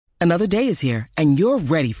Another day is here, and you're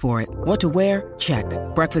ready for it. What to wear? Check.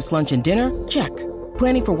 Breakfast, lunch, and dinner? Check.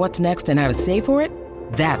 Planning for what's next and how to save for it?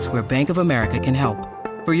 That's where Bank of America can help.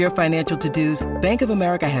 For your financial to-dos, Bank of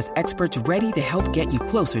America has experts ready to help get you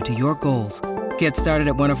closer to your goals. Get started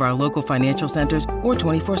at one of our local financial centers or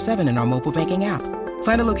 24/7 in our mobile banking app.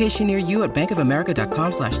 Find a location near you at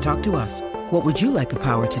bankofamerica.com/talktous. What would you like the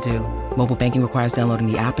power to do? Mobile banking requires downloading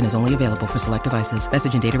the app and is only available for select devices.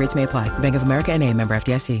 Message and data rates may apply. Bank of America N.A., member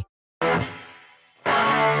FDIC.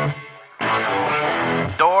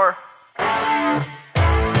 Door.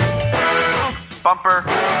 Bumper.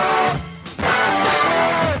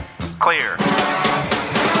 Clear.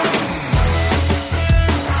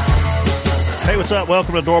 Hey, what's up?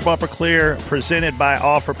 Welcome to Door Bumper Clear, presented by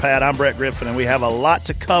OfferPad. I'm Brett Griffin, and we have a lot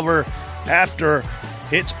to cover after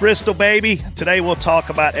it's Bristol, baby. Today we'll talk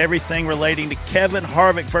about everything relating to Kevin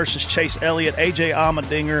Harvick versus Chase Elliott, AJ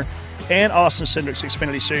Allmendinger, and Austin Cindric's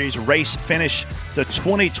Xfinity Series race finish. The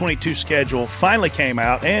 2022 schedule finally came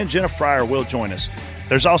out, and Jenna Fryer will join us.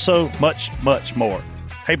 There's also much, much more.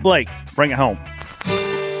 Hey, Blake, bring it home.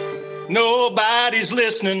 Nobody's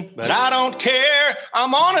listening, but I don't care.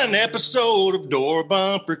 I'm on an episode of Door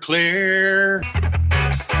Bumper Clear.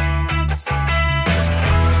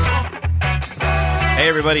 Hey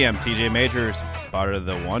everybody, I'm TJ Majors, spotter of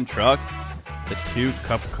the one truck, the 2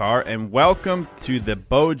 cup car, and welcome to the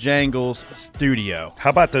Bojangles studio. How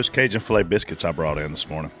about those Cajun filet biscuits I brought in this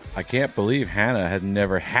morning? I can't believe Hannah had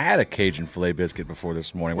never had a Cajun filet biscuit before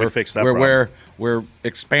this morning. We fixed that problem. We're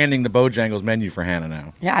expanding the Bojangles menu for Hannah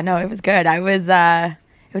now. Yeah, no, it was good. It was a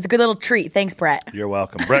good little treat. Thanks, Brett. You're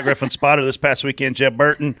welcome. Brett Griffin, spotter this past weekend. Jeb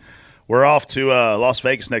Burton. We're off to Las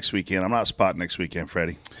Vegas next weekend. I'm not spotting next weekend,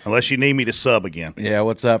 Freddie, unless you need me to sub again. Yeah,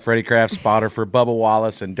 what's up? Freddie Kraft, spotter for Bubba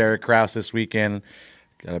Wallace and Derek Krause this weekend.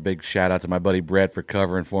 Got a big shout out to my buddy Brett for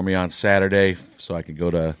covering for me on Saturday so I could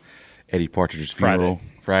go to Eddie Partridge's funeral.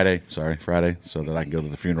 Friday, so that I can go to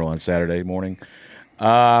the funeral on Saturday morning.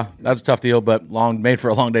 That was a tough deal, but made for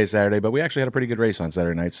a long day Saturday. But we actually had a pretty good race on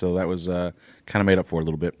Saturday night, so that was kind of made up for it a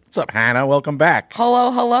little bit. What's up, Hannah? Welcome back.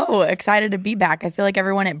 Hello. Excited to be back. I feel like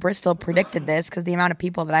everyone at Bristol predicted this because the amount of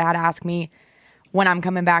people that I had to ask me when I'm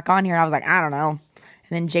coming back on here, I was like, I don't know. And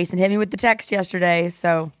then Jason hit me with the text yesterday,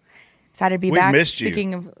 so excited to be back. We missed you.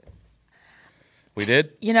 Speaking of... We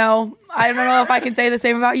did? I don't know if I can say the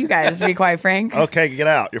same about you guys, to be quite frank. Okay, get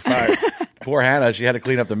out. You're fired. Poor Hannah. She had to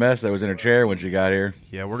clean up the mess that was in her chair when she got here.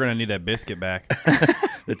 Yeah, we're gonna need that biscuit back.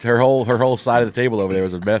 It's her whole side of the table over there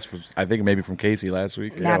was a mess. I think maybe from Casey last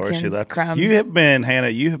week. Napkins, crumbs. You have been, Hannah.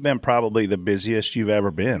 You have been probably the busiest you've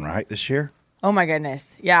ever been, right? This year. Oh my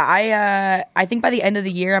goodness. Yeah, I think by the end of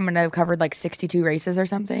the year I'm gonna have covered like 62 races or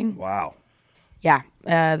something. Wow. Yeah,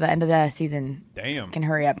 the end of the season. Damn. Can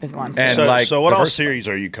hurry up if it wants to. And so what all series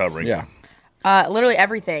are you covering? Yeah. Literally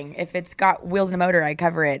everything. If it's got wheels and a motor, I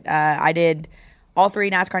cover it. I did all 3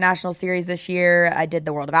 NASCAR National Series this year. I did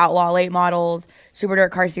the World of Outlaw late models, Super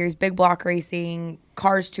Dirt Car Series, Big Block Racing,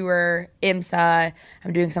 Cars Tour, IMSA.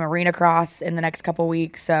 I'm doing some Arena Cross in the next couple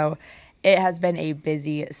weeks. So it has been a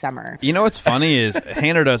busy summer. You know what's funny is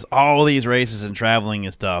Hannah does all these races and traveling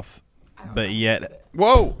and stuff, but yet...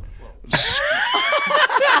 Whoa!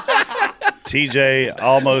 TJ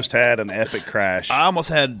almost had an epic crash. I almost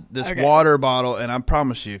had this water bottle, and I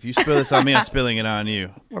promise you, if you spill this on me, I'm spilling it on you.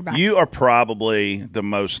 We're back. You are probably the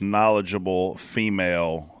most knowledgeable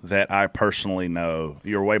female that I personally know.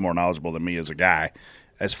 You're way more knowledgeable than me as a guy.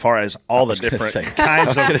 As far as all the different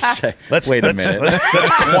kinds of... Wait a minute. Let's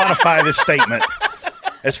quantify this statement.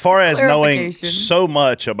 As far as knowing so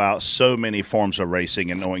much about so many forms of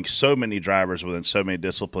racing and knowing so many drivers within so many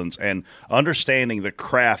disciplines and understanding the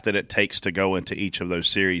craft that it takes to go into each of those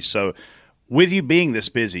series. So with you being this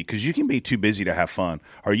busy, because you can be too busy to have fun.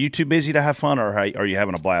 Are you too busy to have fun, or are you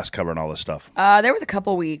having a blast covering all this stuff? There was a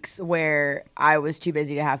couple weeks where I was too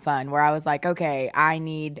busy to have fun, where I was like, okay, I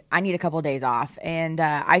need a couple of days off. And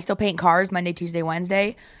I still paint cars Monday, Tuesday,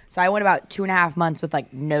 Wednesday. So I went about 2.5 months with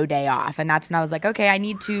like no day off. And that's when I was like, okay, I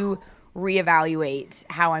need to reevaluate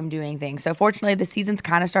how I'm doing things. So fortunately, the season's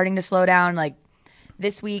kind of starting to slow down. Like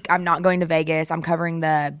this week, I'm not going to Vegas. I'm covering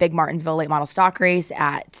the big Martinsville late model stock race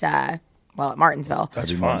at Martinsville.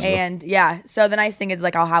 That's fun. And yeah, so the nice thing is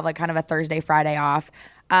like I'll have like kind of a Thursday, Friday off.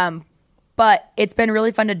 But it's been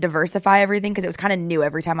really fun to diversify everything because it was kind of new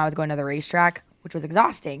every time I was going to the racetrack, which was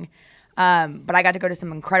exhausting. But I got to go to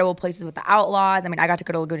some incredible places with the Outlaws. I mean, I got to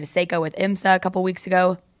go to Laguna Seca with IMSA a couple weeks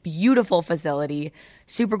ago. Beautiful facility.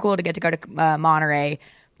 Super cool to get to go to Monterey.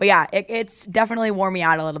 But yeah, it's definitely worn me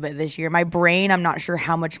out a little bit this year. My brain, I'm not sure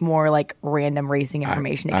how much more like random racing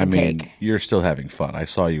information it can take. You're still having fun. I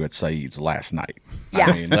saw you at Saeed's last night. Yeah.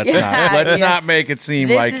 I mean, let's not make it seem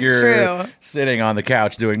This like is you're true. sitting on the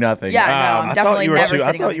couch doing nothing. Yeah, no, I'm definitely never sitting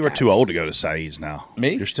I thought on you the were too couch. old to go to Saeed's now.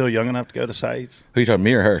 Me? You're still young enough to go to Saeed's? Who you talking,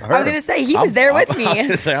 me or her? I was going to say, he was there with me. I was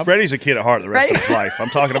gonna say, Freddie's a kid at heart the rest of Right? his life. I'm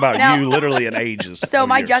talking about Now- you literally in ages. So of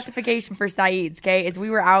my years. justification for Saeed's, okay, is we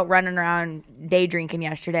were out running around day drinking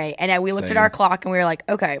yesterday, and we looked Same. at our clock and we were like,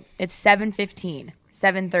 okay, it's 7:15,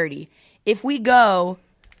 7:30. If we go,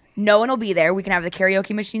 no one will be there. We can have the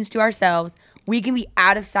karaoke machines to ourselves. We can be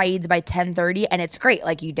out of Saeed's by 10:30, and it's great.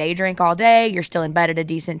 Like, you day drink all day. You're still in bed at a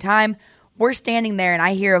decent time. We're standing there, and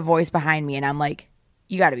I hear a voice behind me, and I'm like,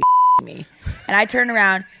 you got to be me. And I turn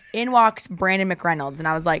around. In walks Brandon McReynolds, and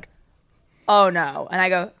I was like, oh, no. And I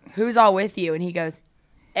go, who's all with you? And he goes,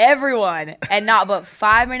 everyone. And not but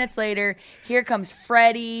 5 minutes later, here comes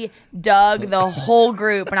Freddie, Doug, the whole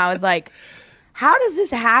group. And I was like, how does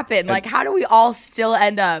this happen? Like, how do we all still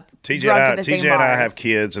end up drunk at the same TJ and I bars? have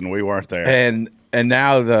kids, and we weren't there. And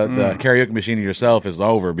now the karaoke machine yourself is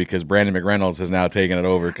over because Brandon McReynolds has now taken it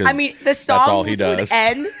over. Cause I mean, the that's all he songs would does.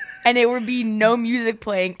 end, and it would be no music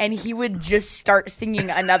playing, and he would just start singing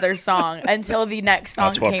another song until the next song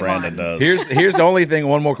That's what came Brandon on. does. Here's the only thing.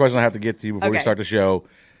 One more question I have to get to you before we Okay. start the show.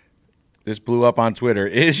 This blew up on Twitter.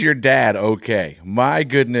 Is your dad okay? My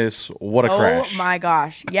goodness, what a crash! Oh my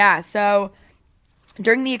gosh. Yeah. So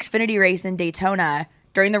during the Xfinity race in Daytona,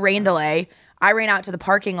 during the rain delay, I ran out to the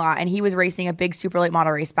parking lot and he was racing a big super late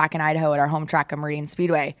model race back in Idaho at our home track at Meridian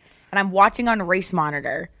Speedway. And I'm watching on Race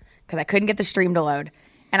Monitor because I couldn't get the stream to load.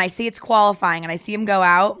 And I see it's qualifying and I see him go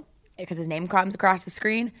out because his name comes across the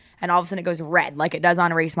screen and all of a sudden it goes red like it does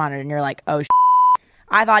on Race Monitor. And you're like, oh,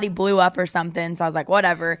 I thought he blew up or something. So I was like,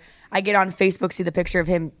 whatever. I get on Facebook, see the picture of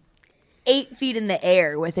him 8 feet in the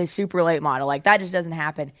air with his super late model. Like, that just doesn't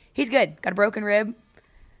happen. He's good. Got a broken rib.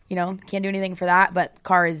 You know, can't do anything for that, but the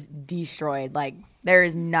car is destroyed. Like, there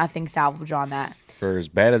is nothing salvageable on that. For as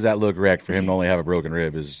bad as that looked wrecked, for him to only have a broken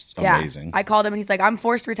rib is amazing. Yeah. I called him and he's like, I'm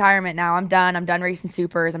forced retirement now. I'm done. I'm done racing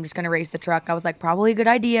supers. I'm just going to race the truck. I was like, probably a good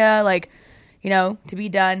idea. Like, you know, to be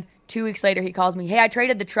done. 2 weeks later, he calls me, hey, I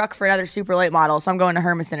traded the truck for another super late model, so I'm going to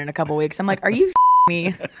Hermiston in a couple weeks. I'm like, are you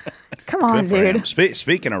me? Come on, Good for dude. him.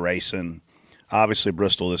 Speaking of racing, obviously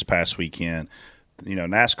Bristol this past weekend, you know,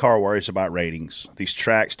 NASCAR worries about ratings. These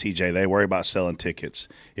tracks, TJ, they worry about selling tickets.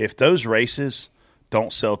 If those races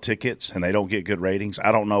don't sell tickets and they don't get good ratings,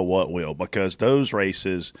 I don't know what will, because those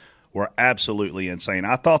races were absolutely insane.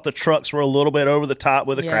 I thought the trucks were a little bit over the top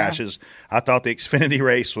with the crashes. I thought the Xfinity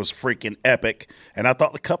race was freaking epic, and I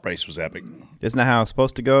thought the Cup race was epic. Isn't that how it's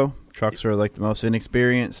supposed to go? Trucks are like the most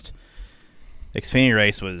inexperienced. Xfinity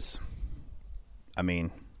race was, I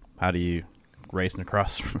mean, how do you wrecking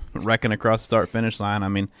across the start-finish line? I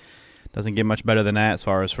mean, doesn't get much better than that as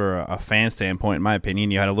far as for a fan standpoint, in my opinion.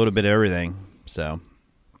 You had a little bit of everything. So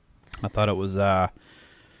I thought it was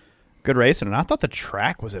good racing, and I thought the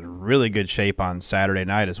track was in really good shape on Saturday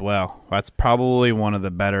night as well. That's probably one of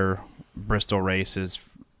the better Bristol races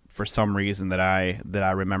for some reason that I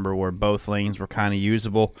remember, where both lanes were kind of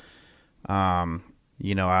usable.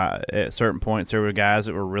 You know, at certain points there were guys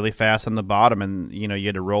that were really fast on the bottom, and you know, you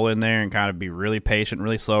had to roll in there and kind of be really patient,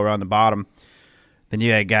 really slow around the bottom. Then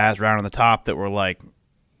you had guys right on the top that were like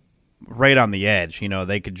right on the edge. You know,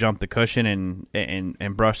 they could jump the cushion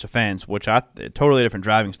and brush the fence, which totally different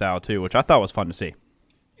driving style too, which I thought was fun to see.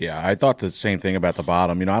 Yeah, I thought the same thing about the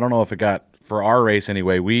bottom. You know, I don't know if it got, for our race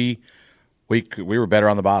anyway, we were better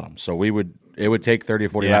on the bottom. So it would take 30 or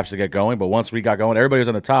 40 laps to get going, but once we got going, everybody was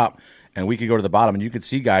on the top and we could go to the bottom, and you could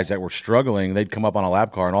see guys that were struggling. They'd come up on a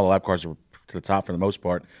lap car, and all the lap cars were to the top for the most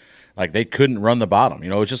part. Like, they couldn't run the bottom. You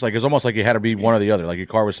know, it's just like, it's almost like you had to be one or the other. Like, your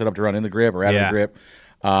car was set up to run in the grip or out of the grip.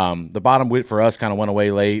 The bottom width for us kind of went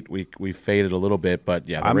away late. We faded a little bit, but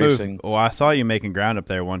yeah, the racing. Well, I saw you making ground up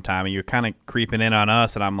there one time, and you were kind of creeping in on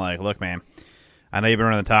us, and I'm like, look, man, I know you've been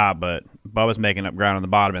running the top, but Bubba's making up ground on the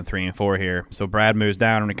bottom in 3 and 4 here. So Brad moves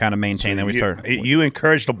down, and we kind of maintain. Then we start. You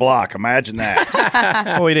encouraged a block. Imagine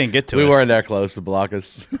that. Oh, we didn't get to. We us. weren't that close to block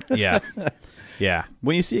us. Yeah, yeah.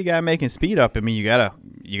 When you see a guy making speed up, I mean, you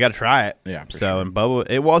gotta try it. Yeah. For So sure. and Bubba,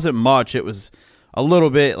 it wasn't much. It was a little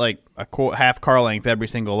bit like a half car length every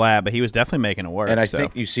single lap, but he was definitely making it work. And I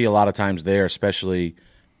think you see a lot of times there, especially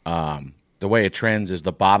the way it trends is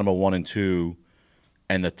the bottom of 1 and 2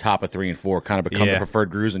 and the top of 3 and 4 kind of become the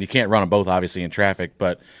preferred grooves. And you can't run them both, obviously, in traffic.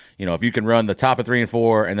 But, if you can run the top of 3 and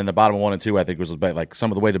 4 and then the bottom of 1 and 2, I think was like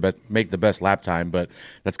some of the way to make the best lap time. But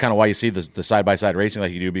that's kind of why you see the side-by-side racing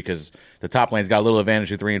like you do, because the top lane's got a little advantage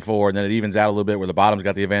through 3 and 4, and then it evens out a little bit where the bottom's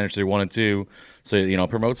got the advantage through 1 and 2. So,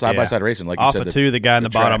 promote side-by-side racing. Like you said, off of 2, the guy in the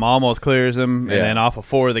bottom almost clears him, Yeah. and then off of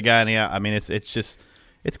 4, the guy in the I mean, it's just –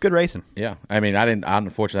 it's good racing. Yeah. I mean,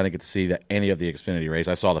 unfortunately, I didn't get to see any of the Xfinity race.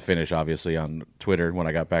 I saw the finish, obviously, on Twitter when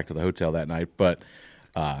I got back to the hotel that night, but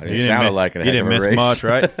it sounded like a heck of a race. You didn't miss much,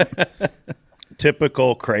 right?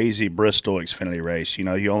 Typical crazy Bristol Xfinity race.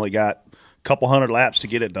 You only got a couple hundred laps to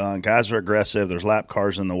get it done. Guys are aggressive. There's lap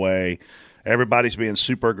cars in the way. Everybody's being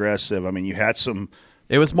super aggressive. I mean, you had some –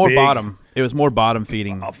 It was more bottom. It was more bottom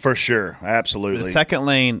feeding. For sure. Absolutely. The second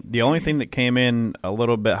lane, the only thing that came in a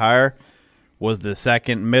little bit higher – was the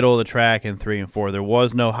second middle of the track in 3 and 4. There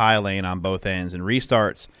was no high lane on both ends. And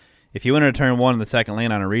restarts, if you entered turn 1 in the second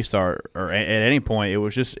lane on a restart or at any point, it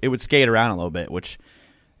would skate around a little bit, which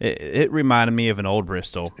it reminded me of an old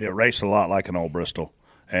Bristol. It raced a lot like an old Bristol.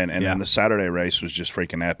 And then the Saturday race was just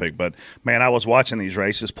freaking epic. But, man, I was watching these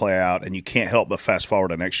races play out, and you can't help but fast forward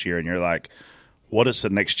to next year, and you're like, what does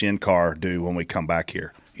the next-gen car do when we come back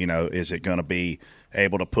here? Is it going to be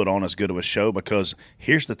able to put on as good of a show? Because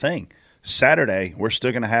here's the thing. Saturday, we're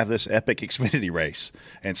still going to have this epic Xfinity race.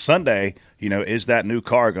 And Sunday, is that new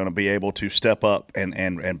car going to be able to step up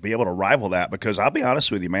and be able to rival that? Because I'll be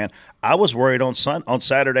honest with you, man, I was worried on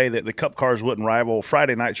Saturday that the Cup cars wouldn't rival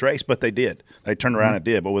Friday night's race, but they did. They turned around and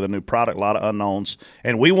did. But with a new product, a lot of unknowns.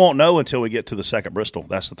 And we won't know until we get to the second Bristol.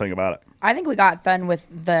 That's the thing about it. I think we got fun with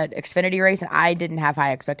the Xfinity race, and I didn't have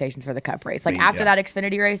high expectations for the Cup race. After that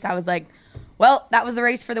Xfinity race, I was like, well, that was the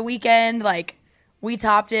race for the weekend. We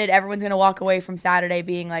topped it. Everyone's going to walk away from Saturday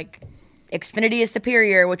being like, Xfinity is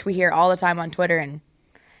superior, which we hear all the time on Twitter. And,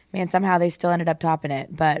 man, somehow they still ended up topping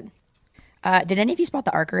it. But did any of you spot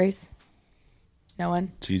the ARCA race? No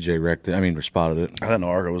one? TJ wrecked it. Spotted it. I didn't know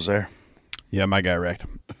ARCA was there. Yeah, my guy wrecked.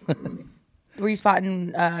 Were you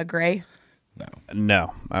spotting Gray?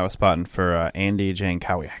 No. I was spotting for Andy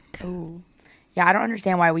Jankowiak. Ooh. Yeah, I don't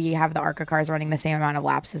understand why we have the ARCA cars running the same amount of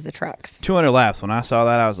laps as the trucks. 200 laps. When I saw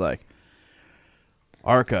that, I was like,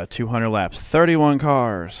 ARCA, 200 laps, 31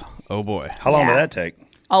 cars. Oh, boy. How long did that take?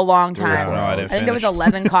 A long time. I think there was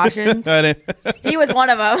 11 cautions. He was one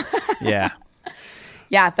of them. Yeah.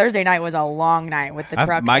 Yeah, Thursday night was a long night with the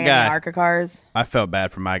trucks and the ARCA cars. I felt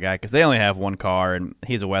bad for my guy because they only have one car, and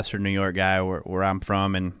he's a Western New York guy where I'm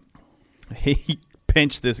from, and he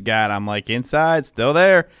pinched this guy, and I'm like, inside, still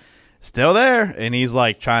there, and he's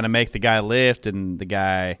like trying to make the guy lift, and the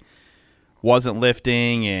guy wasn't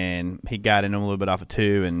lifting, and he got in him a little bit off of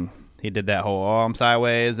 2, and he did that whole arm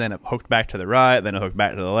sideways, then it hooked back to the right, then it hooked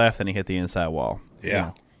back to the left, and he hit the inside wall.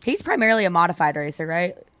 Yeah. He's primarily a modified racer,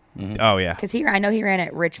 right? Mm-hmm. Oh, yeah. Because I know he ran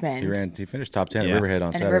at Richmond. He finished top 10 at Riverhead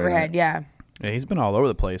on Saturday. At Riverhead, yeah. Yeah, he's been all over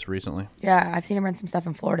the place recently. Yeah, I've seen him run some stuff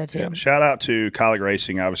in Florida, too. Yeah. Shout out to Colleague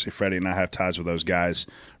Racing. Obviously, Freddie and I have ties with those guys.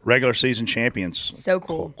 Regular season champions. So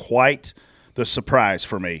cool. Quite the surprise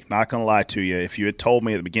for me. Not going to lie to you. If you had told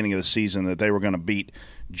me at the beginning of the season that they were going to beat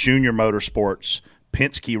Junior Motorsports,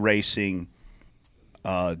 Penske Racing,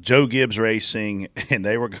 Joe Gibbs Racing, and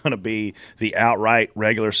they were going to be the outright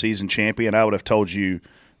regular season champion, I would have told you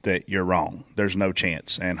that you're wrong. There's no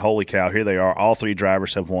chance. And holy cow, here they are. All three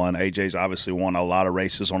drivers have won. AJ's obviously won a lot of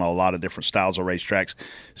races on a lot of different styles of racetracks.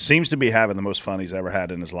 Seems to be having the most fun he's ever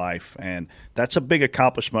had in his life. And that's a big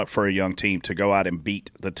accomplishment for a young team to go out and beat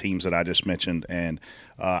the teams that I just mentioned. And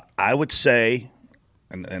I would say,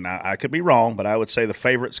 and I could be wrong, but I would say the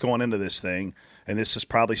favorites going into this thing, and this is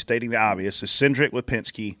probably stating the obvious, is Cindric with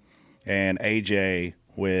Penske and AJ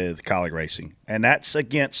with Colleague Racing. And that's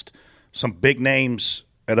against some big names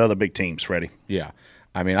at other big teams, Freddie. Yeah.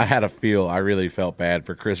 I mean, I really felt bad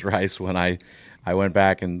for Chris Rice when I went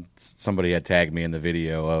back and somebody had tagged me in the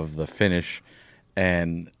video of the finish.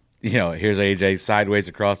 And, here's AJ sideways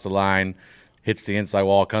across the line, hits the inside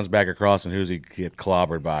wall, comes back across, and who's he get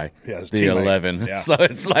clobbered by? Yeah, the 11. Yeah. So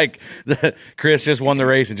it's like Chris just won the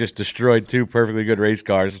race and just destroyed two perfectly good race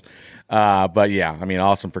cars. But, yeah, I mean,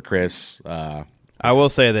 awesome for Chris. I will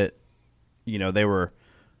say that, they were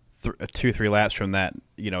 2-3 laps from that.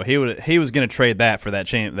 He was going to trade that for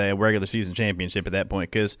that regular season championship at that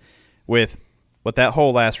point, because with that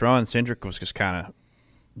whole last run, Cindric was just kind of,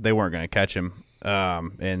 they weren't going to catch him.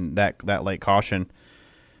 And that late caution,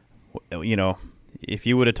 if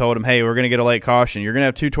you would have told him, hey, we're going to get a late caution, you're going to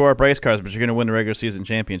have two tore-up race cars, but you're going to win the regular season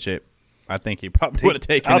championship, I think he probably would have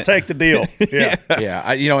taken it. I'll take the deal. Yeah.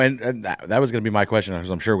 Yeah. And that was going to be my question,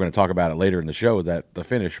 because I'm sure we're going to talk about it later in the show, the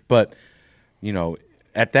finish. But,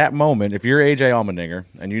 at that moment, if you're AJ Allmendinger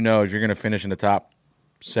and you know if you're going to finish in the top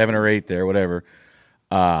 7 or 8 there, whatever,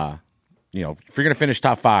 if you're going to finish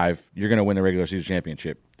top 5, you're going to win the regular season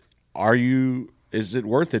championship. Is it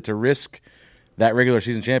worth it to risk that regular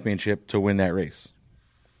season championship to win that race?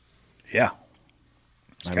 Yeah.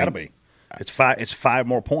 It's got to be. It's 5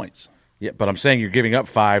 more points. Yeah, but I'm saying you're giving up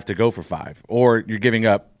 5 to go for 5, or you're giving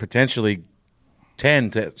up potentially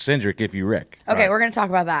 10 to Cindric if you wreck. Okay, we're going to talk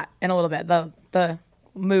about that in a little bit. The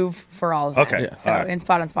move for all of that. Okay. So Right. in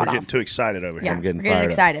spot on spot We're off. getting too excited over Yeah, here. I'm getting we're getting fired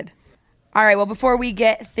up. excited. All right, well, before we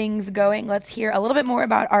get things going, let's hear a little bit more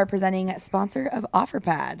about our presenting sponsor of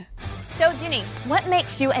OfferPad. So, Ginny, what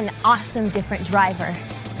makes you an awesome different driver?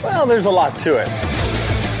 Well, there's a lot to it.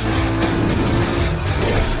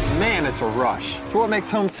 Man, it's a rush. So what makes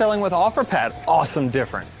home selling with OfferPad awesome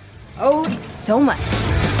different? Oh, so much.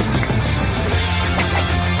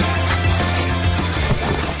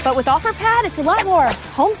 But with OfferPad, it's a lot more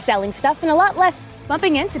home selling stuff and a lot less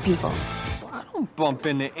bumping into people. I don't bump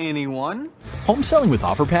into anyone. Home selling with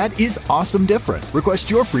OfferPad is awesome different. Request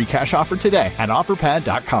your free cash offer today at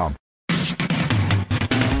OfferPad.com.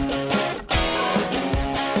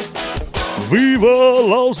 Viva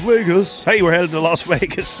Las Vegas. Hey, we're headed to Las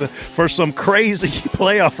Vegas for some crazy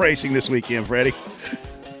playoff racing this weekend, Freddie.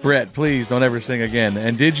 Brett, please don't ever sing again.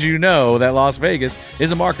 And did you know that Las Vegas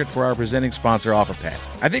is a market for our presenting sponsor, OfferPad?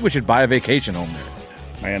 I think we should buy a vacation home there.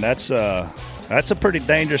 Man, that's a pretty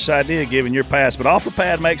dangerous idea given your past. But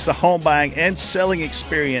OfferPad makes the home buying and selling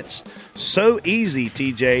experience so easy,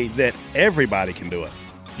 TJ, that everybody can do it.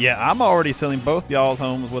 Yeah, I'm already selling both y'all's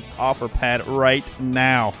homes with OfferPad right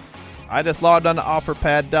now. I just logged on to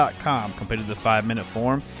OfferPad.com, completed the 5-minute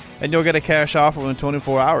form, and you'll get a cash offer within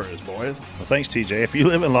 24 hours, boys. Well, thanks, TJ. If you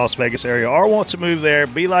live in Las Vegas area or want to move there,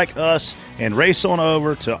 be like us and race on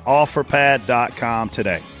over to OfferPad.com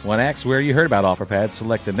today. When asked where you heard about OfferPad,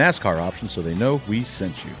 select the NASCAR option so they know we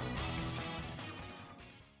sent you.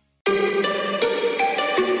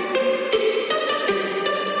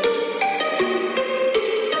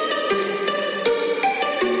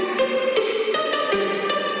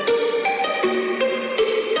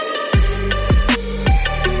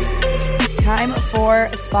 Time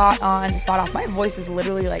for spot on, spot off. My voice is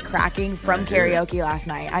literally like cracking from karaoke last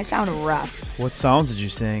night. I sound rough. What songs did you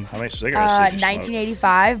sing? How many cigarettes did you smoke?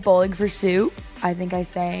 1985, Bowling for Soup. I think I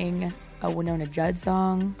sang a Winona Judd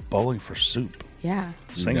song. Bowling for Soup. Yeah.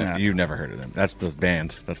 Sing that. You've never heard of them. That's the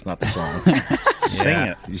band. That's not the song. Sing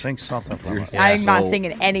it. Sing something from it. I'm not so-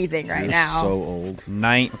 singing anything right You're now. so old.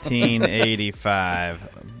 1985. I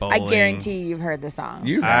Bowling. guarantee you've heard the song.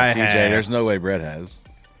 You I have, TJ. have. There's no way Brett has.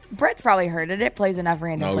 Brett's probably heard it. It plays enough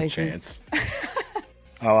random No places. chance.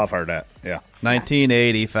 Oh, I've heard that. Yeah.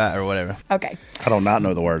 1985 or whatever. Okay. I do not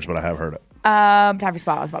know the words, but I have heard it. Time for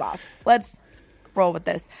spot on, spot off. Let's roll with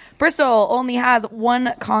this. Bristol only has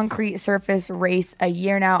one concrete surface race a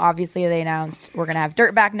year now. Obviously, they announced we're going to have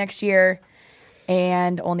dirt back next year,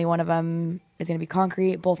 and only one of them is going to be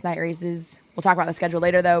concrete, both night races. We'll talk about the schedule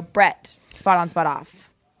later, though. Brett, spot on, spot off.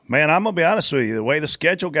 Man, I'm going to be honest with you. The way the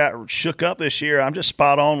schedule got shook up this year, I'm just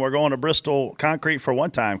spot on. We're going to Bristol concrete for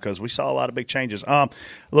one time because we saw a lot of big changes.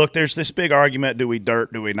 Look, there's this big argument, do we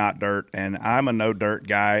dirt, do we not dirt? And I'm a no dirt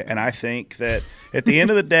guy, and I think that at the end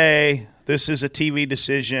of the day, this is a TV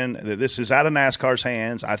decision, that this is out of NASCAR's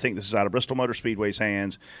hands. I think this is out of Bristol Motor Speedway's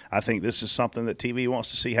hands. I think this is something that TV wants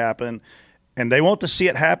to see happen, and they want to see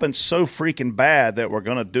it happen so freaking bad that we're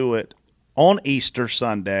going to do it on Easter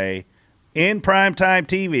Sunday in primetime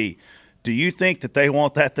TV. Do you think that they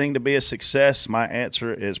want that thing to be a success? My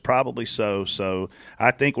answer is probably so. So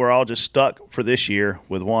I think we're all just stuck for this year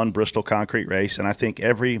with one Bristol concrete race, and I think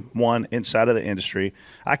everyone inside of the industry,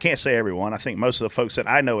 I can't say everyone, I think most of the folks that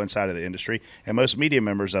I know inside of the industry and most media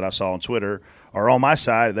members that I saw on Twitter are on my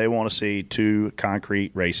side. They want to see two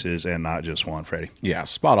concrete races and not just one, Freddie. Yeah,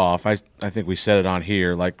 spot off. I think we said it on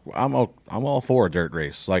here. Like, I'm all for a dirt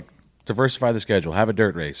race. Like, diversify the schedule. Have a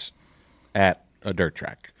dirt race at a dirt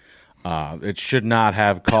track. It should not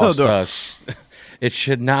have cost us. It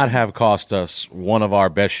should not have cost us one of our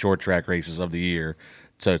best short track races of the year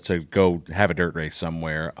to go have a dirt race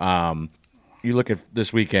somewhere. You look at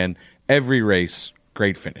this weekend. Every race,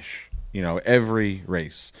 great finish. Every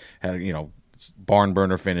race had barn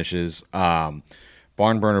burner finishes, barn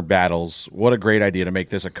burner battles. What a great idea to make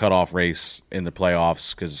this a cutoff race in the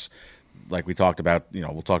playoffs because, like we talked about,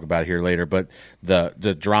 we'll talk about it here later. But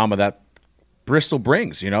the drama that Bristol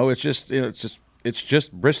brings, it's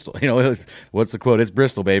just Bristol. What's the quote? It's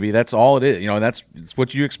Bristol, baby. That's all it is. It's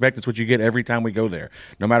what you expect. It's what you get every time we go there.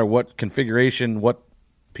 No matter what configuration, what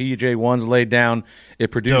PJ1's laid down,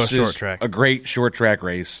 it produces short track. a great short track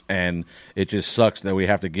race, and it just sucks that we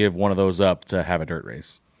have to give one of those up to have a dirt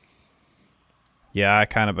race. Yeah, I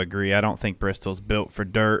kind of agree. I don't think Bristol's built for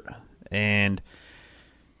dirt. And,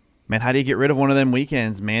 man, how do you get rid of one of them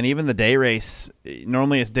weekends, man? Even the day race.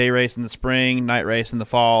 Normally it's day race in the spring, night race in the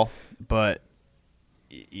fall. But,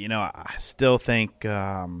 I still think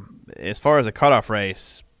as far as a cutoff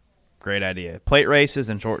race, great idea. Plate races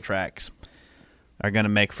and short tracks are going to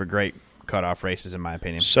make for great cutoff races, in my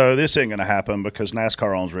opinion. So this ain't going to happen because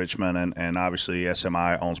NASCAR owns Richmond and obviously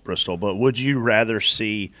SMI owns Bristol. But would you rather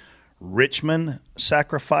see Richmond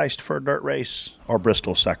sacrificed for a dirt race or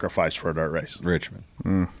Bristol sacrificed for a dirt race? Richmond.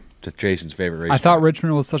 To Jason's favorite race. I thought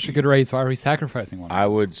Richmond was such a good race. Why are we sacrificing one? I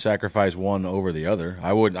would sacrifice one over the other.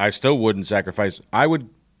 I still wouldn't sacrifice. I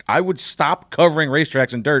would stop covering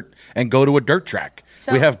racetracks in dirt and go to a dirt track.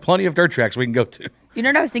 So, we have plenty of dirt tracks we can go to. You know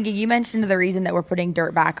what I was thinking? You mentioned the reason that we're putting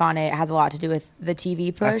dirt back on it has a lot to do with the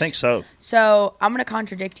TV push. I think so. So I'm going to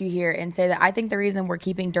contradict you here and say that I think the reason we're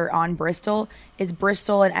keeping dirt on Bristol is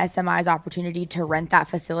Bristol and SMI's opportunity to rent that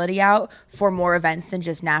facility out for more events than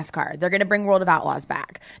just NASCAR. They're going to bring World of Outlaws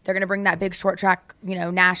back. They're going to bring that big short track,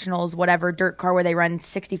 nationals, whatever, dirt car where they run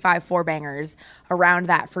 65 four-bangers around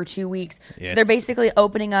that for 2 weeks. Yeah, so they're basically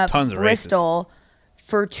opening up Bristol races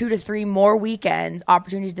for 2 to 3 more weekends,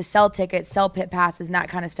 opportunities to sell tickets, sell pit passes, and that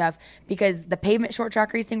kind of stuff, because the pavement short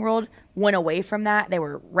track racing world went away from that. They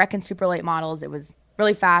were wrecking super late models. It was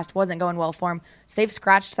really fast, wasn't going well for them. So they've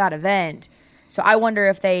scratched that event. So I wonder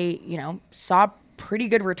if they, saw pretty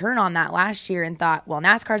good return on that last year and thought, well,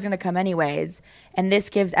 NASCAR's going to come anyways, and this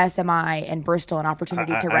gives SMI and Bristol an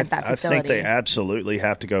opportunity to rent that facility. I think they absolutely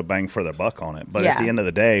have to go bang for their buck on it. But at the end of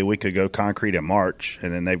the day, we could go concrete in March,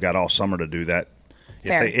 and then they've got all summer to do that.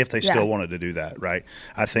 If they still wanted to do that, right?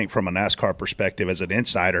 I think from a NASCAR perspective, as an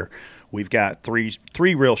insider, we've got three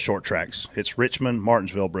real short tracks. It's Richmond,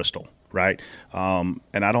 Martinsville, Bristol, right? And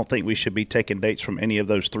I don't think we should be taking dates from any of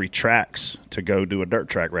those 3 tracks to go do a dirt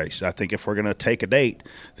track race. I think if we're going to take a date,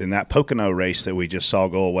 then that Pocono race that we just saw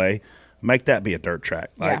go away, make that be a dirt track.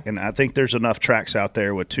 And I think there's enough tracks out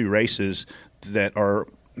there with 2 races that are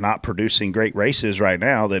not producing great races right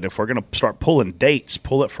now that if we're going to start pulling dates,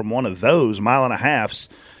 pull it from one of those 1.5 miles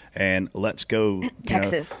and let's go.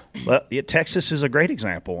 Texas. Texas is a great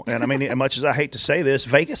example. And I mean, as much as I hate to say this,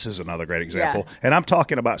 Vegas is another great example. Yeah. And I'm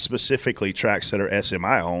talking about specifically tracks that are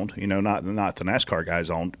SMI owned, not the NASCAR guys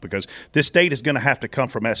owned, because this date is going to have to come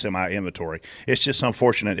from SMI inventory. It's just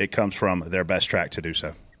unfortunate it comes from their best track to do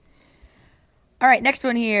so. All right, next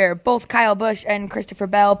one here. Both Kyle Busch and Christopher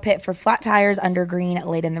Bell pit for flat tires under green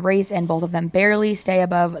late in the race, and both of them barely stay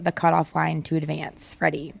above the cutoff line to advance.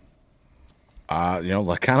 Freddie.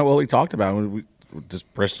 Like kind of what we talked about. Does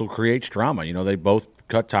Bristol creates drama? They both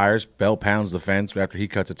cut tires. Bell pounds the fence after he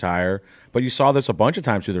cuts a tire. But you saw this a bunch of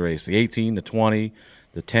times through the race. The 18, the 20,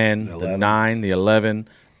 the 10, the 9, the 11.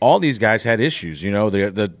 All these guys had issues.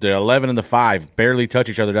 The 11 and the 5 barely touch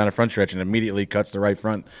each other down the front stretch and immediately cuts the right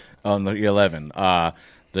front on the 11. The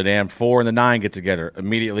damn 4 and the 9 get together,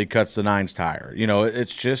 immediately cuts the 9's tire.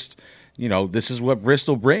 It's just, this is what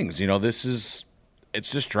Bristol brings. It's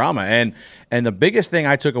just drama. And the biggest thing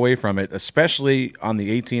I took away from it, especially on the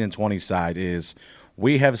 18 and 20 side, is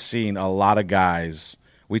we have seen a lot of guys.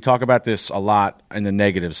 We talk about this a lot in the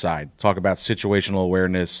negative side, talk about situational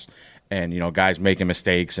awareness and, guys making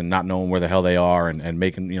mistakes and not knowing where the hell they are and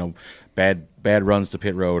making, bad runs to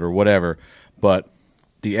pit road or whatever. But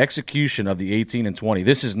the execution of the 18 and 20,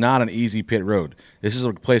 this is not an easy pit road. This is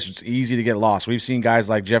a place that's easy to get lost. We've seen guys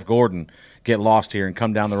like Jeff Gordon get lost here and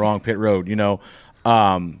come down the wrong pit road,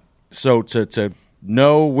 So to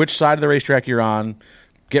know which side of the racetrack you're on,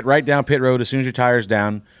 get right down pit road as soon as your tire's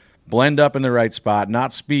down, blend up in the right spot,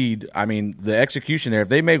 not speed. I mean, the execution there, if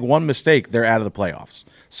they make one mistake, they're out of the playoffs.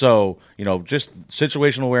 So, just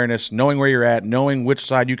situational awareness, knowing where you're at, knowing which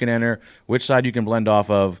side you can enter, which side you can blend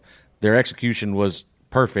off of. Their execution was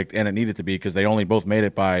perfect, and it needed to be because they only both made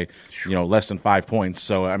it by, less than 5 points.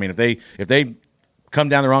 So, I mean, if they come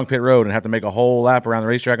down the wrong pit road and have to make a whole lap around the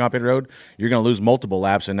racetrack on pit road, you're going to lose multiple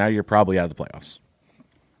laps, and now you're probably out of the playoffs.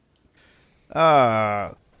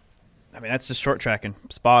 That's just short tracking.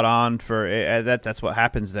 Spot on for that's what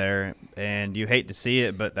happens there, and you hate to see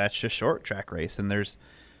it, but that's just short track race. And there's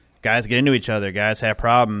guys get into each other. Guys have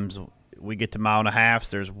problems. We get to 1.5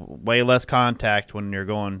 miles. There's way less contact when you're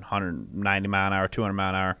going 190 mile an hour, 200 mile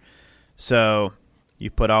an hour. So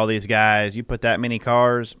you put all these guys, you put that many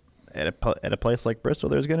cars at a place like Bristol,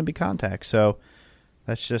 there's going to be contact. So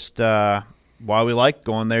that's just why we like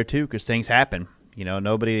going there too, because things happen.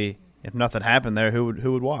 Nobody. If nothing happened there, who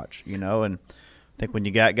would watch? And I think when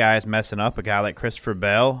you got guys messing up, a guy like Christopher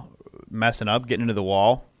Bell messing up, getting into the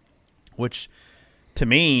wall, which to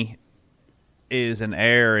me is an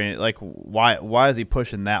error. And like, why is he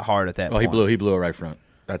pushing that hard at that point? He blew a right front.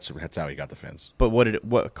 That's how he got the fence. But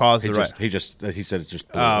what caused the right? He said it just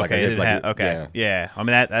blew. Oh, like okay. Okay. Yeah. I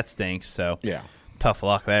mean that stinks. So yeah. Tough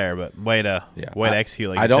luck there, but way to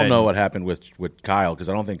execute. Like I don't know what happened with Kyle because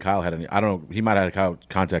I don't think Kyle had any. I don't know. He might have had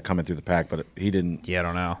contact coming through the pack, but he didn't. Yeah,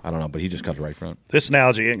 I don't know. But he just cut the right front. This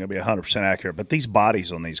analogy ain't going to be 100% accurate, but these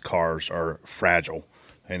bodies on these cars are fragile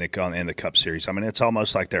in the Cup Series. I mean, it's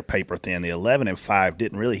almost like they're paper thin. The 11 and 5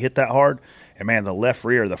 didn't really hit that hard. And, man, the left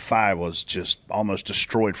rear of the 5 was just almost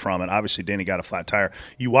destroyed from it. Obviously, Denny got a flat tire.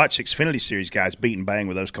 You watch Xfinity Series guys beat and bang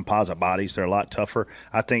with those composite bodies. They're a lot tougher.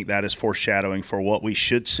 I think that is foreshadowing for what we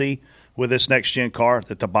should see with this next-gen car,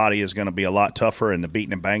 that the body is going to be a lot tougher and the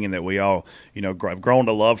beating and banging that we all, have grown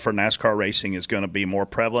to love for NASCAR racing is going to be more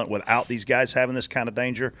prevalent without these guys having this kind of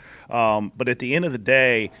danger. But at the end of the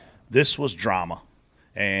day, this was drama.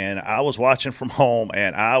 And I was watching from home,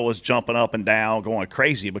 and I was jumping up and down, going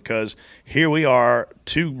crazy because here we are,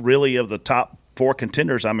 two really of the top 4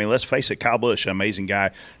 contenders. I mean, let's face it, Kyle Busch, amazing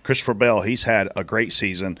guy. Christopher Bell, he's had a great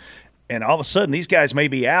season. And all of a sudden, these guys may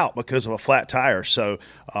be out because of a flat tire. So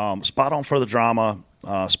spot on for the drama,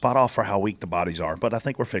 spot off for how weak the bodies are. But I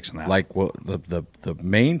think we're fixing that. Like the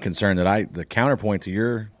main concern the counterpoint to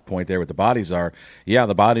your point there with the bodies are,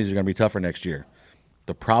 the bodies are going to be tougher next year.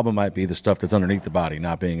 The problem might be the stuff that's underneath the body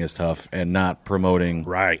not being as tough and not promoting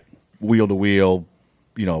wheel to wheel,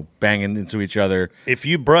 banging into each other. If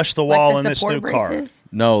you brush the wall in this new car.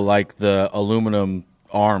 No, like the aluminum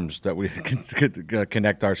arms that we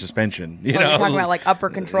connect our suspension. You're talking about like upper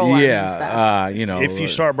control arms and stuff. If you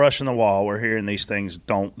start brushing the wall, we're hearing these things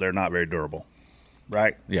they're not very durable,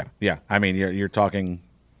 right? Yeah. I mean, you're talking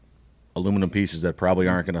aluminum pieces that probably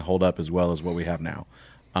aren't going to hold up as well as what we have now.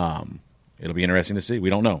 It'll be interesting to see. We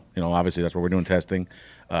don't know. Obviously that's where we're doing testing.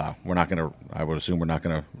 We're not going to. I would assume we're not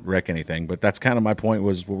going to wreck anything. But that's kind of my point.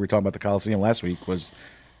 Was what we were talking about the Coliseum last week. Was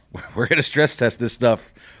we're going to stress test this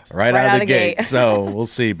stuff right out of the gate. So we'll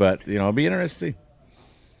see. But it'll be interesting to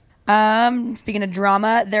see. Speaking of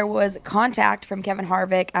drama, there was contact from Kevin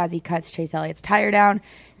Harvick as he cuts Chase Elliott's tire down.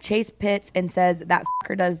 Chase pits and says that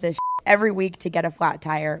fucker does this every week to get a flat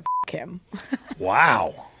tire. F him.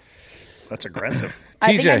 Wow, that's aggressive.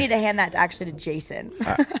 I think I need to hand that actually to Jason.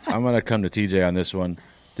 I'm going to come to TJ on this one.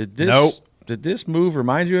 Did this move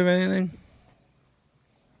remind you of anything?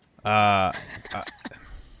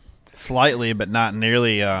 Slightly, but not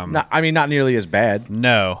nearly. Not nearly as bad.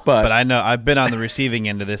 No, but I know I've been on the receiving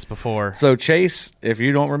end of this before. So Chase, if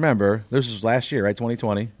you don't remember, this was last year, right?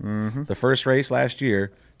 2020. Mm-hmm. The first race last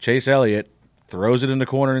year, Chase Elliott throws it in the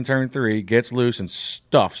corner in turn 3, gets loose, and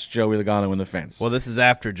stuffs Joey Logano in the fence. Well, this is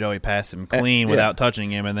after Joey passed him clean without touching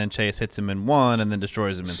him, and then Chase hits him in 1 and then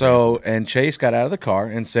destroys him in 3. And Chase got out of the car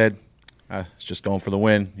and said, it's just going for the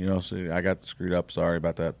win. So I got screwed up. Sorry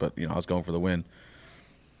about that. But, I was going for the win.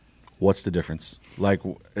 What's the difference? Like,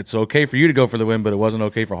 it's okay for you to go for the win, but it wasn't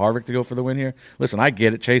okay for Harvick to go for the win here? Listen, I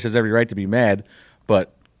get it. Chase has every right to be mad,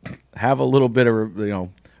 but have a little bit of,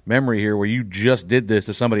 memory here where you just did this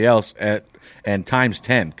to somebody else and times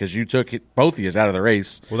 10 because you took both of you out of the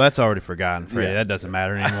race. Well, that's already forgotten, Freddie. That doesn't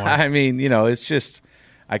matter anymore. I mean, it's just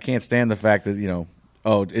I can't stand the fact that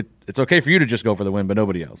it's okay for you to just go for the win, but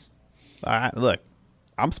nobody else. Look,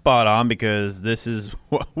 I'm spot on because this is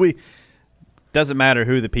what doesn't matter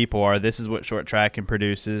who the people are. This is what short tracking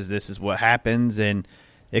produces. This is what happens, and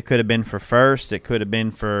it could have been for first, it could have been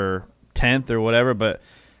for 10th or whatever, but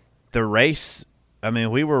the race. I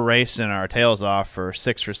mean, we were racing our tails off for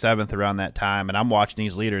 6th or 7th around that time, and I'm watching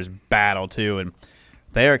these leaders battle too, and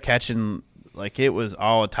they are catching like it was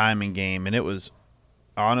all a timing game, and it was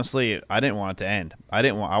honestly I didn't want it to end.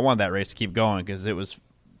 I wanted that race to keep going because it was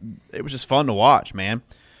just fun to watch, man.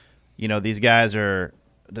 These guys are.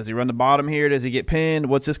 Does he run the bottom here? Does he get pinned?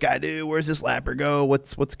 What's this guy do? Where's this lapper go?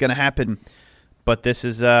 What's going to happen? But this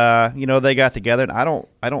is they got together, and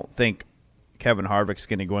I don't think Kevin Harvick's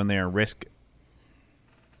going to go in there and risk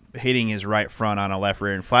hitting his right front on a left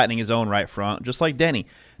rear and flattening his own right front, just like Denny.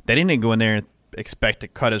 Denny didn't go in there and expect to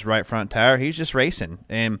cut his right front tire. He's just racing,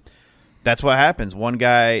 and that's what happens. One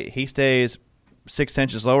guy, he stays 6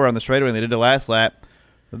 inches lower on the straightaway than they did the last lap.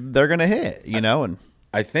 They're going to hit, and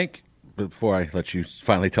I think, before I let you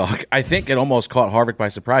finally talk, I think it almost caught Harvick by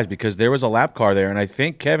surprise because there was a lap car there, and I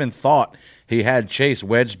think Kevin thought he had Chase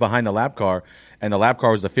wedged behind the lap car, and the lap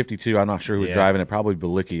car was the 52. I'm not sure who was driving it, probably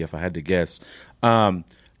Bilicki if I had to guess.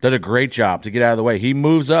 did a great job to get out of the way. He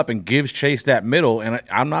moves up and gives Chase that middle, and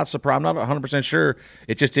I'm not surprised. I'm not 100% sure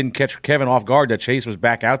it just didn't catch Kevin off guard that Chase was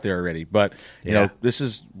back out there already. But, you know, this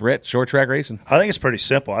is Brett, short track racing. I think it's pretty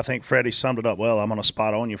simple. I think Freddie summed it up well. I'm going to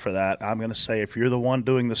spot on you for that. I'm going to say if you're the one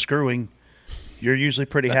doing the screwing, you're usually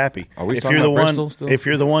pretty happy. Are we if talking you're about the Bristol one, still? If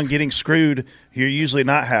you're the one getting screwed, you're usually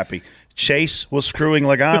not happy. Chase was screwing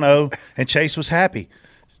Logano, and Chase was happy.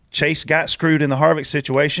 Chase got screwed in the Harvick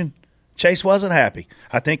situation. Chase wasn't happy.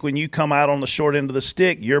 I think when you come out on the short end of the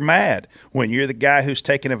stick, you're mad. When you're the guy who's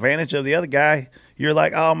taking advantage of the other guy, you're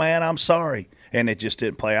like, oh, man, I'm sorry. And it just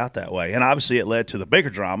didn't play out that way. And obviously it led to the bigger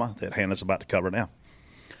drama that Hannah's about to cover now.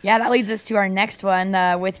 Yeah, that leads us to our next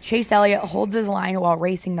one with Chase Elliott holds his line while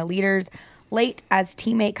racing the leaders late as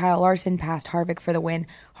teammate Kyle Larson passed Harvick for the win.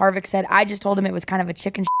 Harvick said, I just told him it was kind of a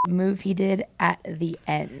chicken move he did at the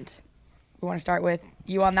end. We want to start with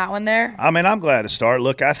you on that one there? I mean, I'm glad to start.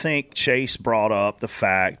 Look, I think Chase brought up the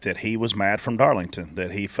fact that he was mad from Darlington,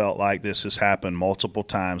 that he felt like this has happened multiple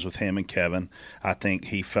times with him and Kevin. I think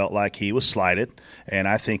he felt like he was slighted, and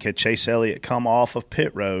I think had Chase Elliott come off of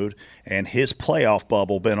pit road and his playoff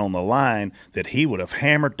bubble been on the line, that he would have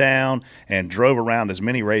hammered down and drove around as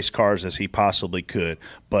many race cars as he possibly could.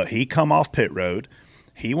 But he come off pit road,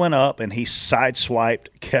 he went up and he sideswiped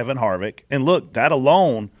Kevin Harvick, and look, that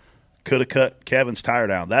alone could have cut Kevin's tire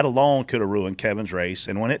down. That alone could have ruined Kevin's race.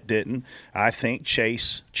 And when it didn't, I think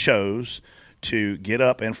Chase chose to get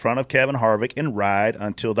up in front of Kevin Harvick and ride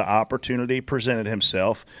until the opportunity presented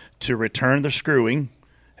himself to return the screwing.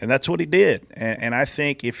 And that's what he did. And I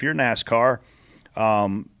think if you're NASCAR,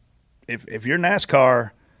 if you're NASCAR,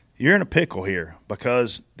 you're in a pickle here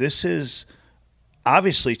because this is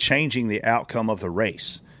obviously changing the outcome of the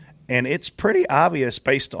race. And it's pretty obvious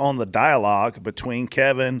based on the dialogue between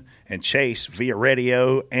Kevin and Chase via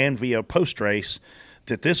radio and via post-race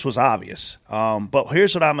that this was obvious. But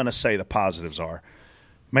here's what I'm going to say the positives are.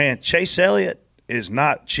 Man, Chase Elliott is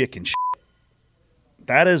not chicken shit.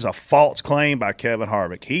 That is a false claim by Kevin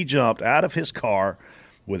Harvick. He jumped out of his car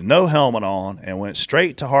with no helmet on and went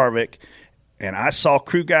straight to Harvick. And I saw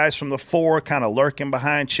crew guys from the 4 kind of lurking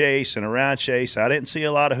behind Chase and around Chase. I didn't see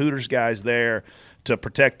a lot of Hooters guys there to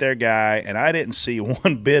protect their guy, and I didn't see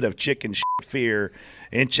one bit of chicken shit fear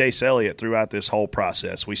in Chase Elliott throughout this whole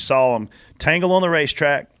process. We saw him tangle on the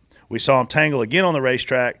racetrack. We saw him tangle again on the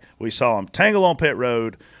racetrack. We saw him tangle on pit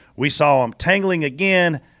road. We saw him tangling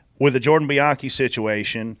again with the Jordan Bianchi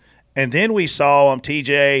situation. And then we saw him,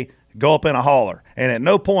 TJ, go up in a hauler. And at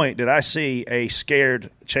no point did I see a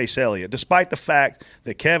scared Chase Elliott, despite the fact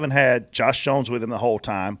that Kevin had Josh Jones with him the whole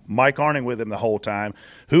time, Mike Arning with him the whole time,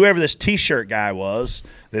 whoever this T-shirt guy was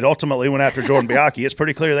that ultimately went after Jordan Bianchi. It's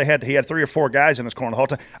pretty clear he had 3 or 4 guys in his corner the whole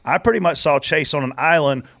time. I pretty much saw Chase on an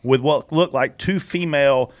island with what looked like 2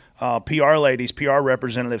 female PR ladies, PR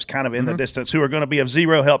representatives kind of in the distance who are going to be of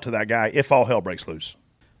zero help to that guy if all hell breaks loose.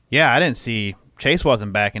 Yeah, I didn't see – Chase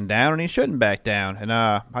wasn't backing down, and he shouldn't back down. And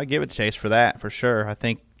I give it to Chase for that, for sure. I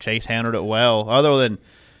think Chase handled it well. Other than,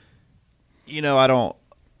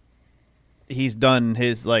 he's done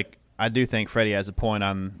his, I do think Freddie has a point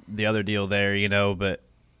on the other deal there, but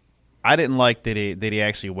I didn't like that he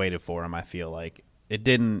actually waited for him, I feel like. It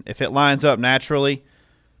didn't – if it lines up naturally,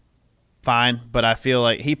 fine. But I feel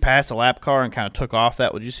like he passed a lap car and kind of took off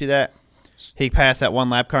that. Would you see that? He passed that one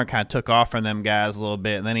lap car and kind of took off from them guys a little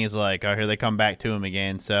bit, and then he's like, oh, here they come back to him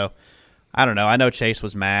again. So, I don't know. I know Chase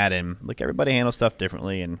was mad, and, everybody handles stuff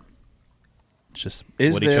differently, and it's just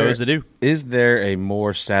what he chose to do. Is there a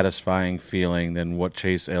more satisfying feeling than what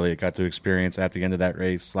Chase Elliott got to experience at the end of that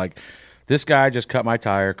race? This guy just cut my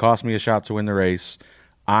tire, cost me a shot to win the race.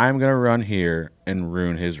 I'm going to run here and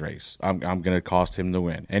ruin his race. I'm going to cost him the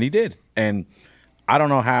win. And he did. And I don't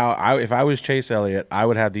know how. If I was Chase Elliott, I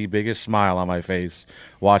would have the biggest smile on my face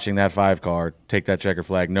watching that 5 car take that checker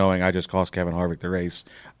flag, knowing I just cost Kevin Harvick the race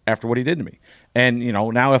after what he did to me. And,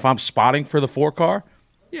 now if I'm spotting for the 4 car,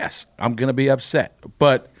 yes, I'm going to be upset.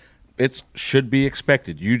 But it should be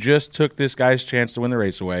expected. You just took this guy's chance to win the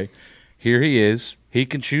race away. Here he is. He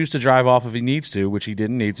can choose to drive off if he needs to, which he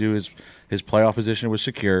didn't need to. His playoff position was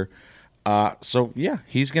secure. So, yeah,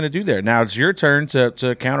 he's going to do that. Now it's your turn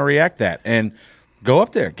to counteract that. And go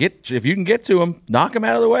up there. If you can get to him, knock him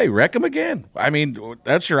out of the way. Wreck him again. I mean,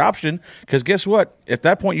 that's your option. Because guess what? At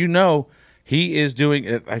that point, he is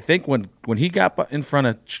doing – I think when he got in front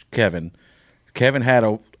of Kevin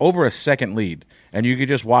had over a second lead. And you could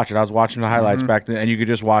just watch it. I was watching the highlights back then, and you could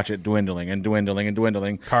just watch it dwindling and dwindling and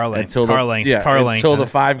dwindling. Until the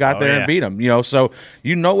 5 got there and beat him. So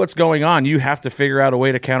you know what's going on. You have to figure out a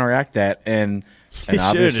way to counteract that. And And You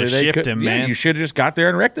should've just shipped him, man. You should have just got there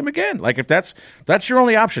and wrecked him again. Like, if that's your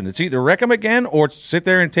only option, it's either wreck him again or sit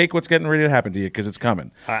there and take what's getting ready to happen to you because it's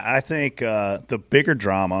coming. I think the bigger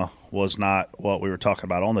drama was not what we were talking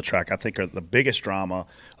about on the track. I think the biggest drama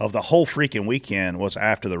of the whole freaking weekend was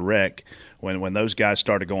after the wreck when those guys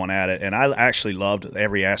started going at it. And I actually loved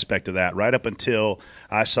every aspect of that right up until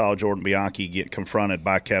I saw Jordan Bianchi get confronted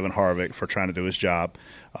by Kevin Harvick for trying to do his job.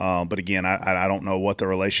 But again, I don't know what the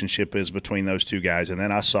relationship is between those two guys. And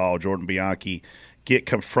then I saw Jordan Bianchi get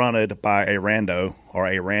confronted by a rando or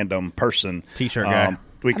a random person. T-shirt guy.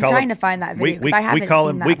 I'm trying to find that video because I haven't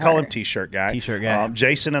seen that. We call him T-shirt guy. T-shirt guy.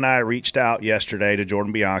 Jason and I reached out yesterday to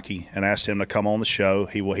Jordan Bianchi and asked him to come on the show.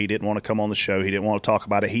 He didn't want to come on the show. He didn't want to talk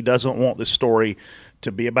about it. He doesn't want this story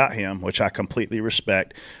to be about him, which I completely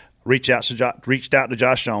respect. Reached out to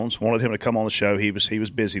Josh Jones, wanted him to come on the show. He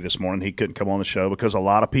was busy this morning. He couldn't come on the show because a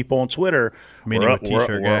lot of people on Twitter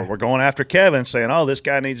were going after Kevin, saying, "Oh, this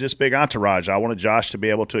guy needs this big entourage." I wanted Josh to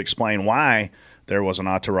be able to explain why there was an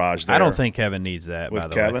entourage there. I don't think Kevin needs that, with by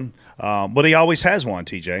the Kevin. way. But he always has one,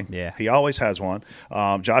 TJ. Yeah. He always has one.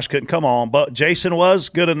 Josh couldn't come on, but Jason was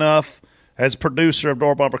good enough as producer of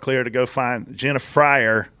Door Bumper Clear to go find Jenna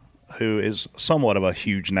Fryer, who is somewhat of a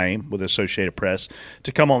huge name with the Associated Press,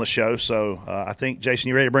 to come on the show. So I think, Jason,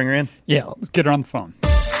 you ready to bring her in? Yeah, let's get her on the phone.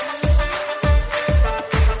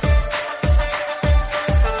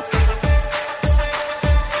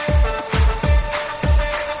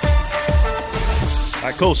 All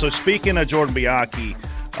right, cool. So speaking of Jordan Bianchi,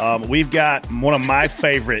 we've got one of my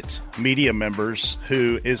favorite media members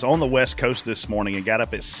who is on the West Coast this morning and got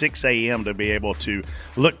up at 6 a.m. to be able to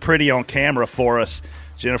look pretty on camera for us.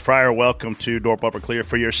 Jenna Fryer, welcome to Door Bumper Clear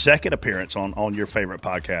for your second appearance on your favorite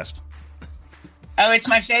podcast. Oh, it's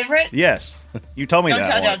my favorite? Yes. You told me Don't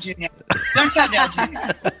that. Tell Dale Jr. Don't tell Dale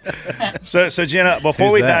Jr. So Jenna,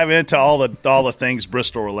 before we dive into all the things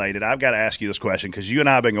Bristol related, I've got to ask you this question because you and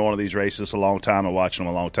I have been going to these races a long time and watching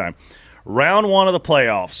them a long time. Round one of the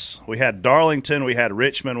playoffs, we had Darlington, we had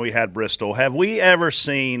Richmond, we had Bristol. Have we ever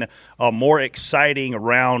seen a more exciting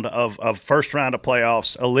round of first round of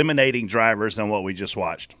playoffs eliminating drivers than what we just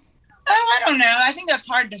watched? Oh, I don't know. I think that's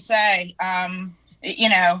hard to say.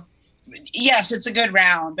 Yes, it's a good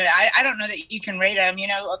round, but I don't know that you can rate them.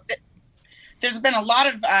 There's been a lot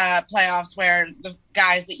of playoffs where the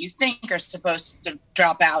guys that you think are supposed to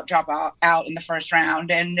drop out in the first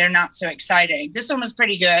round, and they're not so exciting. This one was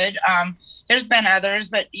pretty good. There's been others,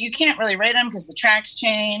 but you can't really rate them because the tracks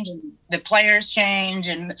change and the players change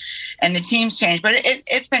and the teams change. But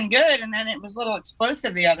it's been good, and then it was a little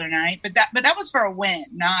explosive the other night. But that was for a win,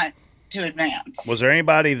 not to advance. Was there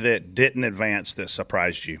anybody that didn't advance that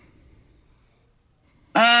surprised you?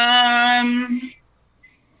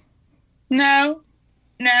 No.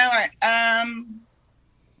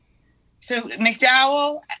 So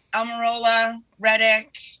McDowell, Almirola,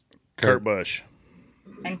 Reddick, Kurt Busch,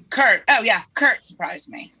 and Kurt. Oh yeah, Kurt surprised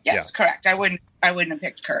me. Yes, yeah. Correct. I wouldn't have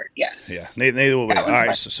picked Kurt. Yes. Yeah, neither will we. All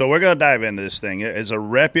right, so we're going to dive into this thing. As a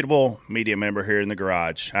reputable media member here in the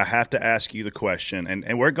garage, I have to ask you the question,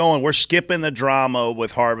 and we're skipping the drama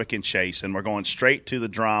with Harvick and Chase, and we're going straight to the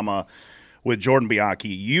drama with Jordan Bianchi.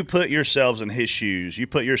 You put yourself in his shoes,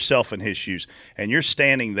 and you're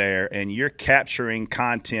standing there and you're capturing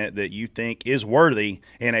content that you think is worthy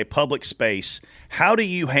in a public space. How do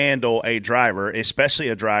you handle a driver, especially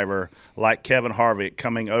a driver like Kevin Harvick,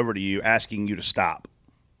 coming over to you asking you to stop?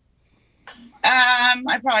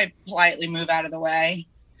 I probably politely move out of the way.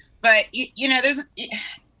 But, I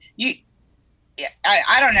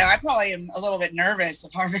don't know. I probably am a little bit nervous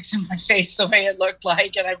if Harvick's in my face the way it looked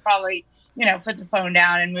like, and I probably – put the phone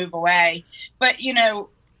down and move away. But,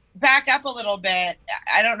 back up a little bit.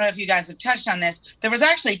 I don't know if you guys have touched on this. There was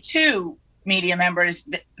actually two media members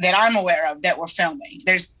that I'm aware of that were filming.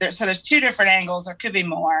 There's two different angles. There could be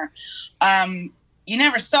more. You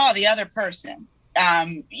never saw the other person.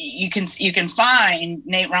 You can find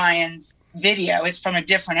Nate Ryan's video is from a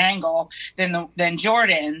different angle than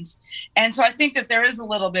Jordan's, and so I think that there is a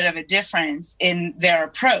little bit of a difference in their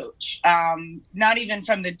approach. Not even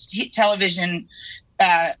from the television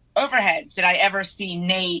overheads did I ever see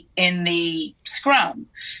Nate in the scrum.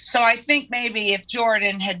 So I think maybe if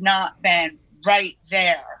Jordan had not been right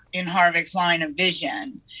there in Harvick's line of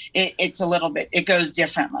vision, it's a little bit, it goes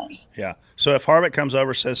differently. Yeah. So if Harvick comes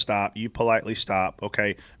over, says stop, you politely stop.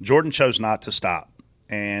 Okay. Jordan chose not to stop.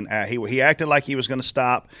 And he acted like he was going to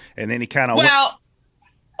stop, and then he kind of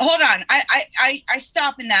hold on. I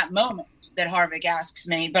stop in that moment that Harvick asks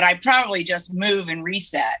me, but I probably just move and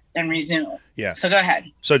reset and resume. Yeah. So go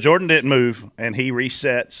ahead. So Jordan didn't move, and he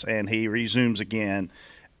resets and he resumes again.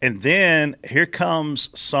 And then here comes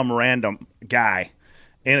some random guy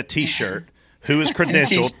in a T-shirt who is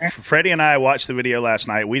credentialed. Freddie and I watched the video last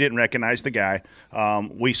night. We didn't recognize the guy.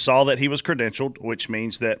 We saw that he was credentialed, which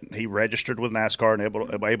means that he registered with NASCAR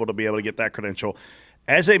and able to get that credential.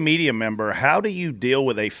 As a media member, how do you deal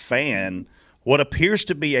with a fan, what appears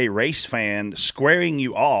to be a race fan, squaring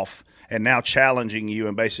you off and now challenging you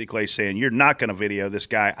and basically saying, you're not going to video this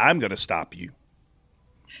guy, I'm going to stop you?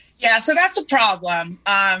 Yeah, so that's a problem.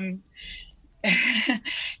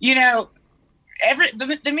 You know,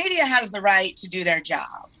 the media has the right to do their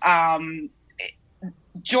job.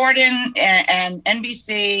 Jordan and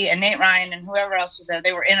NBC and Nate Ryan and whoever else was there,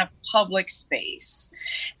 they were in a public space.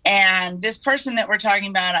 And this person that we're talking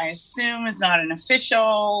about, I assume, is not an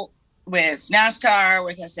official with NASCAR,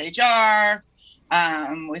 with SHR,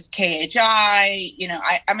 with KHI, you know,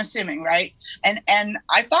 I'm assuming, right? And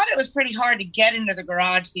I thought it was pretty hard to get into the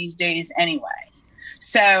garage these days anyway.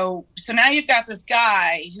 So now you've got this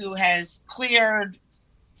guy who has cleared,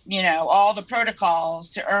 you know, all the protocols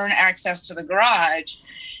to earn access to the garage,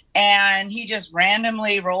 and he just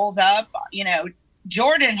randomly rolls up. You know,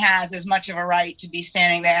 Jordan has as much of a right to be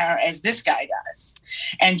standing there as this guy does.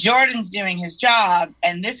 And Jordan's doing his job,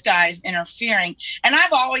 and this guy's interfering. And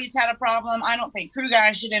I've always had a problem. I don't think crew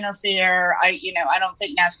guys should interfere. I don't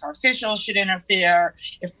think NASCAR officials should interfere.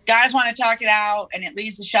 If guys want to talk it out and it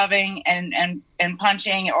leads to shoving and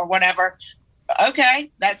punching or whatever,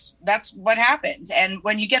 okay, that's what happens. And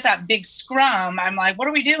when you get that big scrum, I'm like, what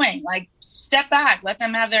are we doing? Like, step back, let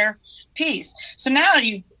them have their piece. So now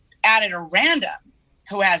you've added a random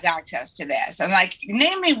who has access to this. And like,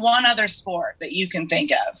 name me one other sport that you can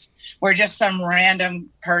think of where just some random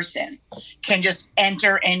person can just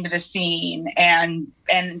enter into the scene and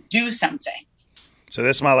do something. So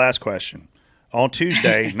this is my last question. On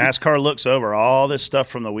Tuesday, NASCAR looks over all this stuff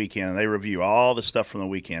from the weekend. They review all the stuff from the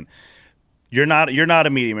weekend. You're not a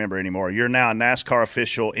media member anymore. You're now a NASCAR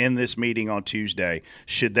official in this meeting on Tuesday.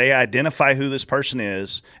 Should they identify who this person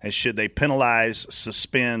is, and should they penalize,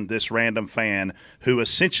 suspend this random fan who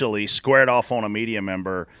essentially squared off on a media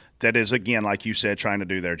member that is, again, like you said, trying to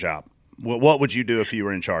do their job? What would you do if you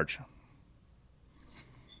were in charge?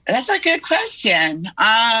 That's a good question.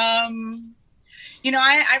 You know,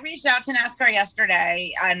 I reached out to NASCAR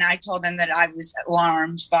yesterday, and I told them that I was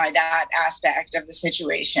alarmed by that aspect of the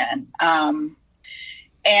situation. And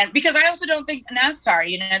because I also don't think NASCAR,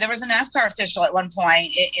 you know, there was a NASCAR official at one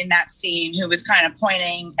point in that scene who was kind of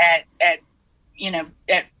pointing at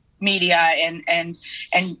media and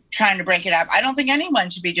trying to break it up. I don't think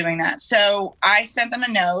anyone should be doing that. So I sent them a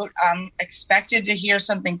note. Expected to hear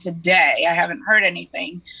something today. I haven't heard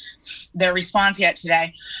anything, their response yet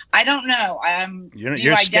today. I don't know.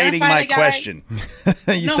 You're stating my question.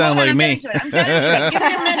 You sound like me. I'm getting to it. Give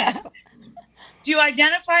me a minute. Do you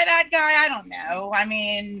identify that guy? I don't know. I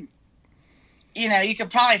mean, you know, you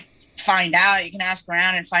could probably find out. You can ask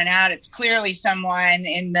around and find out. It's clearly someone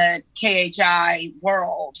in the KHI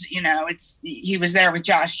world. You know, he was there with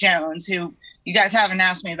Josh Jones, who you guys haven't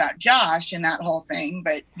asked me about Josh and that whole thing,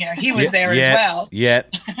 but you know, he was there as well.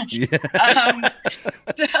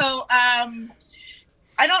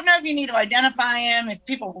 I don't know if you need to identify him. If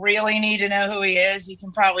people really need to know who he is, you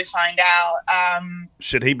can probably find out.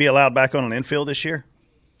 Should he be allowed back on an infield this year?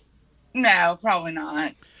 No, probably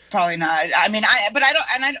not. Probably not. I mean, I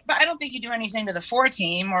don't think you do anything to the 4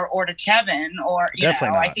 team or to Kevin or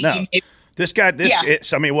definitely not. I think This guy,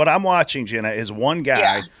 I mean, what I'm watching, Jenna, is one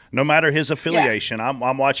guy, no matter his affiliation,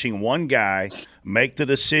 I'm watching one guy make the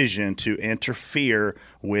decision to interfere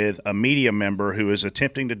with a media member who is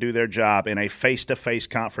attempting to do their job in a face-to-face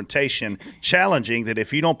confrontation, challenging that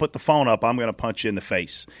if you don't put the phone up, I'm going to punch you in the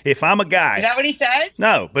face. If I'm a guy. Is that what he said?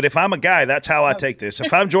 No, but if I'm a guy, that's how I take this.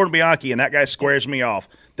 If I'm Jordan Bianchi and that guy squares me off,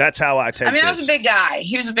 that's how I take this. I mean, that was a big guy.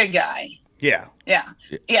 He was a big guy. Yeah. Yeah.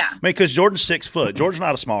 I mean, because Jordan's 6 foot. Jordan's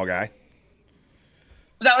not a small guy.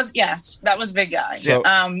 That was a big guy. So,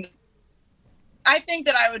 I think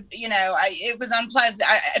that I would, you know, it was unpleasant.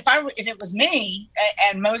 If it was me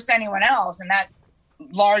and most anyone else, and that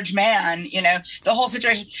large man, you know, the whole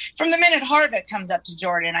situation from the minute Harvick comes up to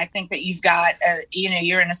Jordan, I think that you've got,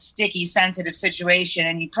 you're in a sticky, sensitive situation,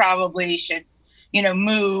 and you probably should, you know,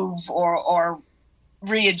 move or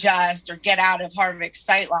readjust or get out of Harvick's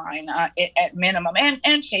sightline at minimum,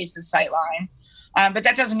 and chase the sightline. But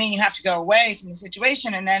that doesn't mean you have to go away from the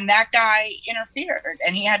situation. And then that guy interfered,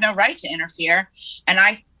 and he had no right to interfere. And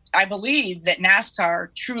I believe that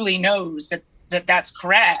NASCAR truly knows that that's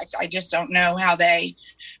correct. I just don't know how they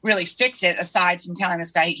really fix it, aside from telling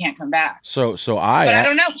this guy he can't come back. But I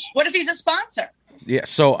don't know. What if he's a sponsor? Yeah.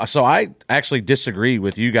 So I actually disagree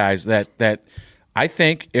with you guys that I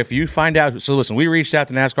think if you find out, so listen, we reached out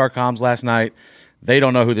to NASCAR comms last night. They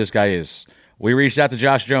don't know who this guy is. We reached out to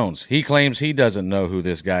Josh Jones. He claims he doesn't know who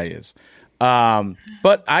this guy is.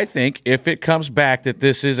 But I think if it comes back that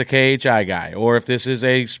this is a KHI guy, or if this is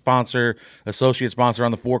a sponsor, associate sponsor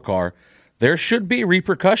on the 4-car, there should be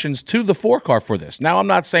repercussions to the 4-car for this. Now, I'm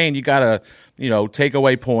not saying you got to, take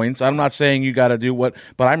away points. I'm not saying you got to do what,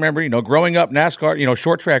 but I remember, growing up NASCAR,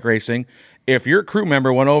 short track racing, if your crew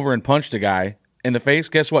member went over and punched a guy in the face,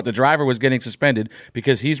 guess what? The driver was getting suspended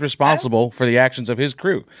because he's responsible for the actions of his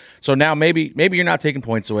crew. So now maybe you're not taking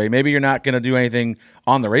points away. Maybe you're not going to do anything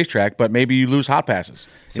on the racetrack, but maybe you lose hot passes.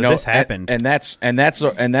 So this happened, and that's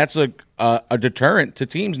a deterrent to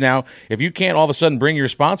teams now. If you can't all of a sudden bring your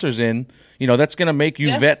sponsors in, that's going to make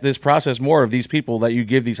you vet this process more of these people that you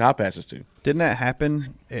give these hot passes to. Didn't that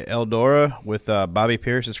happen at Eldora with Bobby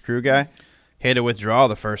Pierce's crew guy? He had to withdraw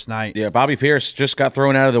the first night. Yeah, Bobby Pierce just got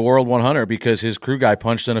thrown out of the World 100 because his crew guy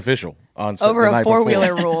punched an official on over a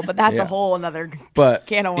four-wheeler rule, but that's a whole another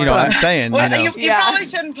can of worms. I'm saying, well, you probably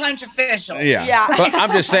shouldn't punch officials. Yeah. But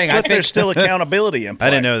I'm just saying, I think there's still accountability in play. I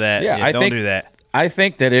didn't know that. Yeah, don't do that. I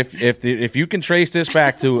think that if you can trace this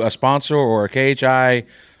back to a sponsor or a KHI,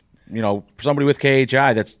 somebody with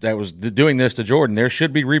KHI that was doing this to Jordan, there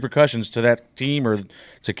should be repercussions to that team or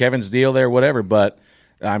to Kevin's deal there, whatever. But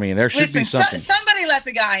I mean, there should be something. Somebody let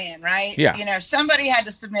the guy in, right? Yeah. Somebody had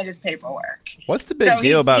to submit his paperwork. What's the big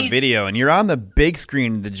deal about video? And you're on the big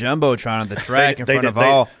screen, the Jumbotron at the track in front of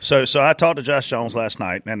all. So I talked to Josh Jones last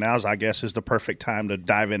night, and now, I guess, is the perfect time to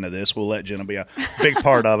dive into this. We'll let Jenna be a big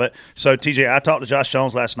part of it. So, TJ, I talked to Josh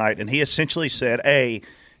Jones last night, and he essentially said, A,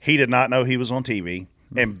 he did not know he was on TV,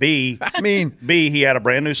 and B, he had a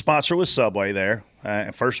brand new sponsor with Subway there.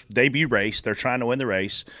 First debut race. They're trying to win the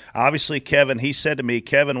race. Obviously, Kevin, he said to me,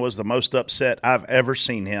 Kevin was the most upset I've ever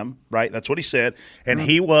seen him, right? That's what he said. And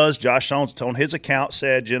he was, Josh Jones, on his account,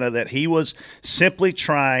 said, Jenna, that he was simply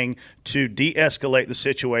trying to de-escalate the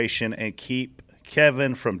situation and keep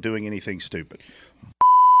Kevin from doing anything stupid.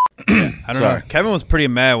 I don't know. Kevin was pretty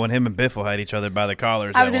mad when him and Biffle had each other by the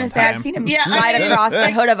collars. I was going to say, I've seen him slide across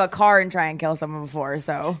the hood of a car and try and kill someone before.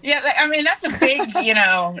 So I mean, that's a big,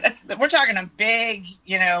 we're talking a big,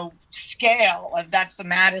 scale. That's the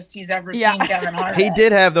maddest he's ever seen Kevin Harvick. He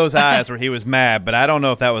did have those eyes where he was mad, but I don't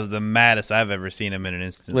know if that was the maddest I've ever seen him in an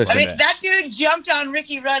instance. Listen, I mean, that dude jumped on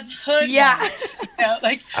Ricky Rudd's hood. Once,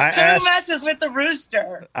 who messes with the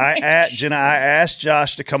rooster? Jenna, I asked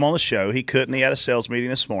Josh to come on the show. He couldn't. He had a sales meeting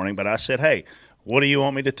this morning, but I said, hey, what do you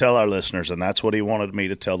want me to tell our listeners? And that's what he wanted me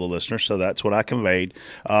to tell the listeners, so that's what I conveyed.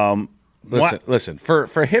 Listen.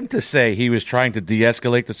 For him to say he was trying to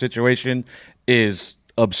de-escalate the situation is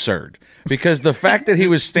absurd, because the fact that he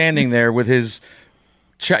was standing there with his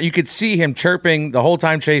you could see him chirping the whole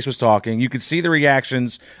time Chase was talking. You could see the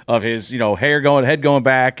reactions of his, head going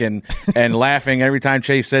back and laughing every time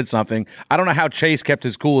Chase said something. I don't know how Chase kept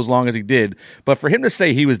his cool as long as he did, but for him to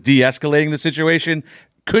say he was de-escalating the situation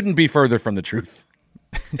couldn't be further from the truth.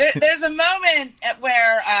 There's a moment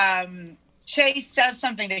where Chase says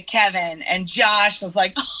something to Kevin, and Josh was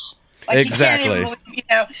like, oh. Exactly. He can't even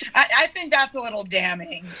believe, I think that's a little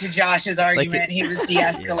damning to Josh's argument. He was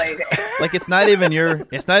de-escalating. It's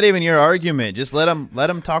not even your argument. Just let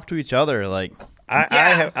them talk to each other. I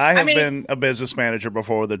have been a business manager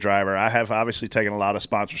before with a driver. I have obviously taken a lot of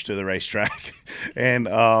sponsors to the racetrack. And,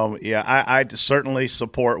 I certainly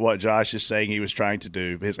support what Josh is saying he was trying to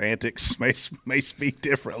do. His antics may speak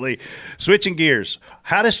differently. Switching gears,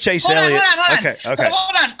 how does Chase Elliott – Hold on. Okay.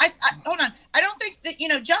 Hold on. I don't think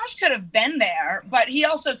that, Josh could have been there, but he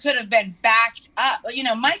also could have been backed up.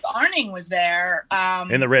 Mike Arning was there.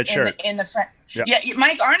 In the red shirt. In the front. Yeah,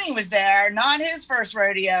 Mike Arning was there, not his first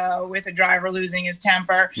rodeo with a driver losing his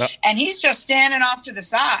temper, and he's just standing off to the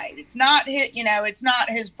side. It's not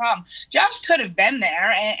his problem. Josh could have been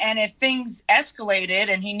there, and if things escalated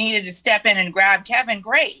and he needed to step in and grab Kevin,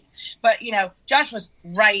 great. But Josh was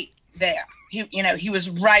right there. He was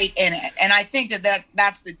right in it, and I think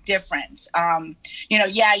that's the difference.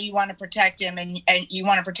 You want to protect him, and you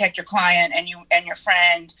want to protect your client and your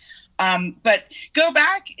friend. But go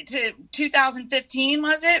back to 2015,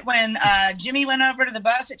 was it, when Jimmy went over to the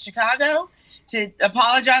bus at Chicago to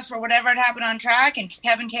apologize for whatever had happened on track, and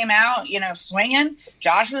Kevin came out, swinging.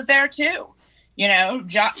 Josh was there too.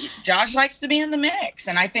 Josh likes to be in the mix,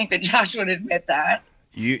 and I think that Josh would admit that.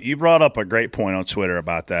 You brought up a great point on Twitter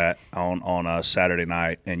about that on Saturday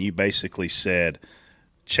night, and you basically said,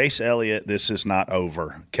 Chase Elliott, this is not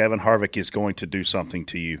over. Kevin Harvick is going to do something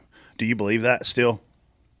to you. Do you believe that still?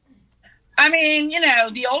 I mean,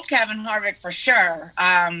 the old Kevin Harvick for sure.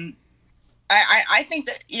 I think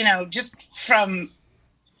that, just from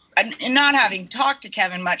and not having talked to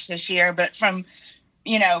Kevin much this year, but from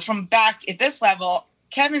back at this level,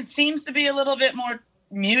 Kevin seems to be a little bit more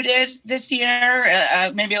muted this year,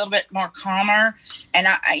 maybe a little bit more calmer. And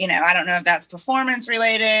I don't know if that's performance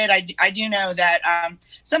related. I do know that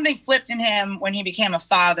something flipped in him when he became a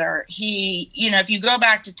father. He, if you go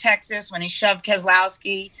back to Texas when he shoved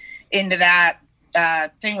Keselowski into that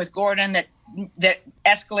thing with Gordon that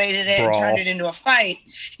escalated it and turned it into a fight.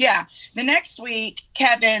 Yeah. The next week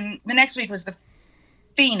was the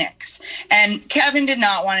Phoenix, and Kevin did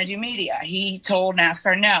not want to do media. He told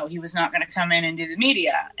NASCAR no, he was not going to come in and do the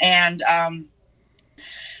media, and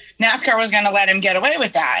NASCAR was going to let him get away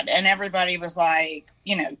with that, and everybody was like,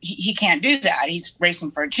 he can't do that. He's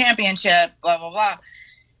racing for a championship, blah blah blah.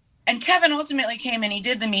 And Kevin ultimately came and he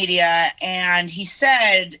did the media, and he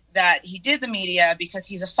said that he did the media because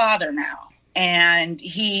he's a father now, and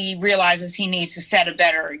he realizes he needs to set a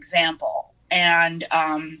better example, and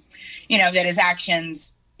that his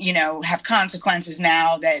actions, have consequences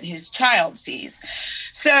now that his child sees.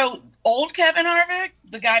 So old Kevin Harvick,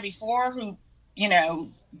 the guy before who,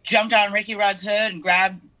 jumped on Ricky Rudd's hood and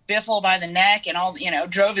grabbed Biffle by the neck and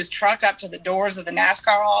drove his truck up to the doors of the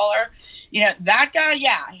NASCAR hauler, that guy,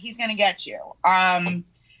 yeah, he's going to get you.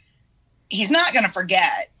 He's not going to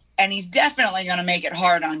forget, and he's definitely going to make it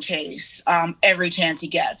hard on Chase every chance he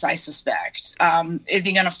gets, I suspect. Is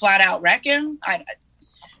he going to flat out wreck him?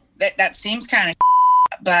 That seems kind of,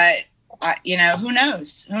 but who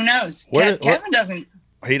knows? Who knows? Kevin doesn't.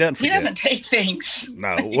 He doesn't. He doesn't take things.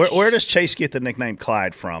 No. Where does Chase get the nickname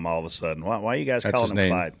Clyde from? All of a sudden, why are you guys calling him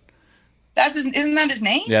Clyde? Isn't that his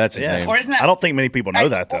name? Yeah, that's his name. Or isn't that? I don't think many people know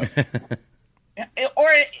that though. Or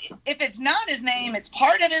if it's not his name, it's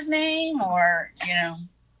part of his name, or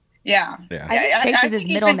Yeah. I think Chase is his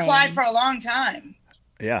middle name. He's been Clyde for a long time.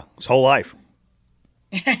 Yeah, his whole life.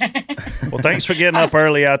 Well, thanks for getting up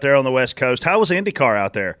early out there on the West Coast. How was IndyCar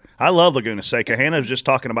out there? I love Laguna Seca. Hannah was just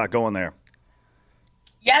talking about going there.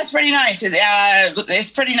 Yeah, it's pretty nice.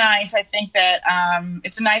 It's pretty nice. I think that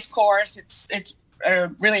it's a nice course. It's a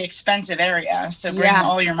really expensive area, so bring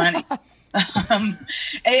all your money.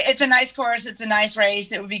 It's a nice course. It's a nice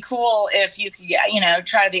race. It would be cool if you could,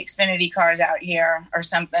 try the Xfinity cars out here or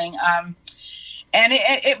something. And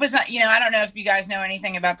it was not, I don't know if you guys know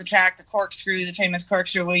anything about the track, the corkscrew, the famous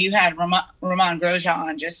corkscrew. Well, you had Romain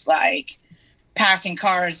Grosjean just like passing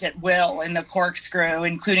cars at will in the corkscrew,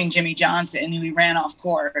 including Jimmy Johnson, who he ran off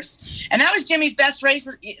course. And that was Jimmy's best race.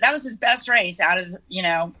 That was his best race out of,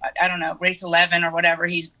 I don't know, race 11 or whatever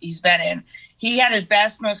he's been in. He had his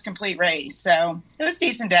best, most complete race. So it was a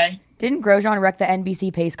decent day. Didn't Grosjean wreck the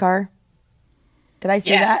NBC pace car? Did I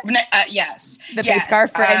see that? Yes. The pace car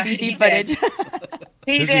for NBC footage.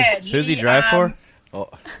 He did. Who's he drive for? Oh,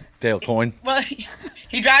 Dale Coyne. Well,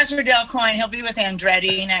 he drives for Dale Coyne. He'll be with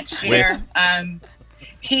Andretti next year.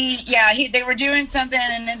 They were doing something,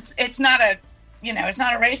 and it's not a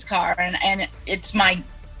race car, and it's my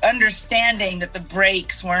understanding that the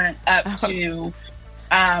brakes weren't up to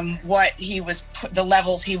what the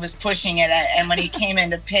levels he was pushing it at, and when he came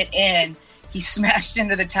into pit in, he smashed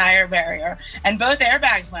into the tire barrier, and both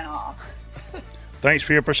airbags went off. Thanks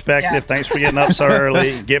for your perspective. Yeah. Thanks for getting up so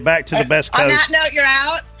early. Get back to the best coast. On that note, you're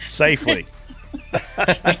out. Safely.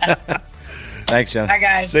 Thanks, John. Bye,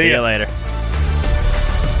 guys. See you later.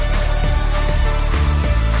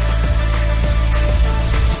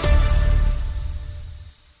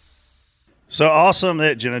 So awesome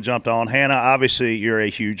that Jenna jumped on. Hannah, obviously you're a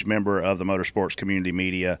huge member of the motorsports community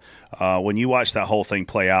media. When you watched that whole thing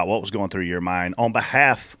play out, what was going through your mind on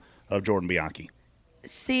behalf of Jordan Bianchi?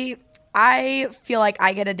 See, I feel like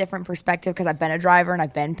I get a different perspective because I've been a driver and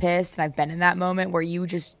I've been pissed and I've been in that moment where you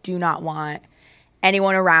just do not want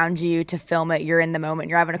anyone around you to film it. You're in the moment.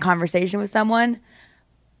 You're having a conversation with someone.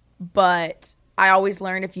 But I always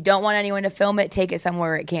learn if you don't want anyone to film it, take it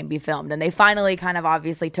somewhere it can't be filmed. And they finally kind of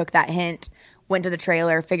obviously took that hint, went to the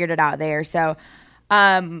trailer, figured it out there. So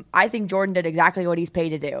I think Jordan did exactly what he's paid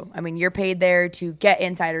to do. I mean, you're paid there to get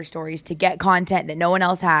insider stories, to get content that no one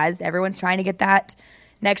else has. Everyone's trying to get that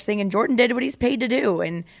next thing, and Jordan did what he's paid to do.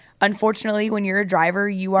 And unfortunately, when you're a driver,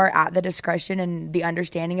 you are at the discretion and the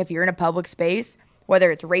understanding if you're in a public space,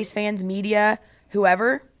 whether it's race fans, media,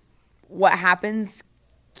 whoever, what happens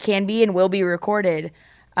can be and will be recorded.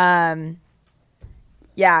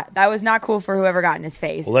 Yeah, that was not cool for whoever got in his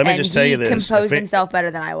face. Well, let me just tell you this. He composed himself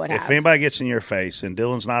better than I would have. If anybody gets in your face and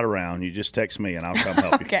Dylan's not around, you just text me and I'll come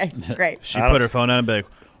help you. Okay, great. She put her phone down and be like,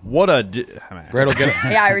 what a... Brett will get,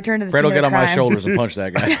 yeah, I returned to the Brett will scene get of on the my crime. shoulders and punch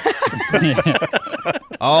that guy.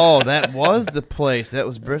 Oh, that was the place. That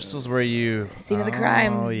was Bristol's where you... Scene of the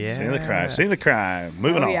crime. Oh, yeah. Scene of the crime. Scene of the crime.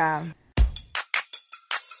 Moving on. Yeah.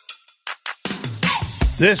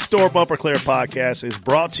 This Door Bumper Clear podcast is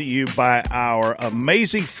brought to you by our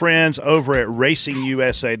amazing friends over at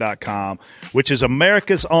RacingUSA.com, which is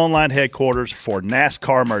America's online headquarters for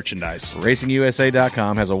NASCAR merchandise.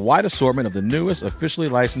 RacingUSA.com has a wide assortment of the newest officially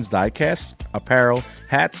licensed diecast, apparel,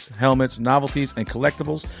 hats, helmets, novelties, and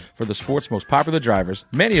collectibles for the sport's most popular drivers,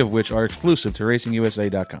 many of which are exclusive to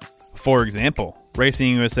RacingUSA.com. For example,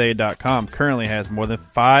 RacingUSA.com currently has more than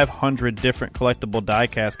 500 different collectible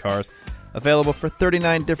diecast cars available for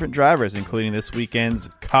 39 different drivers, including this weekend's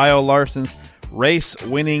Kyle Larson's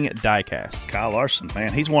race-winning diecast. Kyle Larson,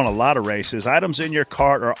 man, he's won a lot of races. Items in your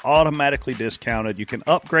cart are automatically discounted. You can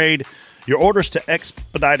upgrade your orders to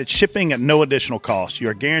expedited shipping at no additional cost. You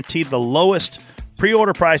are guaranteed the lowest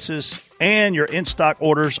pre-order prices, and your in-stock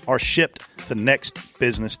orders are shipped the next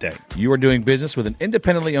business day. You are doing business with an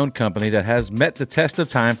independently owned company that has met the test of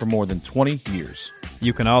time for more than 20 years.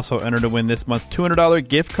 You can also enter to win this month's $200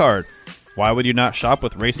 gift card. Why would you not shop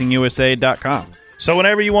with RacingUSA.com? So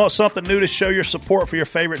whenever you want something new to show your support for your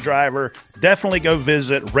favorite driver, definitely go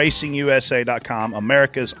visit RacingUSA.com,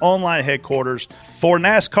 America's online headquarters for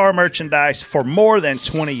NASCAR merchandise for more than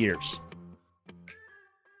 20 years.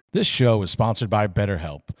 This show is sponsored by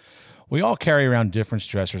BetterHelp. We all carry around different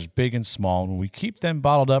stressors, big and small, and when we keep them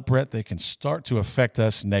bottled up, Brett, they can start to affect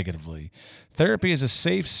us negatively. Therapy is a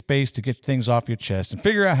safe space to get things off your chest and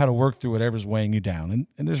figure out how to work through whatever's weighing you down.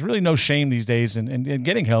 And there's really no shame these days in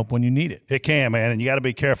getting help when you need it. It can, man, and you got to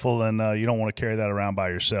be careful, and you don't want to carry that around by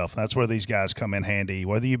yourself. That's where these guys come in handy.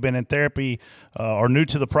 Whether you've been in therapy or new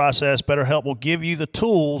to the process, BetterHelp will give you the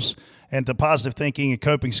tools and to positive thinking and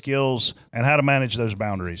coping skills and how to manage those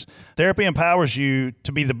boundaries. Therapy empowers you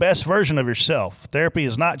to be the best version of yourself. Therapy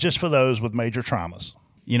is not just for those with major traumas.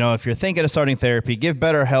 You know, if you're thinking of starting therapy, give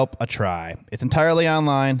BetterHelp a try. It's entirely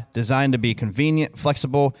online, designed to be convenient,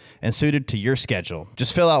 flexible, and suited to your schedule.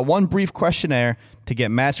 Just fill out one brief questionnaire to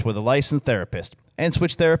get matched with a licensed therapist and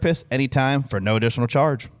switch therapists anytime for no additional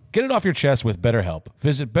charge. Get it off your chest with BetterHelp.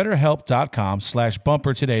 Visit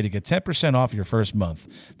BetterHelp.com/bumper today to get 10% off your first month.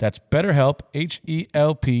 That's BetterHelp,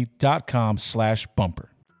 HELP.com/bumper.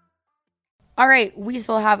 All right, we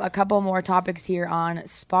still have a couple more topics here on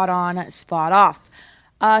Spot On, Spot Off.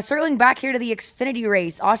 Circling back here to the Xfinity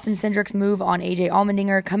race, Austin Cindric's move on AJ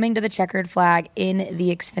Allmendinger coming to the checkered flag in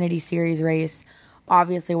the Xfinity Series race.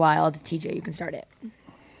 Obviously wild. TJ, you can start it.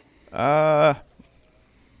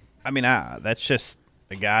 That's just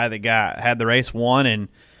the guy that had the race won and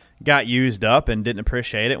got used up and didn't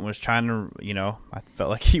appreciate it and was trying to, I felt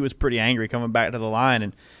like he was pretty angry coming back to the line.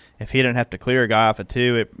 And if he didn't have to clear a guy off of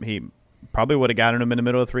 2, he probably would have gotten him in the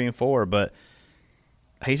middle of 3 and 4. But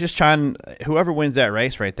he's just trying – whoever wins that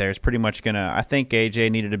race right there is pretty much going to – I think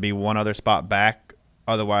AJ needed to be one other spot back.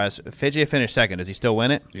 Otherwise, if AJ finished second, does he still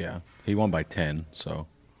win it? Yeah. He won by 10, so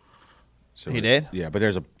he did? Yeah, but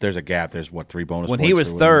there's a gap. There's, 3 bonus when points he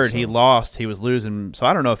was for third, winning, he lost. He was losing. So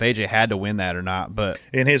I don't know if AJ had to win that or not. But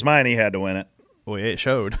in his mind, he had to win it. Well, it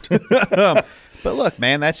showed. But look,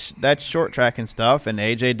 man, that's short track and stuff. And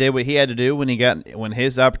AJ did what he had to do when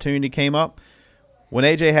his opportunity came up. When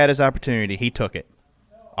AJ had his opportunity, he took it.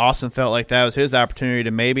 Austin felt like that was his opportunity to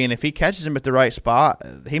maybe, and if he catches him at the right spot,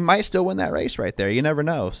 he might still win that race right there. You never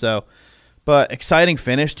know. So, but exciting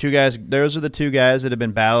finish. 2 guys. Those are the 2 guys that have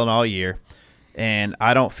been battling all year. And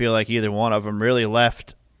I don't feel like either one of them really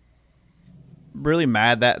left really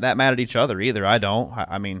mad that mad at each other either. I don't.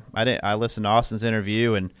 I listened to Austin's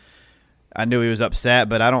interview and I knew he was upset,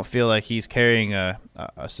 but I don't feel like he's carrying a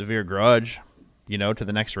severe grudge, to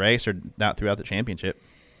the next race or not throughout the championship.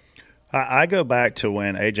 I go back to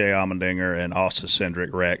when A.J. Allmendinger and Austin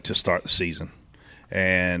Cindric wrecked to start the season.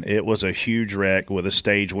 And it was a huge wreck with a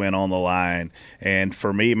stage win on the line. And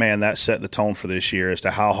for me, man, that set the tone for this year as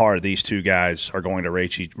to how hard these 2 guys are going to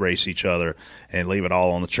race each other and leave it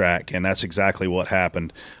all on the track. And that's exactly what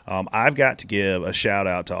happened. I've got to give a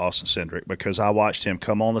shout-out to Austin Cindric because I watched him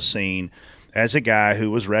come on the scene as a guy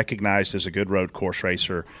who was recognized as a good road course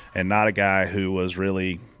racer and not a guy who was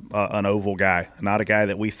really an oval guy, not a guy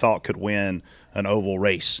that we thought could win an oval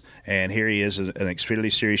race. And here he is, an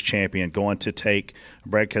Xfinity Series champion, going to take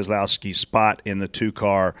Brad Keselowski's spot in the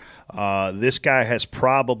 2-car. This guy has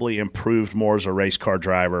probably improved more as a race car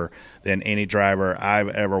driver than any driver I've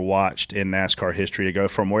ever watched in NASCAR history, to go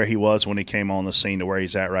from where he was when he came on the scene to where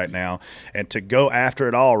he's at right now. And to go after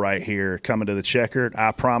it all right here, coming to the checkered,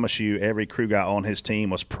 I promise you every crew guy on his team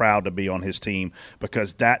was proud to be on his team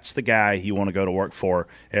because that's the guy you want to go to work for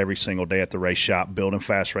every single day at the race shop, building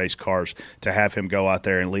fast race cars, to have him go out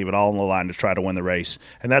there and leave it all on the line to try to win the race.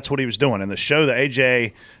 And that's what he was doing. And the show that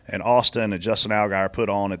AJ and Austin and Justin Allgaier put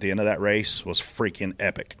on at the end of that race was freaking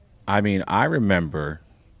epic. I remember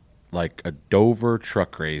like a Dover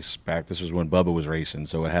truck race back. This was when Bubba was racing,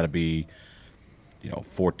 so it had to be,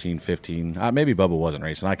 14, 15. Maybe Bubba wasn't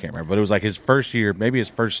racing. I can't remember. But it was like his first year, maybe his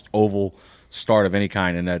first oval start of any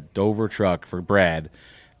kind in that Dover truck for Brad.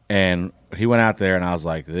 And he went out there, and I was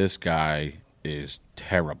like, this guy is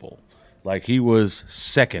terrible. Like, he was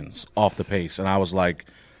seconds off the pace. And I was like,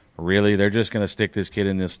 really? They're just going to stick this kid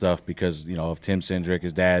in this stuff because, of Tim Cindric,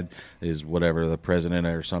 his dad is whatever, the president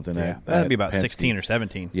or something. Yeah, that'd be about 16 or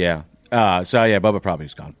 17. Yeah. Bubba probably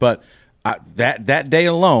is gone. But that day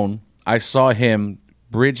alone, I saw him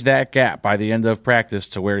bridge that gap by the end of practice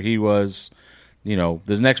to where he was,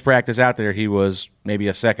 the next practice out there, he was maybe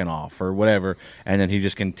a second off or whatever, and then he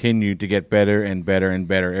just continued to get better and better and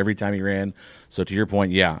better every time he ran. So to your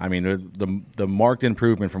point, yeah, I mean, the marked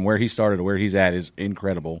improvement from where he started to where he's at is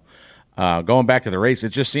incredible. Going back to the race, it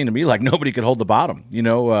just seemed to me like nobody could hold the bottom.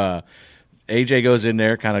 AJ goes in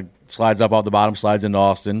there, kind of slides up off the bottom, slides into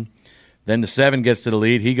Austin. Then the 7 gets to the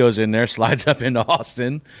lead. He goes in there, slides up into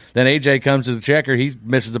Austin. Then AJ comes to the checker. He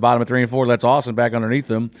misses the bottom of 3 and 4. Lets Austin back underneath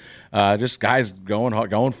him. Just guys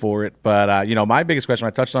going for it. But, my biggest question,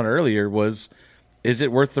 I touched on it earlier, was, is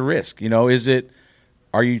it worth the risk?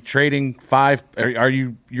 Are you trading 5?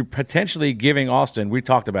 You're potentially giving Austin, we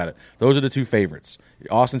talked about it. Those are the 2 favorites.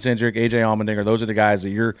 Austin Cindric, AJ Allmendinger, those are the guys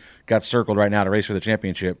that you're got circled right now to race for the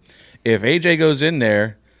championship. If AJ goes in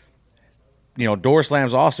there, door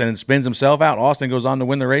slams Austin and spins himself out, Austin goes on to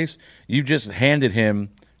win the race, you just handed him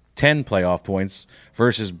 10 playoff points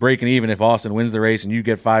versus breaking even. If Austin wins the race and you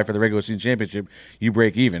get 5 for the regular season championship, you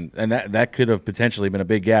break even. And that could have potentially been a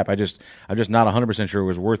big gap. I'm just not 100% sure it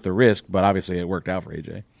was worth the risk, but obviously it worked out for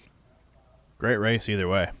AJ. Great race either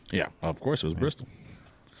way. Yeah, of course it was Bristol.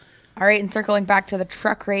 All right, and circling back to the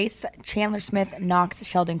truck race, Chandler Smith knocks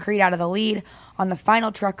Sheldon Creed out of the lead on the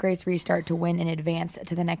final truck race restart to win and advance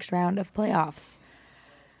to the next round of playoffs.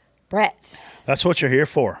 Brett. That's what you're here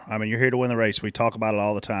for. I mean, you're here to win the race. We talk about it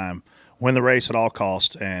all the time. Win the race at all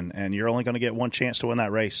costs, and you're only going to get one chance to win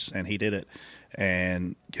that race, and he did it.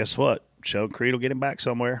 And guess what? Sheldon Creed will get him back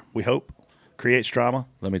somewhere, we hope. Creates drama.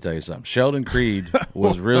 Let me tell you something. Sheldon Creed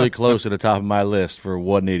was really close to the top of my list for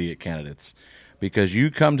What an Idiot candidates. Because you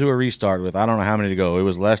come to a restart with, I don't know how many to go, it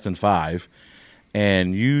was less than 5,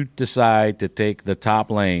 and you decide to take the top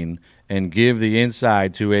lane and give the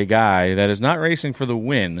inside to a guy that is not racing for the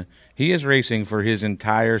win. He is racing for his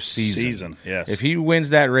entire season. Yes. If he wins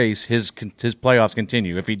that race, his playoffs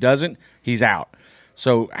continue. If he doesn't, he's out.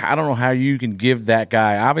 So I don't know how you can give that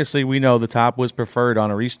guy. Obviously, we know the top was preferred on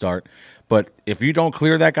a restart, but if you don't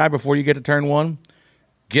clear that guy before you get to turn 1,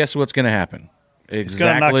 guess what's going to happen?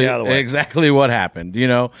 Exactly what happened.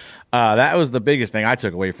 That was the biggest thing I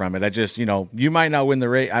took away from it. I just, you might not win the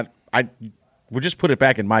race. I would just put it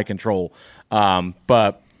back in my control.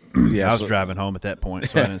 But yeah, I was driving home at that point,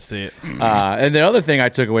 so I didn't see it. And the other thing I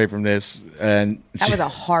took away from this, and that was a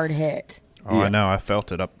hard hit. Oh, yeah. I know. I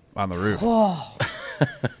felt it up on the roof. Oh.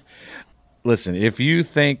 Listen, if you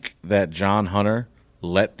think that John Hunter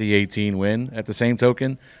let the 18 win at the same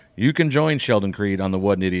token, you can join Sheldon Creed on the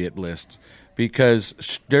What an Idiot list. Because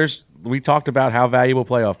we talked about how valuable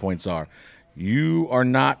playoff points are. You are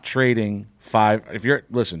not trading 5.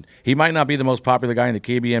 Listen, he might not be the most popular guy in the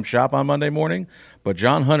KBM shop on Monday morning, but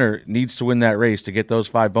John Hunter needs to win that race to get those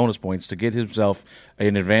 5 bonus points to get himself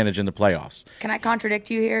an advantage in the playoffs. Can I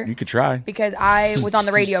contradict you here? You could try. Because I was on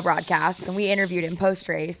the radio broadcast, and we interviewed him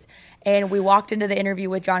post-race. And we walked into the interview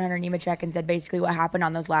with John Hunter Nemechek and said basically what happened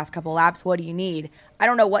on those last couple laps. What do you need? I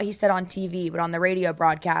don't know what he said on TV, but on the radio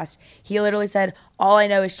broadcast, he literally said, all I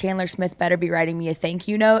know is Chandler Smith better be writing me a thank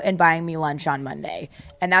you note and buying me lunch on Monday.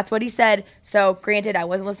 And that's what he said. So granted, I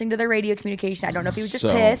wasn't listening to the radio communication. I don't know if he was just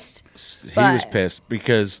pissed. He was pissed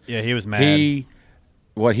because he was mad.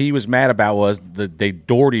 What he was mad about was they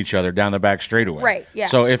doored each other down the back straightaway. Right, yeah.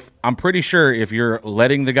 So I'm pretty sure if you're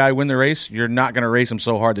letting the guy win the race, you're not going to race him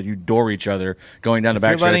so hard that you door each other going down the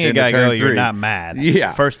back straightaway. If you're letting a guy go, you're not mad.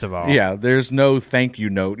 Yeah. First of all. Yeah, there's no thank you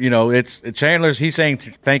note. It's Chandler's. He's saying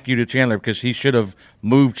thank you to Chandler because he should have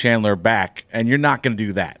moved Chandler back, and you're not going to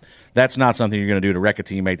do that. That's not something you're going to do to wreck a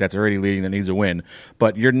teammate that's already leading that needs a win.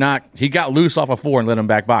 But you're not – he got loose off a 4 and let him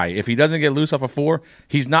back by. If he doesn't get loose off a 4,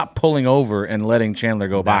 he's not pulling over and letting Chandler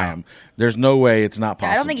go by him. There's no way it's not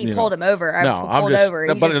possible. I don't think he pulled him over.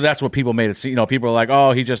 But that's what people made it seem. People are like,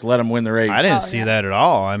 oh, he just let him win the race. I didn't see that at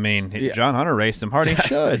all. I mean, John Hunter raced him hard. He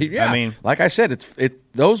should. Yeah. I mean, like I said,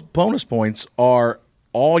 those bonus points are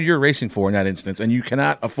all you're racing for in that instance, and you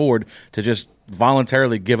cannot afford to just –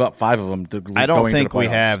 voluntarily give up 5 of them to I don't think we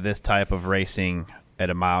have this type of racing at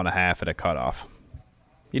a mile and a half at a cutoff.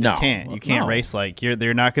 You just can't. You can't race like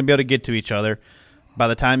they're not going to be able to get to each other by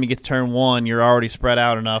the time you get to turn 1, you're already spread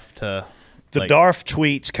out enough to. The DARF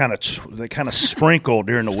tweets kind of sprinkle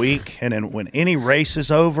during the week, and then when any race is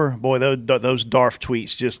over, boy, those DARF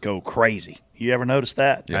tweets just go crazy. You ever notice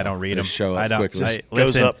that? I don't read them. Show up quickly.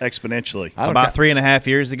 Goes up exponentially. About 3.5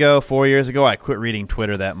 years ago, 4 years ago, I quit reading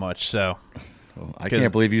Twitter that much. So I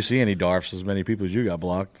can't believe you see any DARFs as many people as you got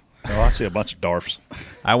blocked. Oh, I see a bunch of DARFs.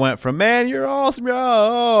 I went from, man, you're awesome.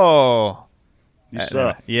 Oh. You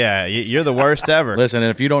suck. Yeah, you're the worst ever. Listen,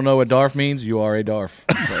 and if you don't know what DARF means, you are a DARF.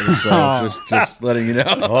 So just letting you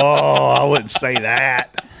know. Oh, I wouldn't say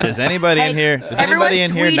that. Does anybody in here? Does anybody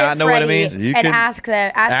in here not know what it means? Ask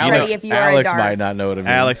Freddie if you are a Alex DARF. might not know what it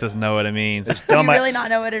means. Alex doesn't know what it means. Do you really not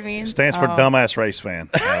know what it means? Stands for dumbass race fan.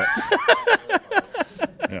 Alex.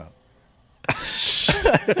 Yeah.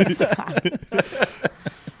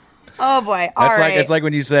 Oh boy! All right. It's like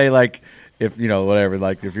when you say like. If whatever,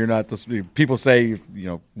 like if you're not people say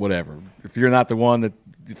whatever. If you're not the one that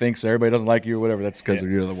thinks everybody doesn't like you or whatever, that's because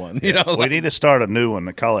you're the one. We need to start a new one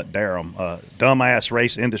and call it Darum, dumbass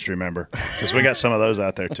race industry member, because we got some of those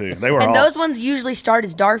out there too. Those ones usually start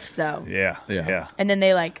as DARFs though. Yeah. And then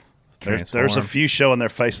they like. There's a few showing their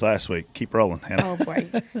face last week. Keep rolling, Hannah. Oh boy!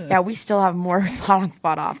 Yeah, we still have more spot on,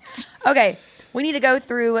 spot off. Okay. We need to go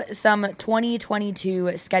through some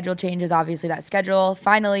 2022 schedule changes. Obviously, that schedule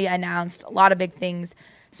finally announced. A lot of big things.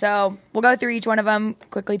 So we'll go through each one of them,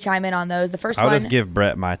 quickly chime in on those. The first I'll one. just give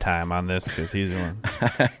Brett my time on this because he's the one.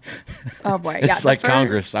 Oh, boy. Yeah, it's like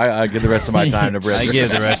Congress. I give the rest of my time to Brett. I give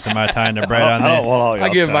the rest of my time to Brett on this. I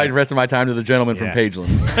give the rest of my time to the gentleman from Pageland.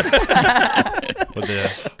 Would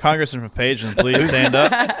the congressman from Pageland please stand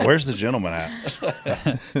up? Where's the gentleman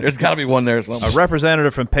at? There's got to be one there somewhere. A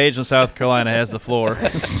representative from Pageland, South Carolina has the floor.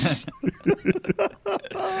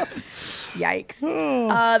 Yikes.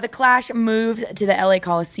 The Clash moved to the LA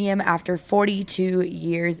Coliseum after 42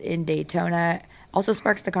 years in Daytona. Also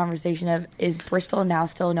sparks the conversation of, is Bristol now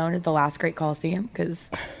still known as the last great Coliseum?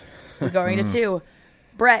 Because we're going to 2.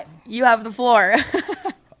 Brett, you have the floor.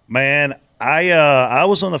 Man, I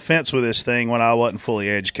was on the fence with this thing when I wasn't fully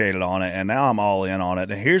educated on it, and now I'm all in on it.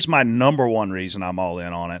 And here's my number one reason I'm all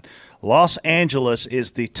in on it. Los Angeles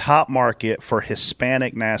is the top market for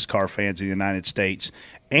Hispanic NASCAR fans in the United States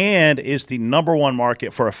and is the number one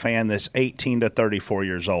market for a fan that's 18 to 34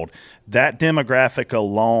 years old. That demographic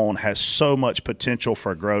alone has so much potential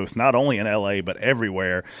for growth, not only in LA, but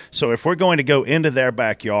everywhere. So if we're going to go into their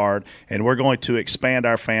backyard and we're going to expand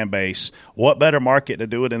our fan base, what better market to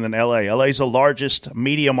do it in than LA? LA is the largest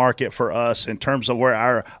media market for us in terms of where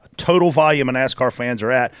our total volume of NASCAR fans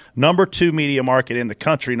are at. Number 2 media market in the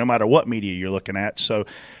country, no matter what media you're looking at. So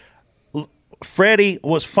Freddie,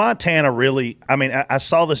 was Fontana really – I mean, I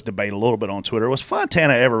saw this debate a little bit on Twitter. Was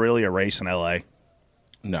Fontana ever really a race in L.A.?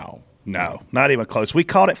 No, not even close. We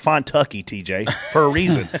called it Fontucky, TJ, for a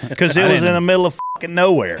reason, because it was in the middle of fucking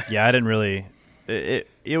nowhere. Yeah, I didn't really –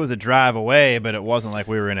 it was a drive away, but it wasn't like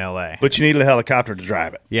we were in L.A. But you needed a helicopter to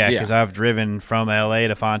drive it. Yeah, because I've driven from L.A.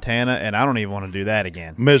 to Fontana, and I don't even want to do that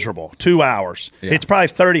again. Miserable. 2 hours. Yeah. It's probably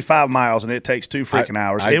 35 miles, and it takes 2 freaking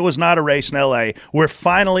hours. It was not a race in L.A. We're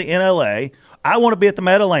finally in L.A., I want to be at the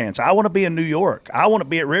Meadowlands. I want to be in New York. I want to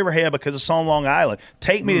be at Riverhead because it's on Long Island.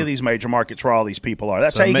 Take me to these major markets where all these people are.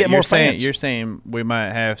 That's how you get more fans. You're saying we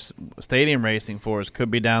might have stadium racing for us.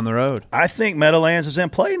 Could be down the road. I think Meadowlands is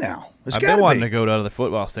in play now. I've been wanting to go to other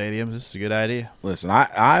football stadiums. This is a good idea. Listen,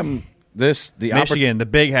 I'm the Michigan, the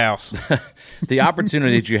big house. The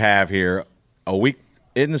opportunity that you have here, a week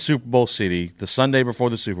in the Super Bowl city, the Sunday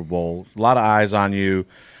before the Super Bowl, a lot of eyes on you.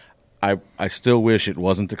 I still wish it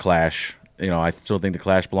wasn't the Clash. I still think the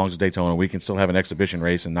Clash belongs to Daytona. We can still have an exhibition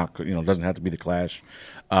race and not, it doesn't have to be the Clash.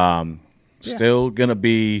 Still gonna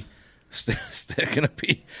be.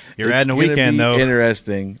 You're adding a weekend though.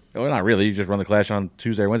 Interesting. Well, not really. You just run the Clash on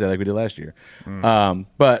Tuesday or Wednesday like we did last year.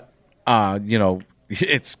 But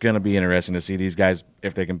it's gonna be interesting to see these guys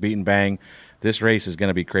if they can beat and bang. This race is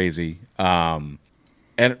gonna be crazy. And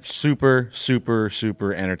super, super,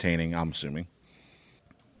 super entertaining. I'm assuming.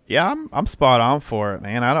 Yeah, I'm spot on for it,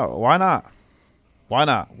 man. Why not? Why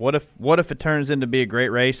not? What if it turns into be a great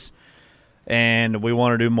race, and we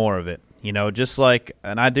want to do more of it? Just like,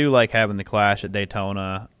 and I do like having the Clash at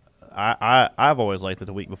Daytona. I've always liked it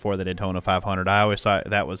the week before the Daytona 500. I always thought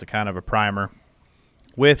that was a kind of a primer.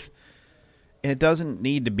 It doesn't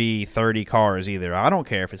need to be 30 cars either. I don't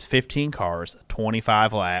care if it's 15 cars,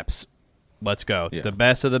 25 laps. Let's go. Yeah. The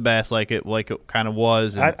best of the best, like it kind of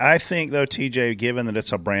was. I think, though, TJ, given that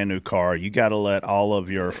it's a brand-new car, you got to let all of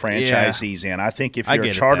your franchisees in. I think if you're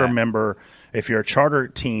a charter member, if you're a charter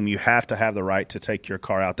team, you have to have the right to take your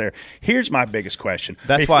car out there. Here's my biggest question.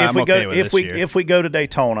 That's why I'm okay with this year. If we go to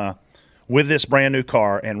Daytona, with this brand new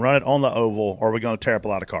car and run it on the oval, or are we going to tear up a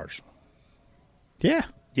lot of cars? Yeah.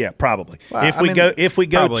 Yeah, probably. Well, if we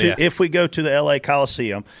go to the LA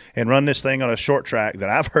Coliseum and run this thing on a short track that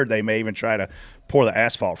I've heard they may even try to pour the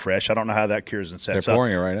asphalt fresh. I don't know how that cures and sets up. They're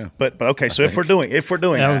pouring it right now. But okay, so if we're doing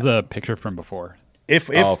that was a picture from before. If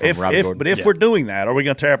we're doing that, are we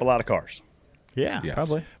going to tear up a lot of cars? Yeah, Yes.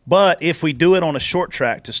 probably. But if we do it on a short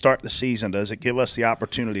track to start the season, does it give us the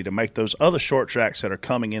opportunity to make those other short tracks that are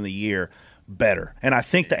coming in the year better? And I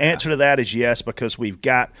think the answer to that is yes, because we've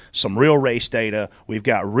got some real race data. We've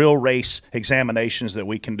got real race examinations that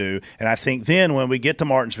we can do. And I think then when we get to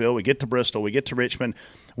Martinsville, we get to Bristol, we get to Richmond,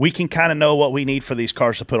 we can kind of know what we need for these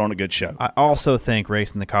cars to put on a good show. I also think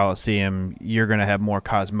racing the Coliseum, you're going to have more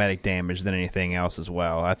cosmetic damage than anything else as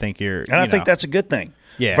well. I think I think that's a good thing.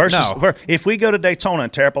 Yeah. Versus if we go to Daytona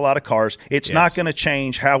and tear up a lot of cars, it's not going to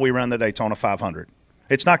change how we run the Daytona 500.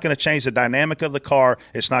 It's not going to change the dynamic of the car.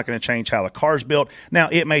 It's not going to change how the car's built. Now,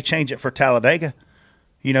 it may change it for Talladega,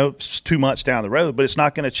 it's 2 months down the road, but it's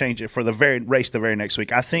not going to change it for the very next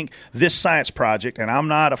week. I think this science project, and I'm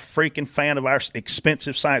not a freaking fan of our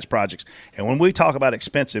expensive science projects. And when we talk about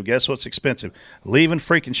expensive, guess what's expensive? Leaving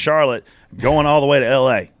freaking Charlotte, going all the way to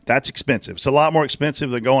L.A. That's expensive. It's a lot more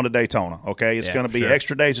expensive than going to Daytona, okay? It's going to be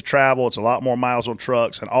extra days of travel. It's a lot more miles on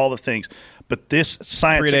trucks and all the things. But this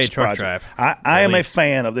science project, I am a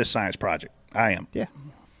fan of this science project. I am. Yeah.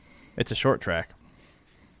 It's a short track.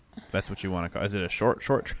 That's what you want to call it. Is it a short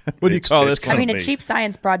track? What do you call this? I mean, a cheap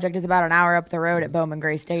science project is about an hour up the road at Bowman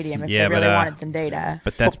Gray Stadium if they really wanted some data.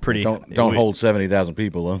 But that's pretty. Don't hold 70,000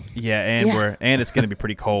 people, though. Yeah, and it's going to be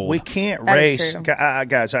pretty cold. We can't race.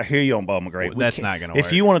 Guys, I hear you on Bowman Gray. That's not going to work.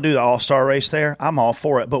 If you want to do the All-Star race there, I'm all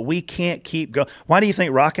for it. But we can't keep going. Why do you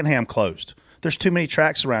think Rockingham closed? There's too many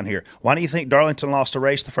tracks around here. Why do you think Darlington lost a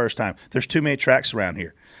race the first time? There's too many tracks around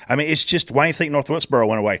here. I mean, it's just, why do you think North Wilkesboro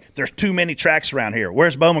went away? There's too many tracks around here.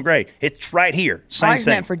 Where's Bowman Gray? It's right here. Same thing.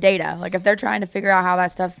 Meant for data. Like, if they're trying to figure out how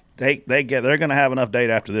that stuff. They're going to have enough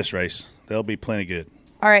data after this race. They'll be plenty good.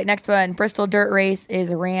 All right, next one. Bristol Dirt Race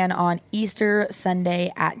is ran on Easter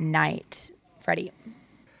Sunday at night. Freddie.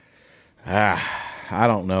 I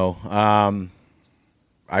don't know.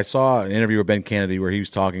 I saw an interview with Ben Kennedy where he was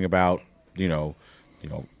talking about,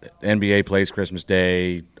 NBA plays Christmas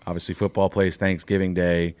Day. Obviously, football plays Thanksgiving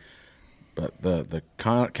Day. But the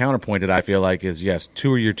counterpoint that I feel like is, yes,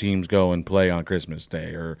 2 of your teams go and play on Christmas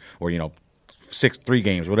Day, or 3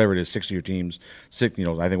 games, whatever it is, 6 of your teams. I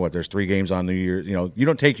think there's 3 games on New Year. You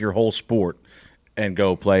don't take your whole sport and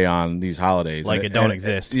go play on these holidays like it don't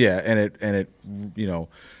exist. Yeah, and it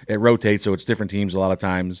it rotates, so it's different teams a lot of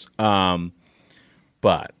times.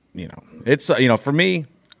 But it's for me,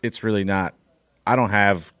 it's really not. I don't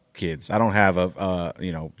have kids. I don't have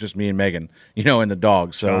just me and Megan, and the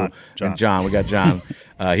dog. So and John, we got John.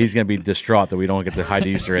 He's going to be distraught that we don't get to hide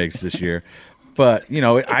Easter eggs this year. But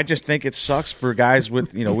I just think it sucks for guys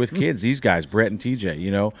with with kids. These guys, Brett and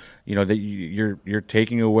TJ. That you're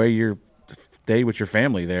taking away your day with your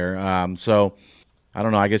family there. So I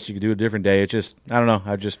don't know. I guess you could do a different day. It's just I don't know.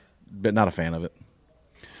 I'm just not a fan of it.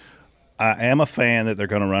 I am a fan that they're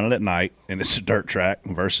going to run it at night, and it's a dirt track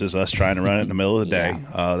versus us trying to run it in the middle of the day.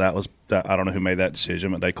 I don't know who made that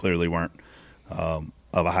decision, but they clearly weren't of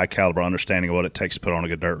a high caliber understanding of what it takes to put on a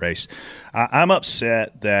good dirt race. I'm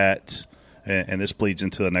upset that, and this bleeds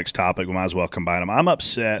into the next topic, we might as well combine them. I'm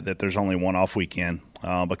upset that there's only one off weekend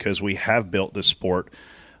because we have built this sport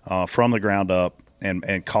from the ground up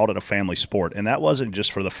and called it a family sport. And that wasn't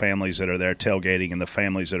just for the families that are there tailgating and the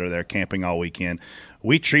families that are there camping all weekend.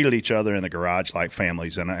 We treated each other in the garage like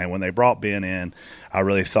families. And when they brought Ben in, I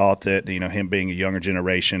really thought that, him being a younger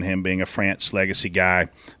generation, him being a France legacy guy,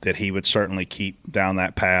 that he would certainly keep down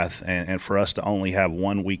that path. And for us to only have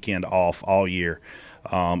one weekend off all year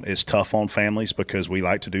is tough on families because we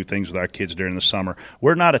like to do things with our kids during the summer.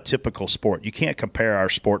 We're not a typical sport. You can't compare our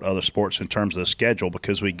sport to other sports in terms of the schedule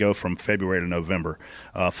because we go from February to November.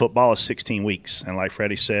 Football is 16 weeks. And like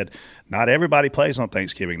Freddie said, not everybody plays on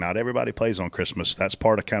Thanksgiving. Not everybody plays on Christmas. That's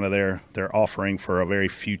part of kind of their offering for a very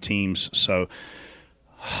few teams. So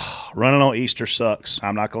running on Easter sucks.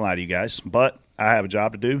 I'm not going to lie to you guys. But I have a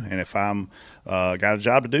job to do, and if I'm got a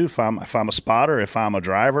job to do, if I'm a spotter, if I'm a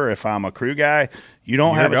driver, if I'm a crew guy, you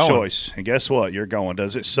don't have a choice. And guess what? You're going.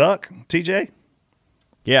 Does it suck, TJ?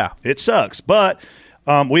 Yeah. It sucks. But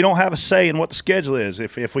we don't have a say in what the schedule is.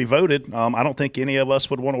 If we voted, I don't think any of us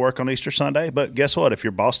would want to work on Easter Sunday. But guess what? If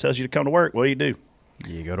your boss tells you to come to work, what do?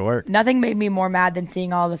 You go to work. Nothing made me more mad than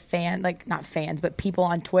seeing all the not fans, but people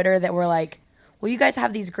on Twitter that were like, well, you guys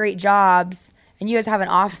have these great jobs and you guys have an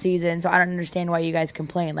off season, so I don't understand why you guys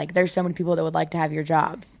complain. Like, there's so many people that would like to have your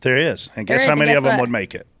jobs. There is. And guess how many of them would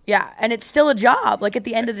make it? Yeah, and it's still a job. Like, at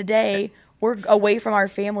the end of the day, we're away from our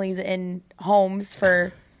families and homes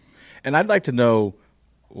for. And I'd like to know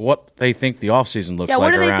what they think the off season looks like. Yeah,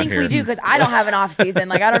 what do they think here. we do? Because I don't have an off season.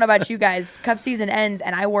 Like, I don't know about you guys. Cup season ends,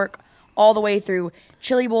 and I work all the way through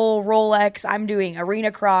Chili Bowl, Rolex. I'm doing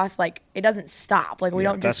arena cross. Like, it doesn't stop. Like, we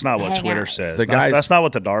don't just That's not what hang Twitter out. says. The guys- That's not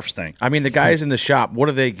what the Darfs think. I mean, the guys in the shop, what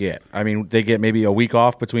do they get? I mean, they get maybe a week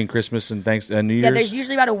off between Christmas and New Year's. Yeah, there's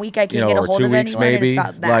usually about a week I can't get a or hold 2 of weeks anyone, maybe. and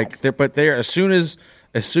it's about that. But they're as soon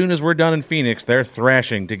as we're done in Phoenix, they're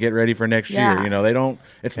thrashing to get ready for next Yeah. year. You know, they don't.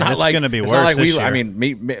 It's And not it's like gonna be it's worse not like this we. I year.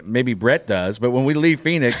 mean, maybe Brett does, but when we leave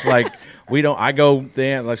Phoenix, like we don't. I go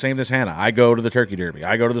like same as Hannah. I go to the Turkey Derby.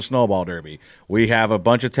 I go to the Snowball Derby. We have a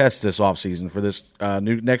bunch of tests this off season for this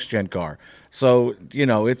new next gen car. So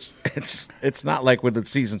it's not like with the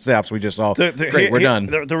season stops. We just all great. We're done.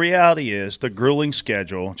 The reality is the grueling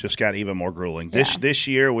schedule just got even more grueling. This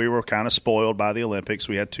year we were kind of spoiled by the Olympics.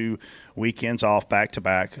 We had 2 weekends off back to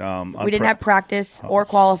back. We didn't have practice or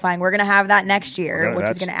qualifying. We're going to have that next year, which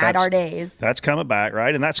is going to add our days. That's coming back,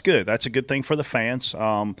 right? And that's good. That's a good thing for the fans.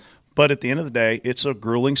 But at the end of the day, it's a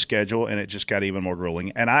grueling schedule, and it just got even more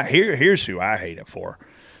grueling. And here's who I hate it for.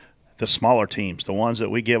 The smaller teams, the ones that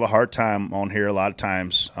we give a hard time on here a lot of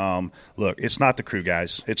times. Look, it's not the crew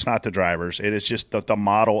guys. It's not the drivers. It is just the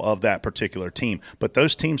model of that particular team. But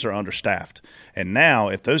those teams are understaffed. And now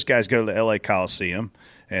if those guys go to the L.A. Coliseum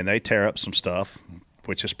and they tear up some stuff,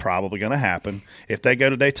 which is probably going to happen, if they go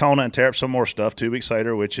to Daytona and tear up some more stuff 2 weeks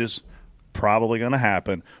later, which is probably going to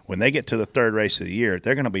happen, when they get to the third race of the year,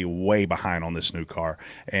 they're going to be way behind on this new car.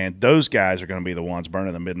 And those guys are going to be the ones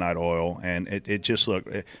burning the midnight oil. And it just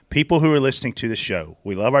people who are listening to the show,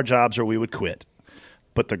 we love our jobs or we would quit.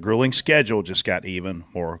 But the grueling schedule just got even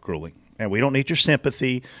more grueling. And we don't need your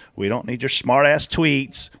sympathy. We don't need your smart-ass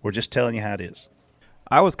tweets. We're just telling you how it is.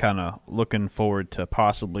 I was kind of looking forward to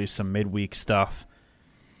possibly some midweek stuff.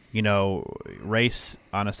 You know, race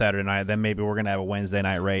on a Saturday night, then maybe we're going to have a Wednesday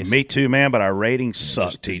night race. Me too, man, but our ratings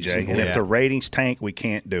suck, TJ. And if the ratings tank, we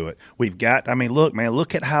can't do it.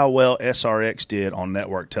 Look at how well SRX did on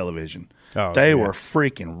network television. They were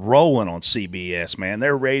freaking rolling on CBS, man.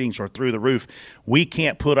 Their ratings were through the roof. We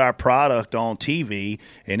can't put our product on TV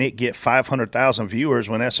and it get 500,000 viewers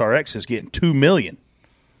when SRX is getting 2 million.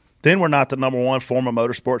 Then we're not the number one form of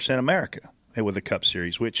motorsports in America with the Cup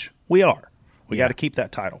Series, which we are. We got to keep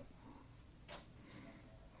that title.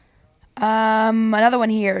 Another one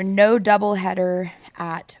here. No doubleheader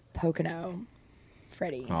at Pocono.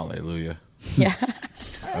 Freddie. Hallelujah. Yeah.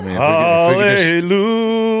 I mean, hallelujah.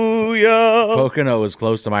 Pocono was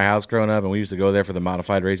close to my house growing up, and we used to go there for the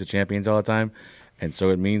modified race of champions all the time, and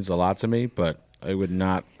so it means a lot to me. But it would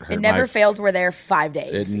not hurt. It never fails. We're there 5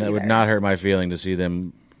 days. It would not hurt my feeling to see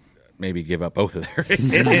them maybe give up both of their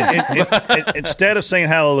races. Instead of saying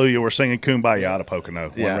hallelujah, we're singing Kumbaya to Pocono.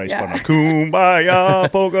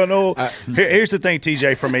 Kumbaya, Pocono. Here's the thing,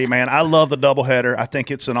 TJ, for me, man. I love the doubleheader. I think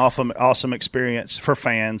it's an awesome experience for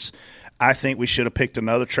fans. I think we should have picked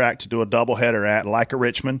another track to do a doubleheader at, like a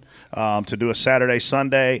Richmond, to do a Saturday,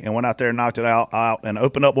 Sunday, and went out there and knocked it out and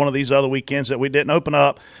opened up one of these other weekends that we didn't open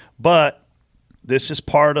up. But this is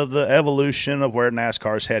part of the evolution of where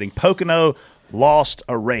NASCAR is heading. Pocono lost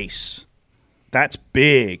a race. That's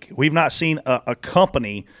big. We've not seen a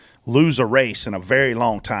company lose a race in a very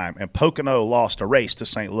long time, and Pocono lost a race to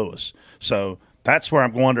St. Louis. So that's where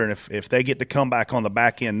I'm wondering if they get to come back on the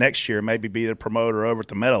back end next year, maybe be the promoter over at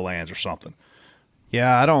the Meadowlands or something.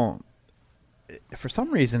 Yeah, for some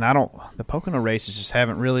reason, the Pocono races just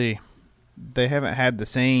haven't had the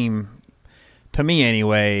same, to me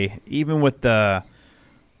anyway, even with the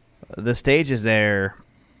stages there.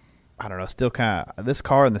 I don't know, still kind of, this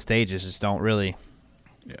car and the stages just don't really.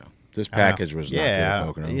 Yeah. This package was not good at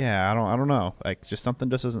Pocono. Yeah, I don't know. Like, just something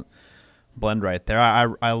just doesn't blend right there.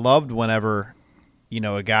 I loved whenever,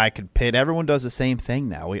 a guy could pit. Everyone does the same thing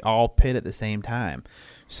now. We all pit at the same time.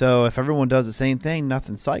 So if everyone does the same thing,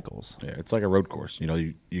 nothing cycles. Yeah, it's like a road course.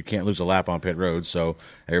 You can't lose a lap on pit road, so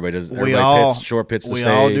everybody pits, short pits the stage. We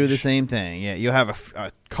all do the same thing. Yeah, you'll have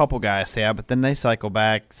a couple guys say, but then they cycle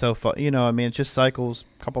back. So, it just cycles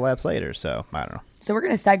a couple laps later. So, I don't know. So we're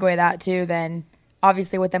going to segue that, too, then.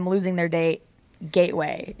 Obviously, with them losing their date,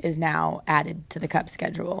 Gateway is now added to the Cup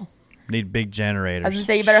schedule. Need big generators. I was going to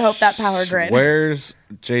say, you better hope that power grid. Where's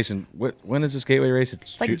Jason? When is this Gateway race?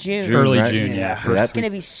 It's like June. Early right? June, yeah. It's going to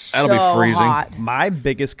be so that'll be freezing. hot. My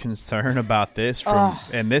biggest concern about this,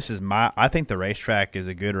 and this is I think the racetrack is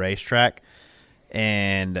a good racetrack,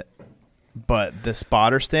 but the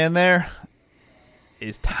spotter stand there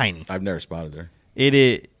is tiny. I've never spotted there.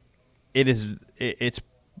 It's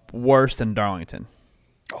worse than Darlington.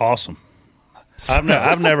 Awesome.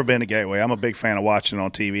 I've never been to Gateway. I'm a big fan of watching it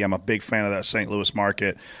on TV. I'm a big fan of that St. Louis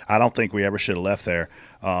market. I don't think we ever should have left there.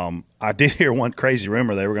 I did hear one crazy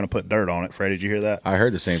rumor they were going to put dirt on it. Freddie, did you hear that? I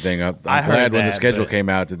heard the same thing. I'm I heard glad when the that, schedule but- came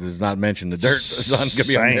out that does not mention the dirt. It's not gonna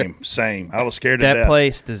be on there. Same. I was scared to That death.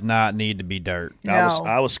 place does not need to be dirt.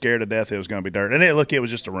 I was scared to death it was going to be dirt. And it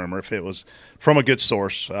was just a rumor. If it was from a good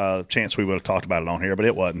source, chance we would have talked about it on here, but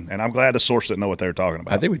it wasn't. And I'm glad the source didn't know what they were talking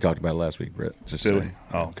about. I think we talked about it last week, Brett. Just Did we? saying.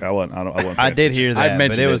 Oh, okay. I wasn't I did hear that, I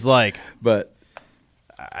mentioned but it was like, but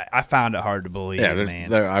I found it hard to believe, yeah,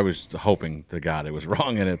 man. I was hoping to God it was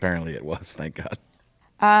wrong, and apparently it was. Thank God.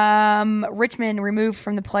 Richmond removed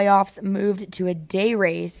from the playoffs, moved to a day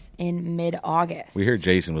race in mid-August. We heard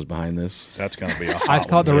Jason was behind this. That's going to be a hot I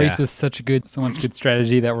thought the one. race was so much good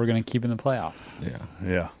strategy that we're going to keep in the playoffs.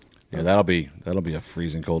 Yeah. Yeah, that'll be a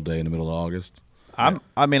freezing cold day in the middle of August. I'm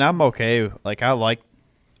okay.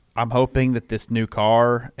 I'm hoping that this new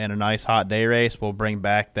car and a nice hot day race will bring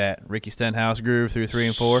back that Ricky Stenhouse groove through 3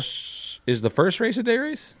 and 4. Is the first race a day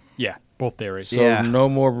race? Yeah, both day races. So no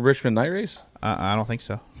more Richmond night race? I don't think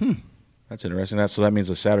so. That's interesting. So that means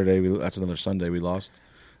a Saturday. That's another Sunday we lost.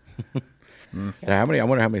 Yeah, I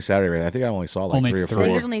wonder how many Saturday races. I think I only saw like Only 3 or three. 4. I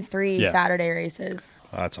think there's only 3 Saturday races.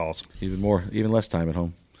 That's awesome. Even less time at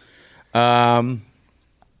home.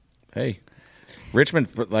 Hey, Richmond.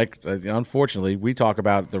 Unfortunately, we talk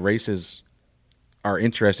about the races are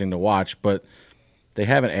interesting to watch, but they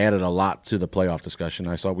haven't added a lot to the playoff discussion.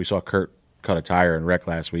 We saw Kurt cut a tire and wreck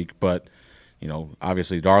last week, but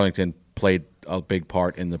obviously Darlington played a big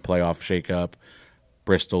part in the playoff shakeup.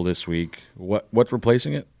 Bristol this week. What's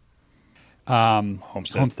replacing it?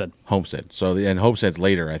 Homestead. So and Homestead's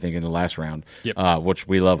later, I think, in the last round. Yep. Which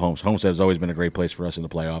we love. Homestead's always been a great place for us in the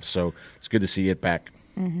playoffs. So it's good to see it back.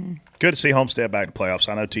 Mm-hmm. Good to see Homestead back in the playoffs.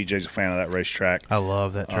 I know TJ's a fan of that racetrack. I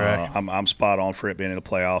love that track. I'm spot on for it being in the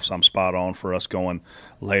playoffs. I'm spot on for us going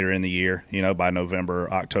later in the year. By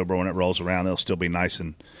November, October when it rolls around, it'll still be nice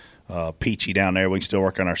and peachy down there. We can still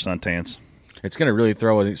work on our suntans. It's going to really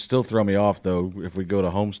throw me off though if we go to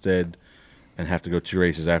Homestead and have to go 2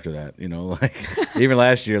 races after that. Even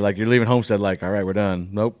last year, you're leaving Homestead, all right, we're done.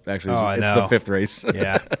 Nope, actually, it's the 5th race.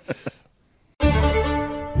 Yeah.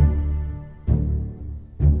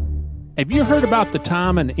 Have you heard about the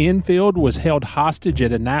time an infield was held hostage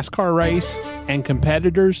at a NASCAR race and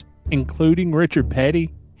competitors, including Richard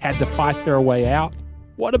Petty, had to fight their way out?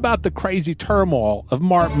 What about the crazy turmoil of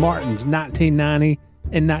Mark Martin's 1990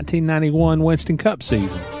 and 1991 Winston Cup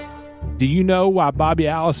seasons? Do you know why Bobby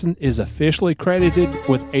Allison is officially credited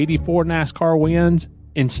with 84 NASCAR wins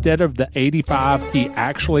instead of the 85 he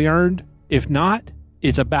actually earned? If not,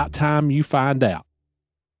 it's about time you find out.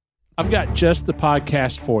 I've got just the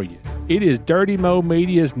podcast for you. It is Dirty Mo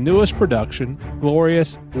Media's newest production,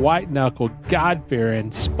 glorious, white-knuckled,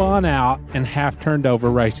 God-fearing, spun-out, and half-turned-over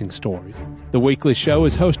racing stories. The weekly show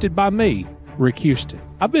is hosted by me, Rick Houston.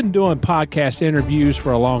 I've been doing podcast interviews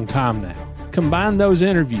for a long time now. Combine those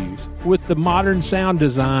interviews with the modern sound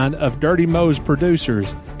design of Dirty Mo's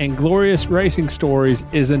producers, and Glorious Racing Stories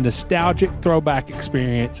is a nostalgic throwback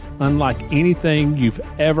experience unlike anything you've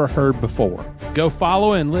ever heard before. Go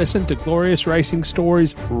follow and listen to Glorious Racing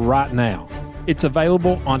Stories right now. It's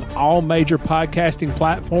available on all major podcasting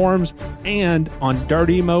platforms and on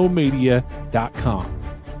dirtymomedia.com.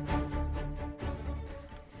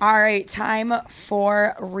 All right, time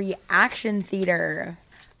for Reaction Theater.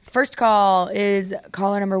 First call is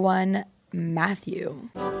caller number 1, Matthew.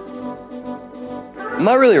 I'm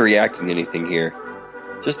not really reacting to anything here.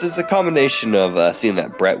 Just as a combination of seeing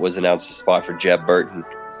that Brett was announced a spot for Jeb Burton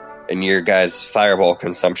and your guys' Fireball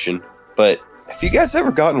consumption. But have you guys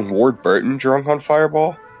ever gotten Ward Burton drunk on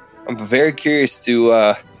Fireball? I'm very curious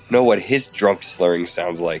to know what his drunk slurring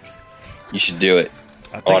sounds like. You should do it.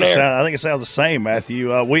 I think it sounds the same,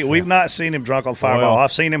 Matthew. We've not seen him drunk on Fireball.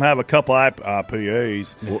 I've seen him have a couple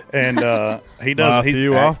IPAs, and he does.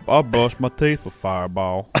 Matthew, I'll brush my teeth with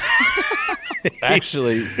Fireball.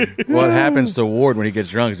 Actually, what happens to Ward when he gets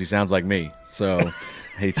drunk is he sounds like me. So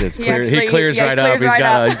he just clears right up.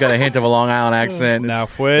 He's got a hint of a Long Island accent. Now,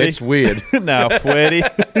 Fweddy. It's weird. Now, Fweddy.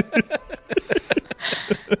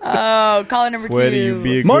 Oh, caller number 2. You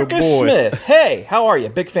be a Marcus good boy. Smith. Hey, how are you?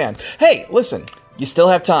 Big fan. Hey, listen. You still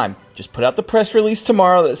have time. Just put out the press release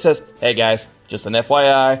tomorrow that says, hey guys, just an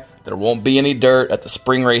FYI, there won't be any dirt at the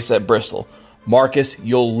spring race at Bristol. Marcus,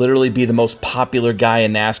 you'll literally be the most popular guy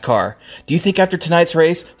in NASCAR. Do you think after tonight's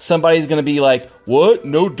race, somebody's going to be like, what?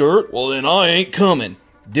 No dirt? Well, then I ain't coming.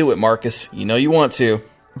 Do it, Marcus. You know you want to.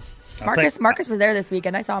 Marcus was there this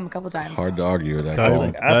weekend. I saw him a couple times. Hard to argue with that.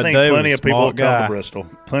 I think plenty of people will come to Bristol.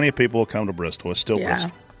 Plenty of people will come to Bristol. It's still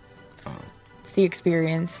Bristol. It's the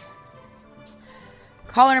experience.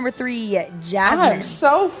 Caller number 3, Jasmine. I'm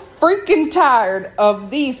so freaking tired of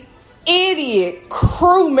these idiot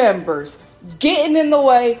crew members getting in the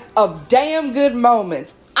way of damn good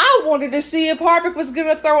moments. I wanted to see if Harvick was going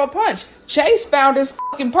to throw a punch. Chase found his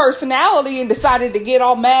fucking personality and decided to get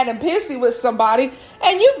all mad and pissy with somebody.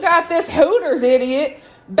 And you've got this Hooters idiot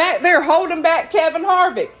back there holding back Kevin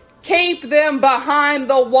Harvick. Keep them behind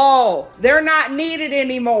the wall. They're not needed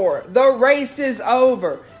anymore. The race is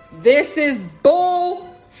over. This is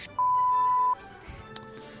bull.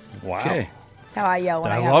 Wow. Okay. That's how I yell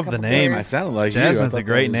when I have love a the couple name. beers. I sounded like Jasmine's you. a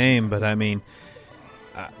great name, but I mean,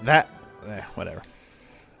 whatever.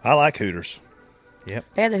 I like Hooters. Yep.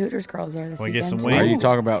 They had the Hooters girls there this Want to weekend. get some too. wings? Are you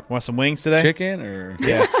talking about Want some wings today? chicken or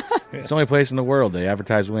Yeah. It's the only place in the world they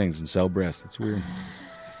advertise wings and sell breasts. It's weird.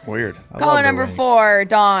 Weird. Caller number 4,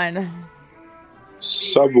 Dawn.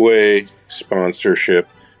 Subway sponsorship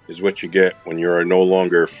is what you get when you are no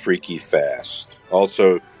longer freaky fast.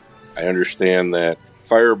 Also, I understand that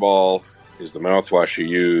Fireball is the mouthwash you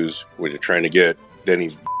use when you're trying to get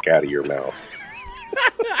Denny's out of your mouth.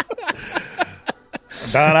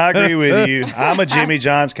 Don, I agree with you. I'm a Jimmy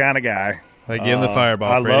John's kind of guy. I give him the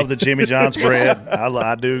Fireball. I Freddie. love the Jimmy John's bread.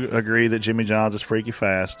 I do agree that Jimmy John's is freaky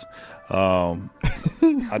fast.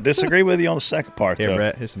 I disagree with you on the second part, Here, though.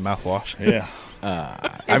 Brett, here's some mouthwash. Yeah.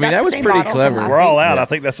 I mean, that was pretty clever. We're all out. I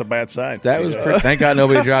think that's a bad sign. That was pretty, thank God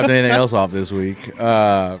nobody dropped anything else off this week.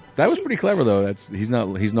 That was pretty clever though. He's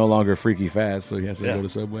no longer freaky fast, so he has to go to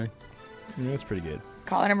Subway. Yeah, that's pretty good.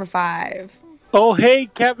 Caller number 5. Oh, hey,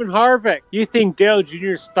 Kevin Harvick. You think Dale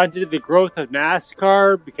Jr. stunted the growth of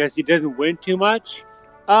NASCAR because he didn't win too much?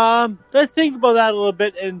 Let's think about that a little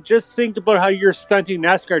bit and just think about how you're stunting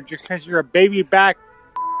NASCAR just because you're a baby back.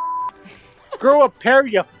 Grow a pair,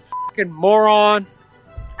 you fucking moron.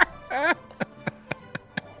 Wow.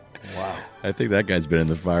 I think that guy's been in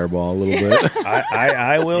the Fireball a little bit.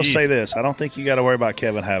 I will say this. I don't think you got to worry about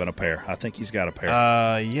Kevin having a pair. I think he's got a pair.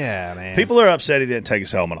 Yeah, man. People are upset he didn't take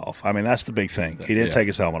his helmet off. I mean, that's the big thing. He didn't take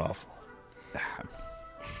his helmet off.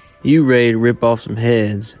 You ready to rip off some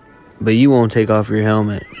heads, but you won't take off your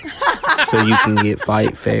helmet so you can get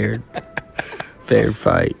fair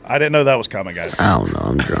fight. I didn't know that was coming, guys. I don't know.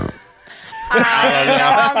 I'm drunk.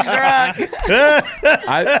 I'm drunk.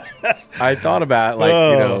 I thought about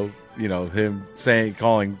him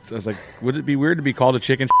calling. I was like, would it be weird to be called a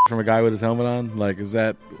chicken from a guy with his helmet on? Like, is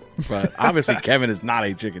that? But obviously, Kevin is not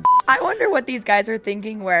a chicken. I wonder what these guys are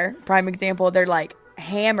thinking where, prime example, they're like,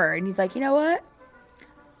 hammer. And he's like, you know what?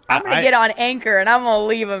 I'm going to get on Anchor and I'm going to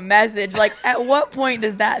leave a message. Like, at what point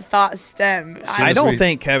does that thought stem? I don't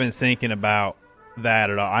think Kevin's thinking about that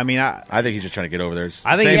at all. I mean, I think he's just trying to get over there.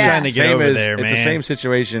 I think he's trying to get over there, man. It's the same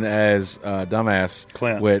situation as dumbass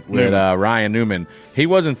Clint with Ryan Newman. He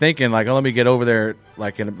wasn't thinking like, oh, let me get over there,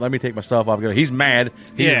 like, and let me take my stuff off. He's mad.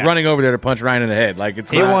 He's running over there to punch Ryan in the head. Like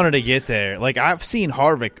he wanted to get there. Like I've seen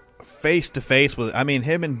Harvick face to face with. I mean,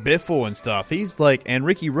 him and Biffle and stuff. He's like, and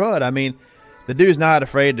Ricky Rudd. I mean, the dude's not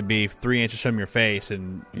afraid to be 3 inches from your face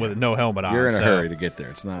and with no helmet on. You're in a hurry to get there.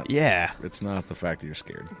 It's not. Yeah, it's not the fact that you're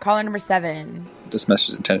scared. Caller number 7. This message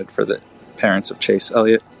is intended for the parents of Chase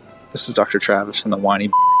Elliott. This is Dr. Travis from the Whiny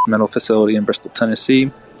Mental Facility in Bristol,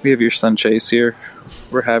 Tennessee. We have your son Chase here.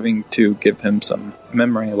 We're having to give him some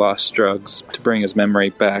memory loss drugs to bring his memory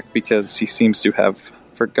back because he seems to have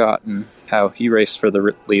forgotten how he raced for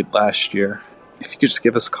the lead last year. If you could just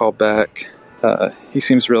give us a call back. He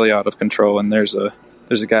seems really out of control, and there's a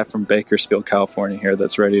guy from Bakersfield, California here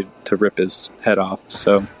that's ready to rip his head off,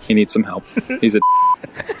 so he needs some help. He's a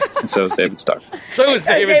and so is David Starr. So is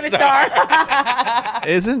David Starr.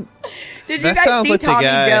 Isn't? Did you guys see Tommy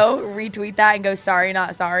Joe retweet that and go, sorry,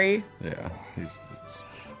 not sorry? Yeah.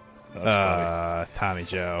 Tommy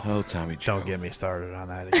Joe. Oh, Tommy Joe. Don't get me started on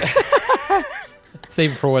that again.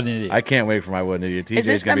 Save it for What an Idiot. I can't wait for my What an Idiot. Is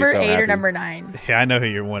this number 8 or number 9? Yeah, I know who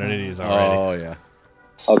your What an Idiot is already. Oh, yeah.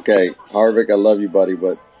 Okay, Harvick, I love you, buddy,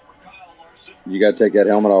 but you got to take that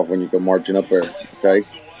helmet off when you go marching up there, okay?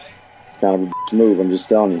 It's kind of a bitch move, I'm just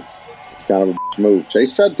telling you. It's kind of a bitch move.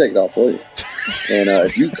 Chase tried to take it off for you. And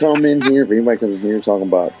if you come in here, if anybody comes in here talking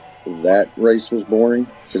about that race was boring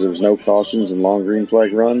because there was no cautions and long green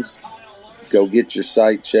flag runs, go get your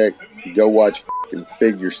sight checked. Go watch fucking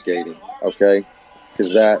figure skating, okay?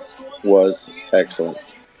 Because that was excellent.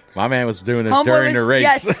 My man was doing this during the race.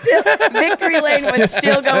 Yes, Victory Lane was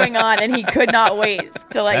still going on, and he could not wait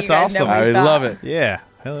to let you guys know what he thought. I love it. Yeah.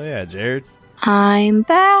 Hell yeah, Jared. I'm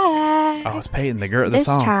back. Oh, it's Peyton, the This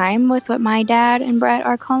song. time with what my dad and Brett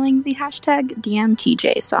are calling the hashtag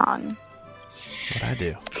DMTJ song. What'd I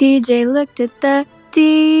do? TJ looked at the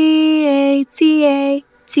DATA.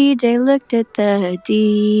 TJ looked at the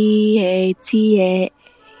DATA.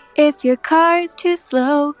 If your car is too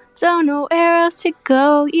slow, don't know where else to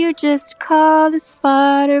go, you just call the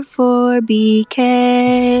spotter for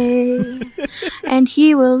BK. And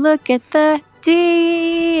he will look at the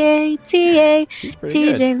DATA.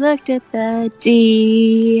 TJ good. looked at the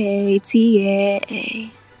DATA.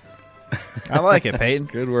 I like it, Peyton.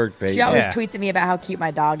 Good work, Peyton. She always tweets at me about how cute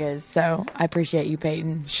my dog is, so I appreciate you,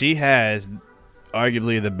 Peyton. She has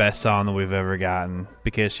arguably the best song that we've ever gotten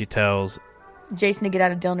because she tells Jason to get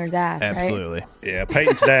out of Dillner's ass, absolutely. right? Yeah,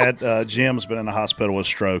 Peyton's dad, Jim's been in the hospital with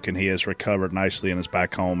stroke, and he has recovered nicely and is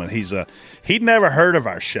back home. And he'd never heard of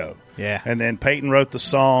our show. Yeah. And then Peyton wrote the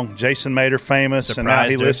song. Jason made her famous, and now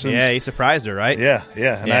he Surprised her. listens. Yeah, he surprised her, right? Yeah.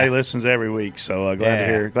 And now he listens every week. So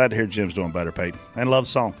glad to hear Jim's doing better, Peyton, and love the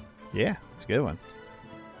song. Yeah, it's a good one.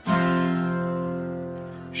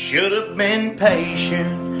 Should have been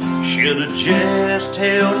patient, should have just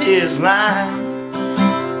held his line.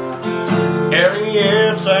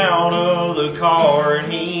 Elliot's out of the car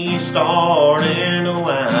and he's starting to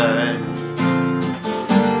whine.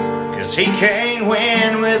 'Cause he can't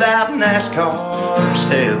win without NASCAR's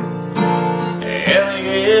help.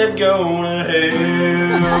 Elliot, go to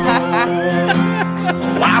hell.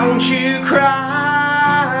 Why don't you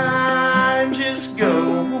cry and just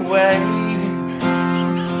go away?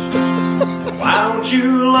 Why don't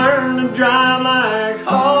you learn to drive like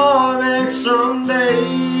Harvick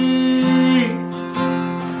someday?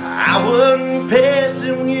 I wouldn't piss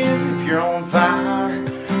on you if you're on fire.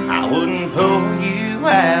 I wouldn't pull you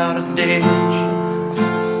out of ditch.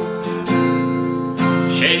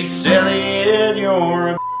 Chase Elliott, you're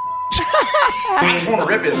a I just want to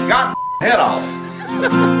rip his goddamn head off.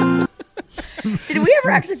 Did we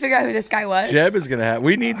ever actually figure out who this guy was? Jeb is gonna have.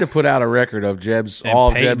 We need to put out a record of Jeb's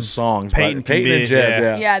Jeb's songs. Peyton and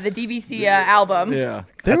Jeb. Yeah, the DVC album. Yeah.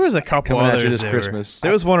 There was a couple Coming at you others this that Christmas.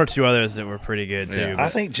 There was one or two others that were pretty good too. I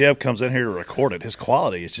think Jeb comes in here to record it. His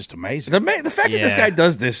quality is just amazing. The fact that this guy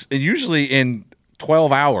does this usually in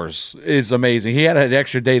 12 hours is amazing. He had an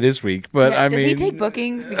extra day this week, but Yeah, I does mean, he take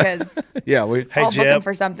bookings? Because yeah, Hey, I'll book him Jeb,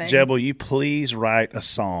 for something. Jeb, will you please write a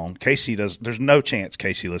song? Casey does. There's no chance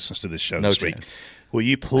Casey listens to this show No this week. chance. Will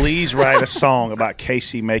you please write a song about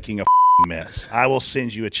Casey making a mess? I will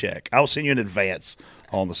send you a check. I will send you an advance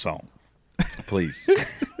on the song. Please.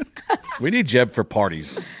 We need Jeb for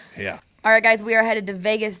parties. Yeah. All right, guys, we are headed to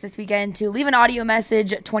Vegas this weekend to leave an audio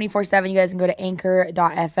message 24/7. You guys can go to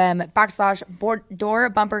anchor.fm/door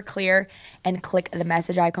bumper clear and click the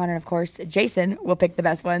message icon. And, of course, Jason will pick the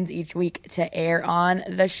best ones each week to air on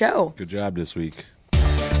the show. Good job this week.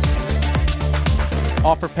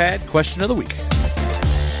 Offer pad question of the week.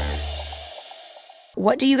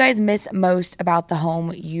 What do you guys miss most about the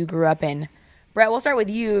home you grew up in? Brett, we'll start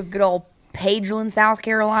with you, good old Pageland, South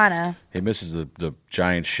Carolina. He misses the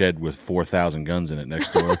giant shed with 4,000 guns in it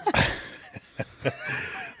next door.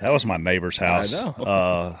 That was my neighbor's house. I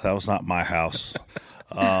know. That was not my house.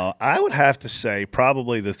 I would have to say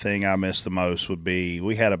probably the thing I miss the most would be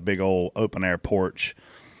we had a big old open air porch,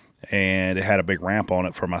 and it had a big ramp on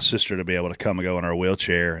it for my sister to be able to come and go in her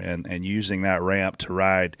wheelchair, and using that ramp to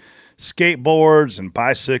ride skateboards and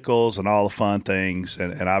bicycles and all the fun things,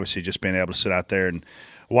 and obviously just being able to sit out there and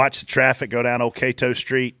watch the traffic go down Old Cato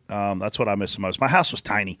Street. That's what I miss the most. My house was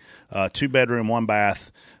tiny, 2-bedroom, 1 bath.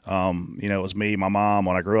 It was me, my mom.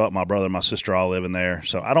 When I grew up, my brother and my sister all living there.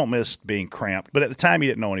 So I don't miss being cramped. But at the time, you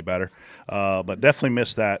didn't know any better. But definitely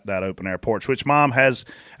miss that open air porch, which Mom has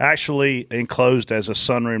actually enclosed as a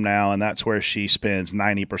sunroom now, and that's where she spends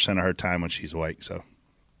 90% of her time when she's awake. So,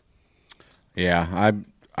 yeah,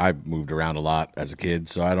 I moved around a lot as a kid,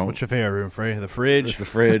 so I don't. What's your favorite room, Frey? The fridge? It's the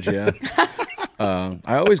fridge, yeah.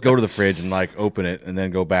 I always go to the fridge and open it and then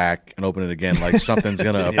go back and open it again, like something's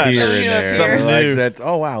gonna appear in there. Something new. That's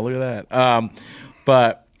wow, look at that.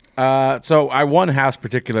 So one house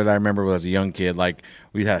particular that I remember was as a young kid,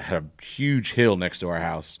 we had a huge hill next to our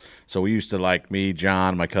house. So we used to me,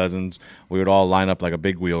 John, my cousins, we would all line up like a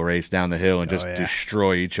big wheel race down the hill and just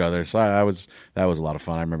destroy each other. So that was a lot of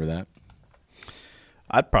fun. I remember that.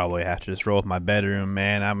 I'd probably have to just roll with my bedroom,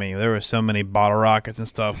 man. I mean, there were so many bottle rockets and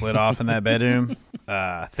stuff lit off in that bedroom.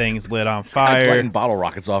 Things lit on fire. He's lighting bottle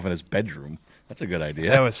rockets off in his bedroom. That's a good idea.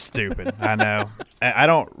 That was stupid. I know. I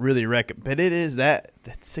don't really recommend, but it is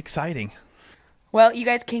that's exciting. Well, you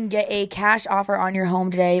guys can get a cash offer on your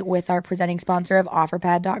home today with our presenting sponsor of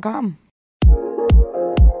OfferPad.com.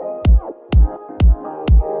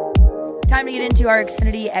 Time to get into our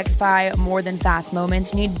Xfinity X5 More Than Fast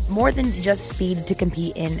moments. You need more than just speed to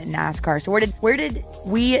compete in NASCAR. So where did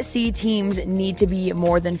we see teams need to be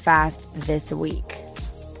more than fast this week?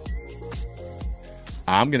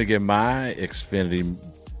 I'm going to give my Xfinity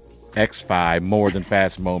X5 more than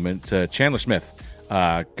fast moment to Chandler Smith.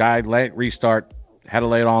 Guy let restart, had to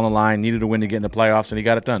lay it all on the line, needed a win to get in the playoffs, and he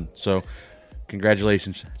got it done. So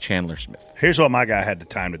congratulations, Chandler Smith. Here's what my guy had the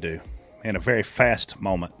time to do in a very fast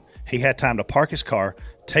moment. He had time to park his car,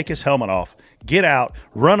 take his helmet off, get out,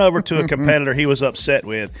 run over to a competitor he was upset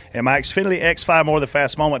with. And my Xfinity X5 more than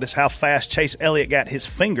fast moment is how fast Chase Elliott got his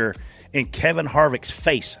finger in Kevin Harvick's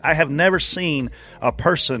face. I have never seen a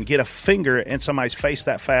person get a finger in somebody's face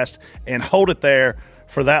that fast and hold it there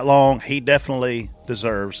for that long. He definitely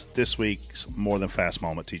deserves this week's more than fast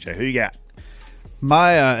moment. TJ, who you got?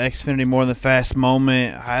 My Xfinity more than fast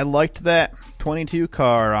moment, I liked that 22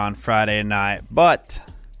 car on Friday night, but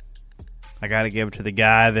I got to give it to the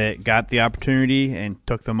guy that got the opportunity and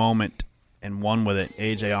took the moment and won with it,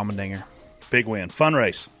 AJ Allmendinger. Big win. Fun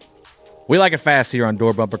race. We like it fast here on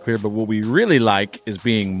Door Bumper Clear, but what we really like is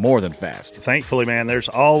being more than fast. Thankfully, man, there's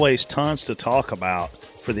always tons to talk about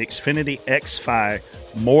for the Xfinity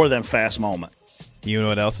X5 more than fast moment. You know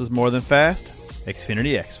what else is more than fast?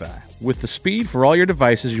 Xfinity X5. With the speed for all your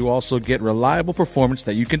devices, you also get reliable performance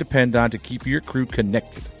that you can depend on to keep your crew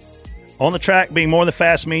connected. On the track, being more than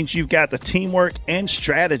fast means you've got the teamwork and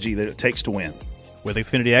strategy that it takes to win. With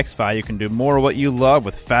Xfinity X5, you can do more of what you love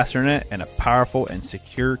with faster internet and a powerful and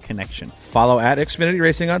secure connection. Follow at Xfinity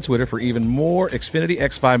Racing on Twitter for even more Xfinity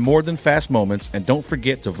X5 more than fast moments, and don't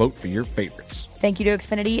forget to vote for your favorites. Thank you to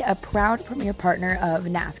Xfinity, a proud premier partner of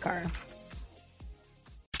NASCAR.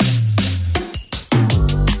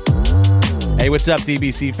 Hey, what's up,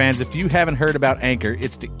 DBC fans? If you haven't heard about Anchor,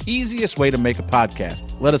 it's the easiest way to make a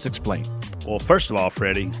podcast. Let us explain. Well, first of all,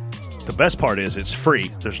 Freddie, the best part is it's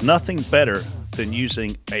free. There's nothing better than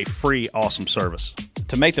using a free, awesome service.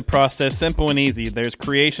 To make the process simple and easy, there's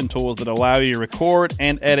creation tools that allow you to record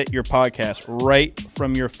and edit your podcast right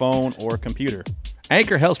from your phone or computer.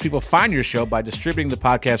 Anchor helps people find your show by distributing the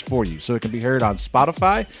podcast for you, so it can be heard on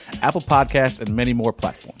Spotify, Apple Podcasts, and many more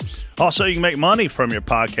platforms. Also, you can make money from your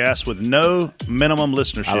podcast with no minimum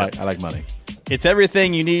listenership. I like money. It's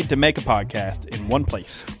everything you need to make a podcast in one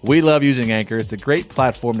place. We love using Anchor. It's a great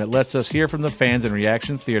platform that lets us hear from the fans in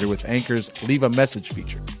Reaction Theater with Anchor's Leave a Message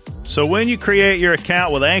feature. So when you create your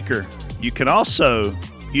account with Anchor, you can also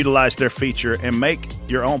utilize their feature and make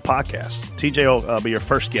your own podcast. TJ will be your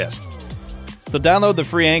first guest. So download the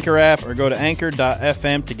free Anchor app or go to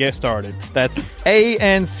anchor.fm to get started. That's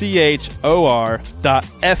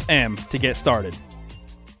ANCHOR.FM to get started.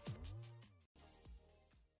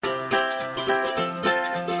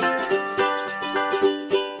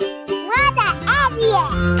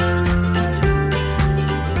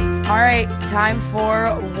 All right, time for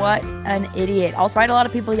What an Idiot. Also, I had a lot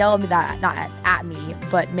of people yell at me that, not at me,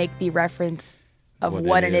 but make the reference of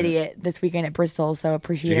what an idiot this weekend at Bristol, so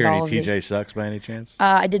appreciate Did you hear all any of you. TJ sucks by any chance?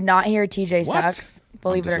 I did not hear TJ What? sucks,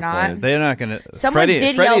 believe it or not. They're not going to... Someone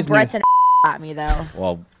did yell Brett's an at me, though.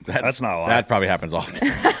 Well, that's not a lot. That probably happens often.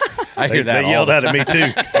 I hear that They all yelled the at time. me, too.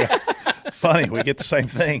 Yeah. Funny, we get the same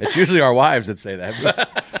thing. It's usually our wives that say that.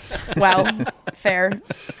 Well, fair.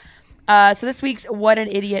 So this week's What an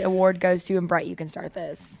Idiot award goes to, and Brett, you can start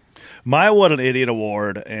this. My What an Idiot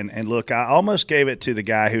award, and look, I almost gave it to the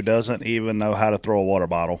guy who doesn't even know how to throw a water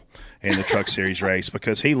bottle in the Truck Series race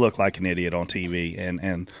because he looked like an idiot on TV,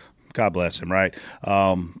 and God bless him, right?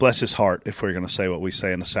 Bless his heart, if we're going to say what we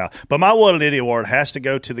say in the South. But my What an Idiot award has to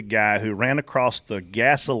go to the guy who ran across the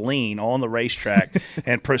gasoline on the racetrack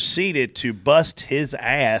and proceeded to bust his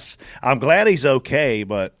ass. I'm glad he's okay,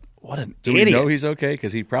 but what an idiot. Do we know he's okay?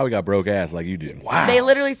 Because he probably got broke ass like you do. Wow. They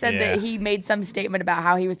literally said that he made some statement about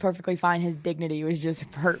how he was perfectly fine. His dignity was just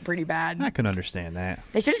hurt pretty bad. I can understand that.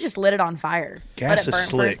 They should have just lit it on fire. Gas Let it is burn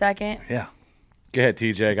slick. for a second. Yeah. Go ahead,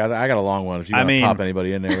 TJ. I got a long one. If you want to pop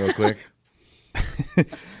anybody in there real quick.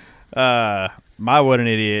 My What an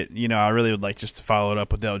Idiot, I really would like just to follow it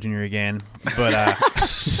up with Dale Jr. again. But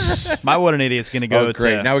my What an Idiot is going to go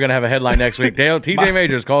great. Now we're going to have a headline next week. TJ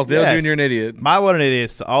Majors calls Dale Jr. an idiot. My What an Idiot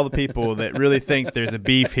is to all the people that really think there's a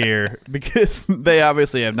beef here because they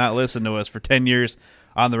obviously have not listened to us for 10 years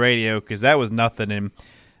on the radio because that was nothing. And,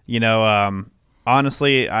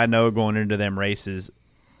 honestly, I know going into them races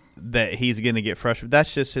that he's going to get frustrated.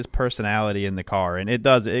 That's just his personality in the car. And it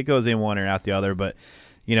goes in one and out the other. But,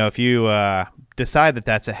 if you decide that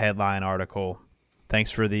that's a headline article,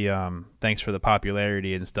 thanks for the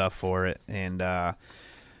popularity and stuff for it. And I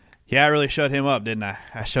really shut him up, didn't I?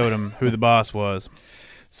 I showed him who the boss was.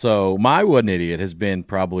 So my What an Idiot has been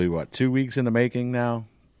probably 2 weeks in the making now.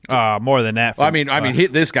 More than that.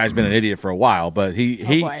 This guy's been an idiot for a while, but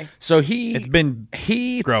it's been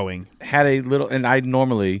growing. Had a little,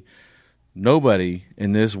 and nobody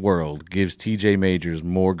in this world gives TJ Majors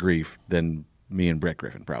more grief than me and Brett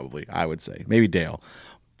Griffin, probably, I would say. Maybe Dale.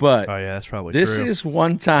 But oh, yeah, that's probably this true. is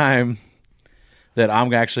one time that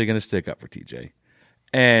I'm actually going to stick up for TJ.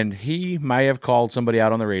 And he might have called somebody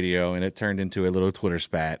out on the radio, and it turned into a little Twitter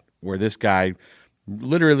spat where this guy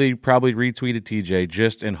literally probably retweeted TJ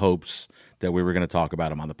just in hopes that we were going to talk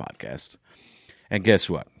about him on the podcast. And guess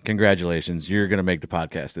what? Congratulations. You're going to make the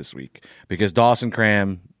podcast this week because Dawson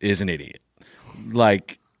Cram is an idiot.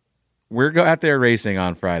 Like, we're out there racing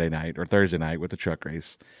on Friday night or Thursday night with the truck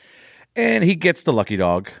race, and he gets the lucky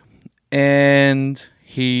dog, and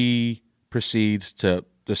he proceeds to,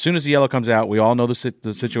 as soon as the yellow comes out, we all know the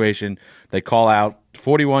situation. They call out,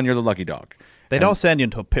 41, you're the lucky dog. They don't send you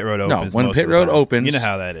until pit road opens. No, when pit road opens, you know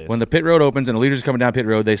how that is. When the pit road opens and the leaders are coming down pit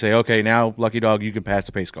road, they say, okay, now, lucky dog, you can pass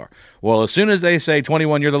the pace car. Well, as soon as they say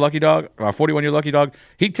 21, you're the lucky dog, or 41, you're the lucky dog,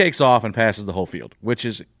 he takes off and passes the whole field, which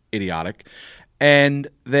is idiotic. And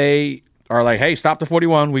they are like, hey, stop the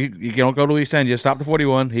 41. You don't go to East End. You stop the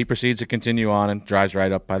 41. He proceeds to continue on and drives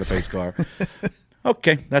right up by the pace car.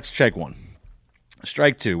 Okay, that's strike one.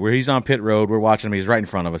 Strike two, where he's on pit road. We're watching him. He's right in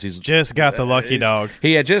front of us. He's just got the lucky dog.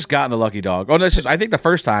 He had just gotten the lucky dog. Oh, this is, I think, the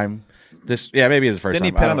first time. Maybe it's the first time. Didn't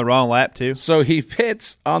he pit on the wrong lap, too? So he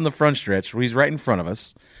pits on the front stretch. He's right in front of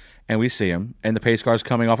us, and we see him, and the pace car's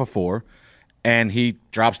coming off of 4, and he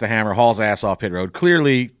drops the hammer, hauls ass off pit road,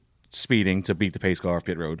 clearly speeding to beat the pace car off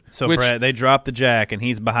pit road. So, Brett, they drop the jack, and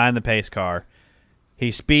he's behind the pace car.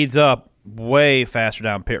 He speeds up way faster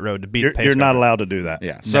down pit road to beat the pace car. You're not allowed to do that.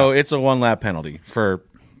 Yeah, so it's a 1-lap penalty for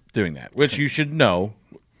doing that, which you should know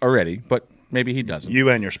already, but maybe he doesn't. You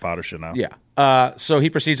and your spotter should know. Yeah. So he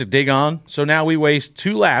proceeds to dig on. So now we waste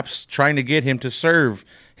 2 laps trying to get him to serve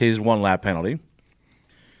his 1-lap penalty.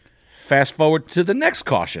 Fast forward to the next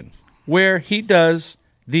caution, where he does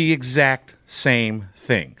the exact same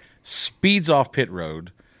thing. Speeds off pit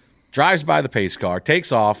road, drives by the pace car,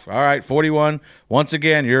 takes off. All right, 41. Once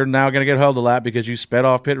again, you're now going to get held a lap because you sped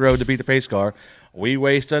off pit road to beat the pace car. We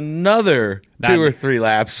waste another 2 or 3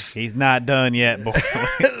 laps. He's not done yet, boy.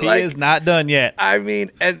 He is not done yet. I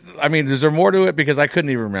mean, is there more to it? Because I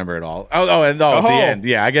couldn't even remember it all. At the end.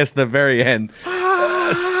 Yeah, I guess the very end.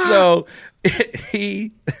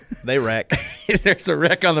 They wreck. There's a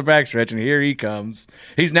wreck on the backstretch, and here he comes.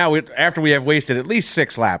 He's now, after we have wasted at least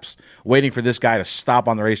 6 laps, waiting for this guy to stop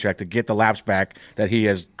on the racetrack to get the laps back that he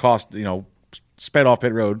has sped off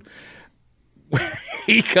pit road.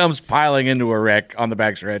 He comes piling into a wreck on the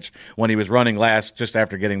backstretch when he was running last just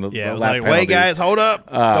after getting the lap like, penalty. wait, guys, hold up.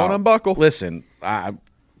 Don't unbuckle. Listen,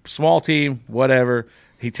 small team, whatever.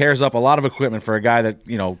 He tears up a lot of equipment for a guy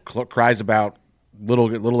that, cries about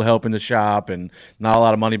little help in the shop and not a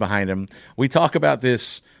lot of money behind him. We talk about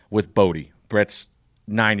this with Bodie, Brett's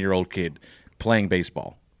 9-year-old kid, playing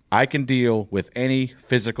baseball. I can deal with any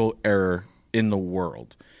physical error in the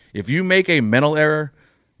world. If you make a mental error,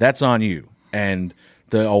 that's on you. And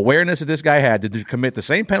the awareness that this guy had to commit the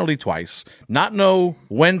same penalty twice, not know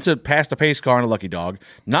when to pass the pace car on a lucky dog,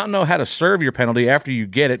 not know how to serve your penalty after you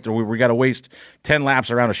get it, we got to waste 10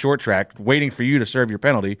 laps around a short track waiting for you to serve your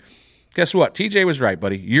penalty. Guess what? TJ was right,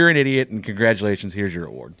 buddy. You're an idiot, and congratulations. Here's your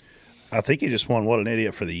award. I think you just won What an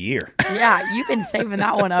Idiot for the year. Yeah, you've been saving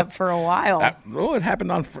that one up for a while. It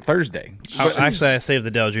happened on Thursday. Actually, I saved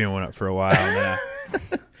the Dale Jr. one up for a while.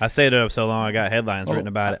 I saved it up so long I got headlines written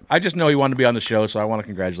about it. I just know he wanted to be on the show, so I want to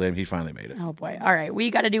congratulate him. He finally made it. Oh, boy. All right, we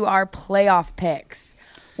got to do our playoff picks.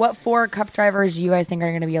 What 4 Cup drivers do you guys think are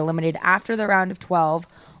going to be eliminated after the round of 12,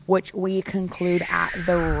 which we conclude at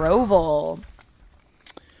the Roval?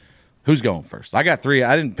 Who's going first? I got 3.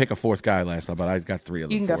 I didn't pick a 4th guy last time, but I got 3 of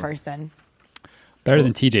them. You can go first then. Better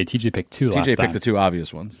than TJ. TJ picked 2 last time. TJ picked the 2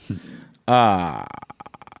 obvious ones.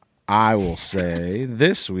 I will say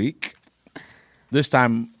this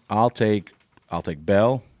time I'll take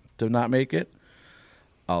Bell to not make it.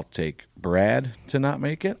 I'll take Brad to not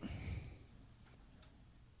make it.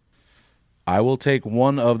 I will take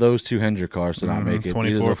one of those 2 Hendrick cars to not make it.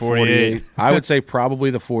 24, 48. I would say probably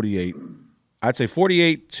the 48. I'd say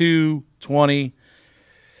 48, 2, 20.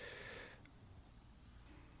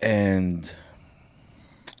 And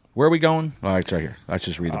where are we going? All right, it's right here. Let's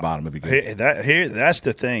just read the bottom. It'd be good. That's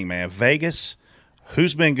the thing, man. Vegas,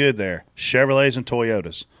 who's been good there? Chevrolets and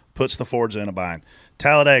Toyotas. Puts the Fords in a bind.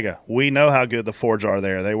 Talladega, we know how good the Fords are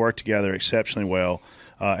there. They work together exceptionally well.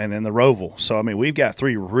 And then the Roval. So, I mean, we've got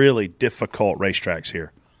 3 really difficult racetracks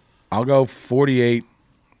here. I'll go 48,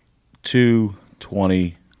 2,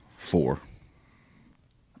 24.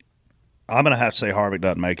 I'm going to have to say Harvick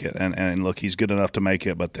doesn't make it. And look, he's good enough to make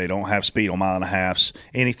it, but they don't have speed on mile and a halves.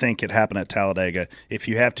 Anything could happen at Talladega. If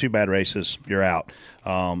you have 2 bad races, you're out.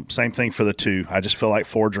 Same thing for the 2. I just feel like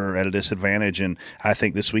Fords are at a disadvantage, and I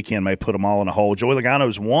think this weekend may put them all in a hole. Joey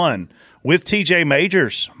Logano's won with TJ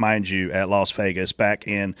Majors, mind you, at Las Vegas back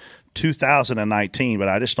in 2019, but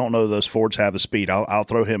I just don't know those Fords have the speed. I'll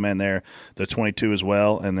throw him in there, the 22 as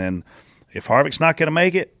well. And then if Harvick's not going to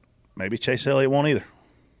make it, maybe Chase Elliott won't either.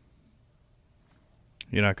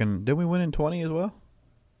 You're not going to – did we win in 20 as well?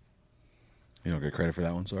 You don't get credit for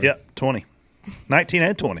that one, sorry. Yep, 20. 19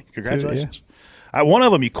 and 20. Congratulations. Yeah. One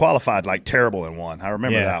of them you qualified like terrible in one. I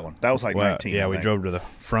remember that one. That was like 19. Yeah, we drove to the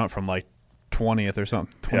front from like 20th or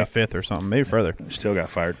something, 25th or something, maybe further. Still got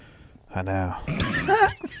fired. I know.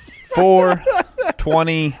 4,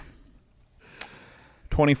 20,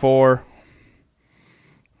 24.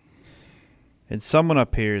 And someone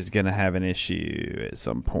up here is going to have an issue at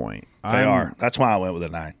some point. They are. That's why I went with a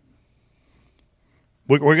 9.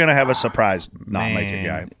 We're going to have a surprise not-make-it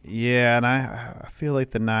guy. Yeah, and I feel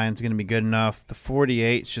like the 9's going to be good enough. The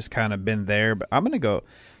 48's just kind of been there, but I'm going to go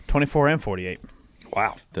 24 and 48.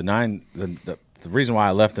 Wow. The 9, the reason why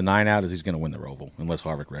I left the 9 out is he's going to win the Roval unless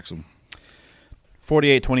Harvick wrecks him.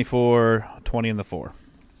 48, 24, 20 in the 4.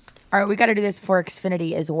 All right, we got to do this for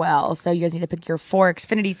Xfinity as well. So you guys need to pick your 4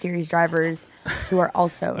 Xfinity Series drivers who are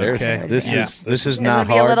also okay. This is It's not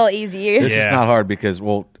hard. be a little easy. This is not hard because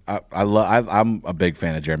I'm a big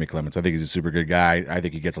fan of Jeremy Clements. I think he's a super good guy. I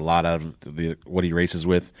think he gets a lot out of what he races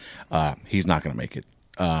with. He's not going to make it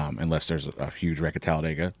unless there's a huge wreck at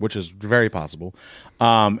Talladega, which is very possible.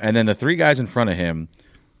 And then the 3 guys in front of him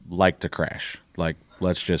like to crash. Like,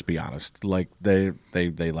 let's just be honest. Like they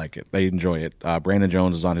like it. They enjoy it. Brandon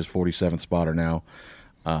Jones is on his 47th spotter now.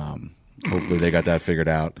 Hopefully they got that figured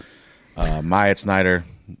out. Myatt Snyder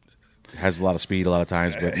has a lot of speed a lot of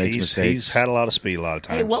times, but makes mistakes. He's had a lot of speed a lot of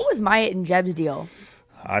times. Hey, what was Myatt and Jeb's deal?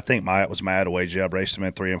 I think Myatt was mad away. Jeb raced him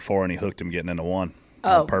in 3 and 4, and he hooked him getting into 1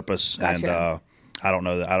 on purpose. Gotcha. And I don't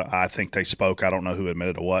know that. I think they spoke. I don't know who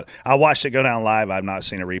admitted to what. I watched it go down live. I've not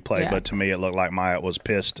seen a replay, but to me it looked like Myatt was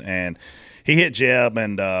pissed, and he hit Jeb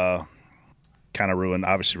and kind of ruined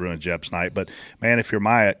Jeb's night. But, man, if you're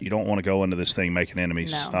Myatt, you don't want to go into this thing making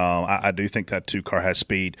enemies. No. I do think that 2 car has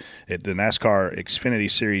speed. The NASCAR Xfinity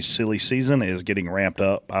Series silly season is getting ramped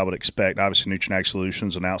up. I would expect, obviously, Nutrient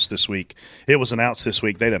Solutions announced this week. It was announced this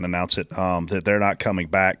week. They didn't announce it, that they're not coming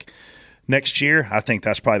back next year. I think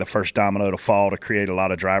that's probably the first domino to fall to create a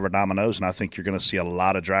lot of driver dominoes, and I think you're going to see a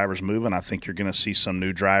lot of drivers moving. I think you're going to see some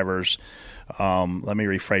new drivers. Let me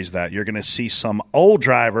rephrase that. You're going to see some old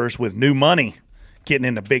drivers with new money getting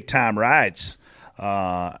into big-time rides.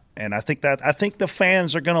 And I think the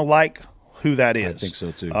fans are going to like who that is. I think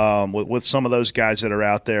so, too. With some of those guys that are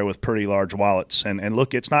out there with pretty large wallets. And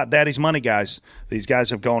look, it's not daddy's money, guys. These guys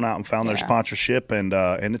have gone out and found their sponsorship, and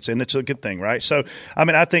it's a good thing, right? So, I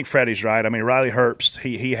mean, I think Freddie's right. I mean, Riley Herbst,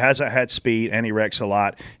 he hasn't had speed, and he wrecks a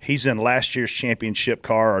lot. He's in last year's championship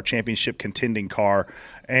car or championship contending car.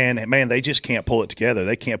 And, man, they just can't pull it together.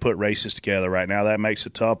 They can't put races together right now. That makes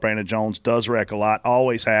it tough. Brandon Jones does wreck a lot,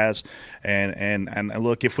 always has. And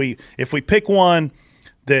look, if we pick one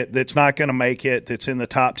that's not going to make it, that's in the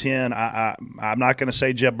top 10, I'm not going to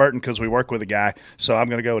say Jeb Burton because we work with a guy, so I'm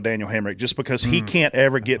going to go with Daniel Hemrick just because he can't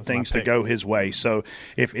ever get things to go his way. So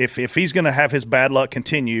if he's going to have his bad luck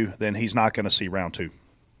continue, then he's not going to see round 2.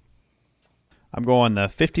 I'm going the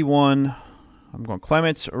 51. I'm going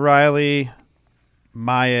Clements, Riley,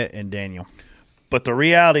 Myatt, and Daniel. But the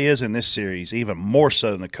reality is in this series, even more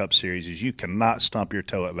so than the Cup Series, is you cannot stump your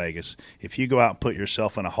toe at Vegas. If you go out and put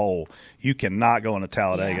yourself in a hole, you cannot go into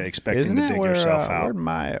Talladega expecting to dig yourself out. Where'd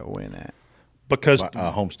Myatt win at? Because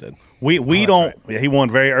Homestead. We don't. Right. He won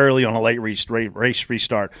very early on a late race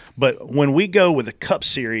restart. But when we go with the Cup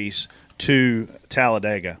Series to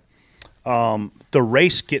Talladega, the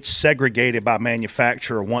race gets segregated by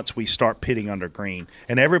manufacturer once we start pitting under green,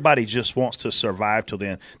 and everybody just wants to survive till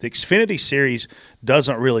then. The Xfinity Series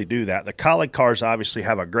doesn't really do that. The Colleague cars obviously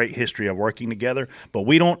have a great history of working together, but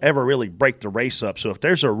we don't ever really break the race up. So if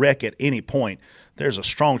there's a wreck at any point, there's a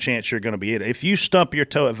strong chance you're going to be in it. If you stump your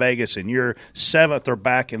toe at Vegas and you're 7th or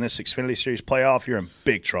back in this Xfinity Series playoff, you're in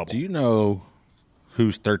big trouble. Do you know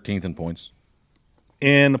who's 13th in points?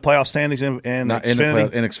 In the playoff standings in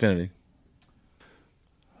Xfinity? In Xfinity.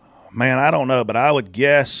 Man, I don't know, but I would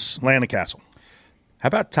guess Landon Castle. How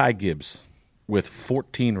about Ty Gibbs with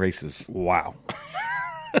 14 races? Wow.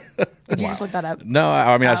 Did you just look that up? No,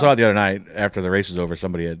 I mean, I saw it the other night after the race was over.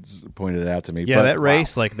 Somebody had pointed it out to me. Yeah, that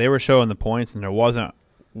race, like they were showing the points, and there wasn't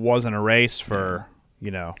a race for,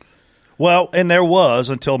 Well, and there was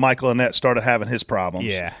until Michael Annett started having his problems.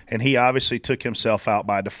 Yeah. And he obviously took himself out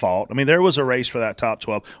by default. I mean, there was a race for that top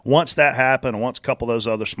 12. Once that happened, once a couple of those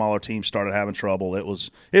other smaller teams started having trouble, it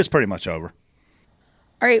was pretty much over.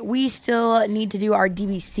 All right, we still need to do our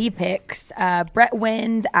DBC picks. Brett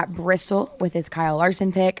wins at Bristol with his Kyle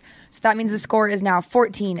Larson pick. So that means the score is now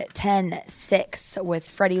 14-10-6 with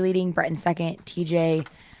Freddie leading, Brett in second, TJ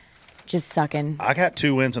just sucking. I got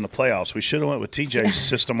 2 wins in the playoffs. We should have went with TJ's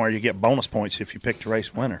system where you get bonus points if you pick the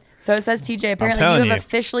race winner. So it says, TJ, apparently you have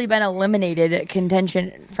officially been eliminated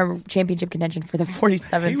contention from championship contention for the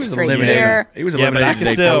 47th straight year. He was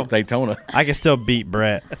eliminated at Daytona. I can still beat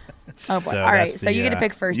Brett. Oh, boy. All right, so you get to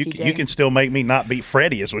pick first, TJ. You can still make me not beat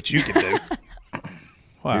Freddie is what you can do.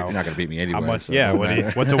 Wow. You're not going to beat me anyway. What's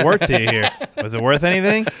it worth to you here? Was it worth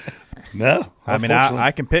anything? No. I mean,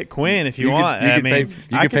 I can pick Quinn if you want. I can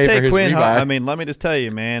take Quinn. rebuy. I mean, let me just tell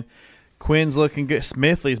you, man. Quinn's looking good.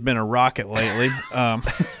 Smithley's been a rocket lately.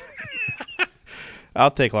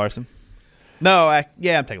 I'll take Larson. No, I'm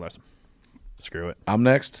taking Larson. Screw it. I'm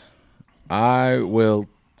next. I will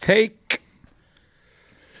take...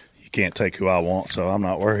 You can't take who I want, so I'm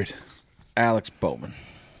not worried. Alex Bowman.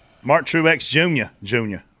 Mark Truex Jr.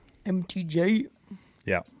 MTJ.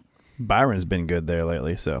 Yeah. Byron's been good there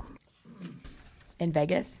lately, so. In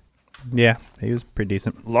Vegas? Yeah, he was pretty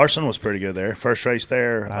decent. Larson was pretty good there. First race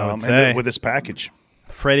there I would say. and with his package.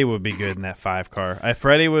 Freddie would be good in that 5 car. If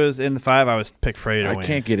Freddie was in the 5, I would pick Freddie to win. I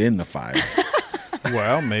can't get in the 5.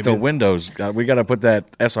 Well, maybe. The windows. We got to put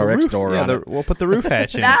that SRX door on it. We'll put the roof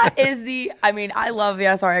hatch in. That is I love the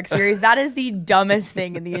SRX series. That is the dumbest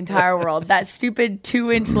thing in the entire world. That stupid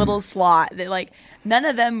 2-inch little slot that, none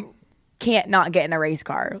of them can't not get in a race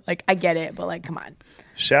car. I get it, but, come on.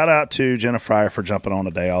 Shout out to Jenna Fryer for jumping on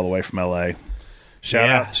today all the way from L.A.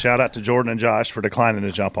 Shout out to Jordan and Josh for declining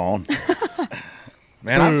to jump on.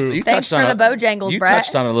 Man, you Thanks touched for on the Bojangles, You Brett.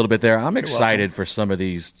 touched on it a little bit there. I'm excited for some of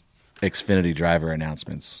these Xfinity driver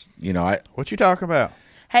announcements. What you talking about?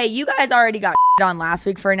 Hey, you guys already got on last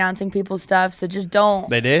week for announcing people's stuff, so just don't.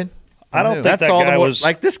 They did? I don't think That's that all guy the was.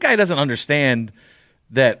 this guy doesn't understand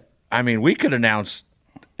that. I mean, we could announce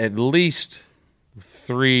at least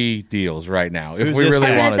 3 deals right now if we really wanted to.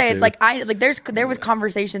 I was gonna say there was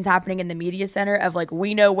conversations happening in the media center of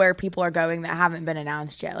we know where people are going that haven't been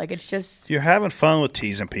announced yet. It's just You're having fun with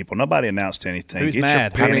teasing people. Nobody announced anything. Who's Get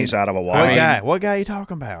mad? your pennies out of a wallet. What guy are you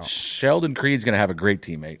talking about? Sheldon Creed's going to have a great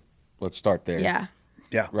teammate. Let's start there. Yeah.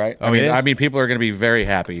 Yeah. Right. Oh, he is? I mean, people are going to be very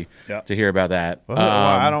happy to hear about that. Well,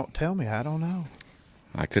 I don't know.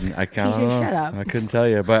 I couldn't. I TJ, shut up. I couldn't tell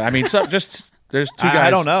you, but I mean, there's 2 guys. I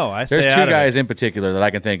don't know. There's 2 guys in particular that I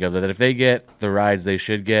can think of that if they get the rides they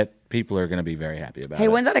should get, people are going to be very happy about. Hey,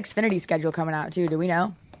 it. when's that Xfinity schedule coming out too? Do we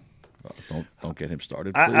know? Don't get him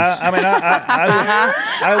started, please. I mean,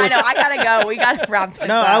 I know. I gotta go. We gotta wrap this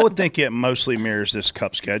No, up. I would think it mostly mirrors this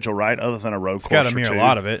Cup schedule, right? Other than a road course. It's got to or mirror 2. a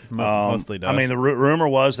lot of it. Mostly does. I mean, the rumor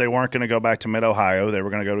was they weren't going to go back to Mid-Ohio. They were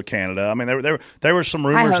going to go to Canada. I mean, there were some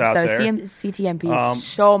rumors I hope out so. there. CTMP is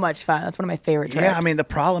so much fun. That's one of my favorite trips. Yeah, I mean, the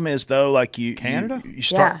problem is, though, Canada?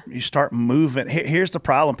 You start moving. Here's the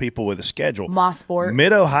problem, people, with the schedule. Mossport.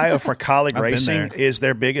 Mid-Ohio for colleague I've been racing there. is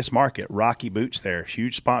their biggest market. Rocky Boots there.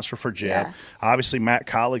 Huge sponsor for Jeb. Yeah. Obviously, Matt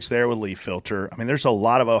Colleague's there with Leaf Filter. I mean, there's a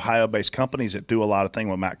lot of Ohio-based companies that do a lot of things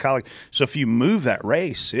with Matt Colleague. So if you move that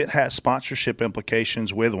race, it has sponsorship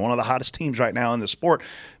implications with one of the hottest teams right now in the sport.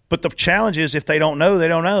 But the challenge is if they don't know, they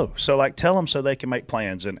don't know. So, tell them so they can make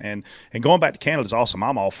plans. And going back to Canada is awesome.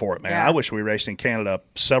 I'm all for it, man. Yeah. I wish we raced in Canada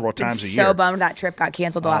several times a year. So bummed that trip got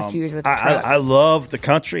canceled the last 2 years with the trucks. I love the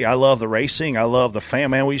country. I love the racing. I love the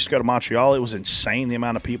fan. Man, we used to go to Montreal. It was insane the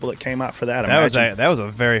amount of people that came out for that. That was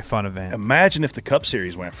a very fun event. Imagine if the Cup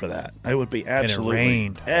Series went for that. It would be absolutely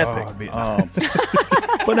rained. epic.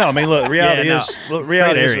 But no, I mean, look, reality is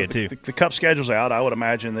the Cup schedule's out. I would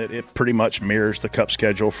imagine that it pretty much mirrors the Cup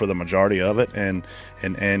schedule for the majority of it.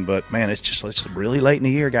 But man, it's really late in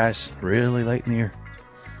the year, guys. Really late in the year.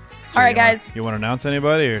 So all right, guys. You want to announce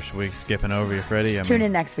anybody, or should we skipping over you, Freddie? Tune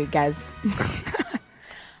in next week, guys.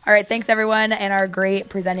 All right, thanks everyone, and our great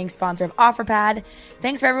presenting sponsor of OfferPad.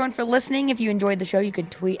 Thanks for everyone for listening. If you enjoyed the show, you can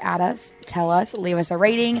tweet at us, tell us, leave us a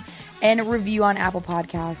rating, and review on Apple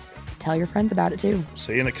Podcasts. Tell your friends about it too.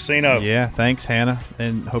 See you in the casino. Yeah, thanks, Hannah,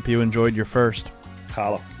 and hope you enjoyed your first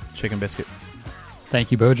Holla chicken biscuit.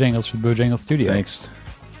 Thank you, Bojangles, for the Bojangles Studio. Thanks.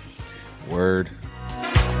 Word.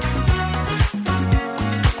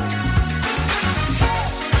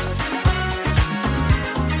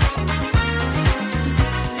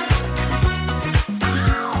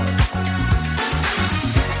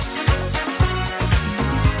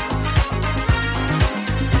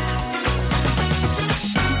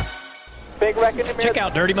 Check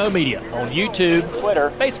out Dirty Mo Media on YouTube, Twitter,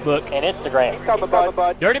 Facebook, and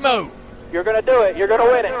Instagram. Dirty Mo. You're going to do it. You're going to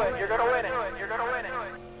win it. You're going to win it. You're going to win it.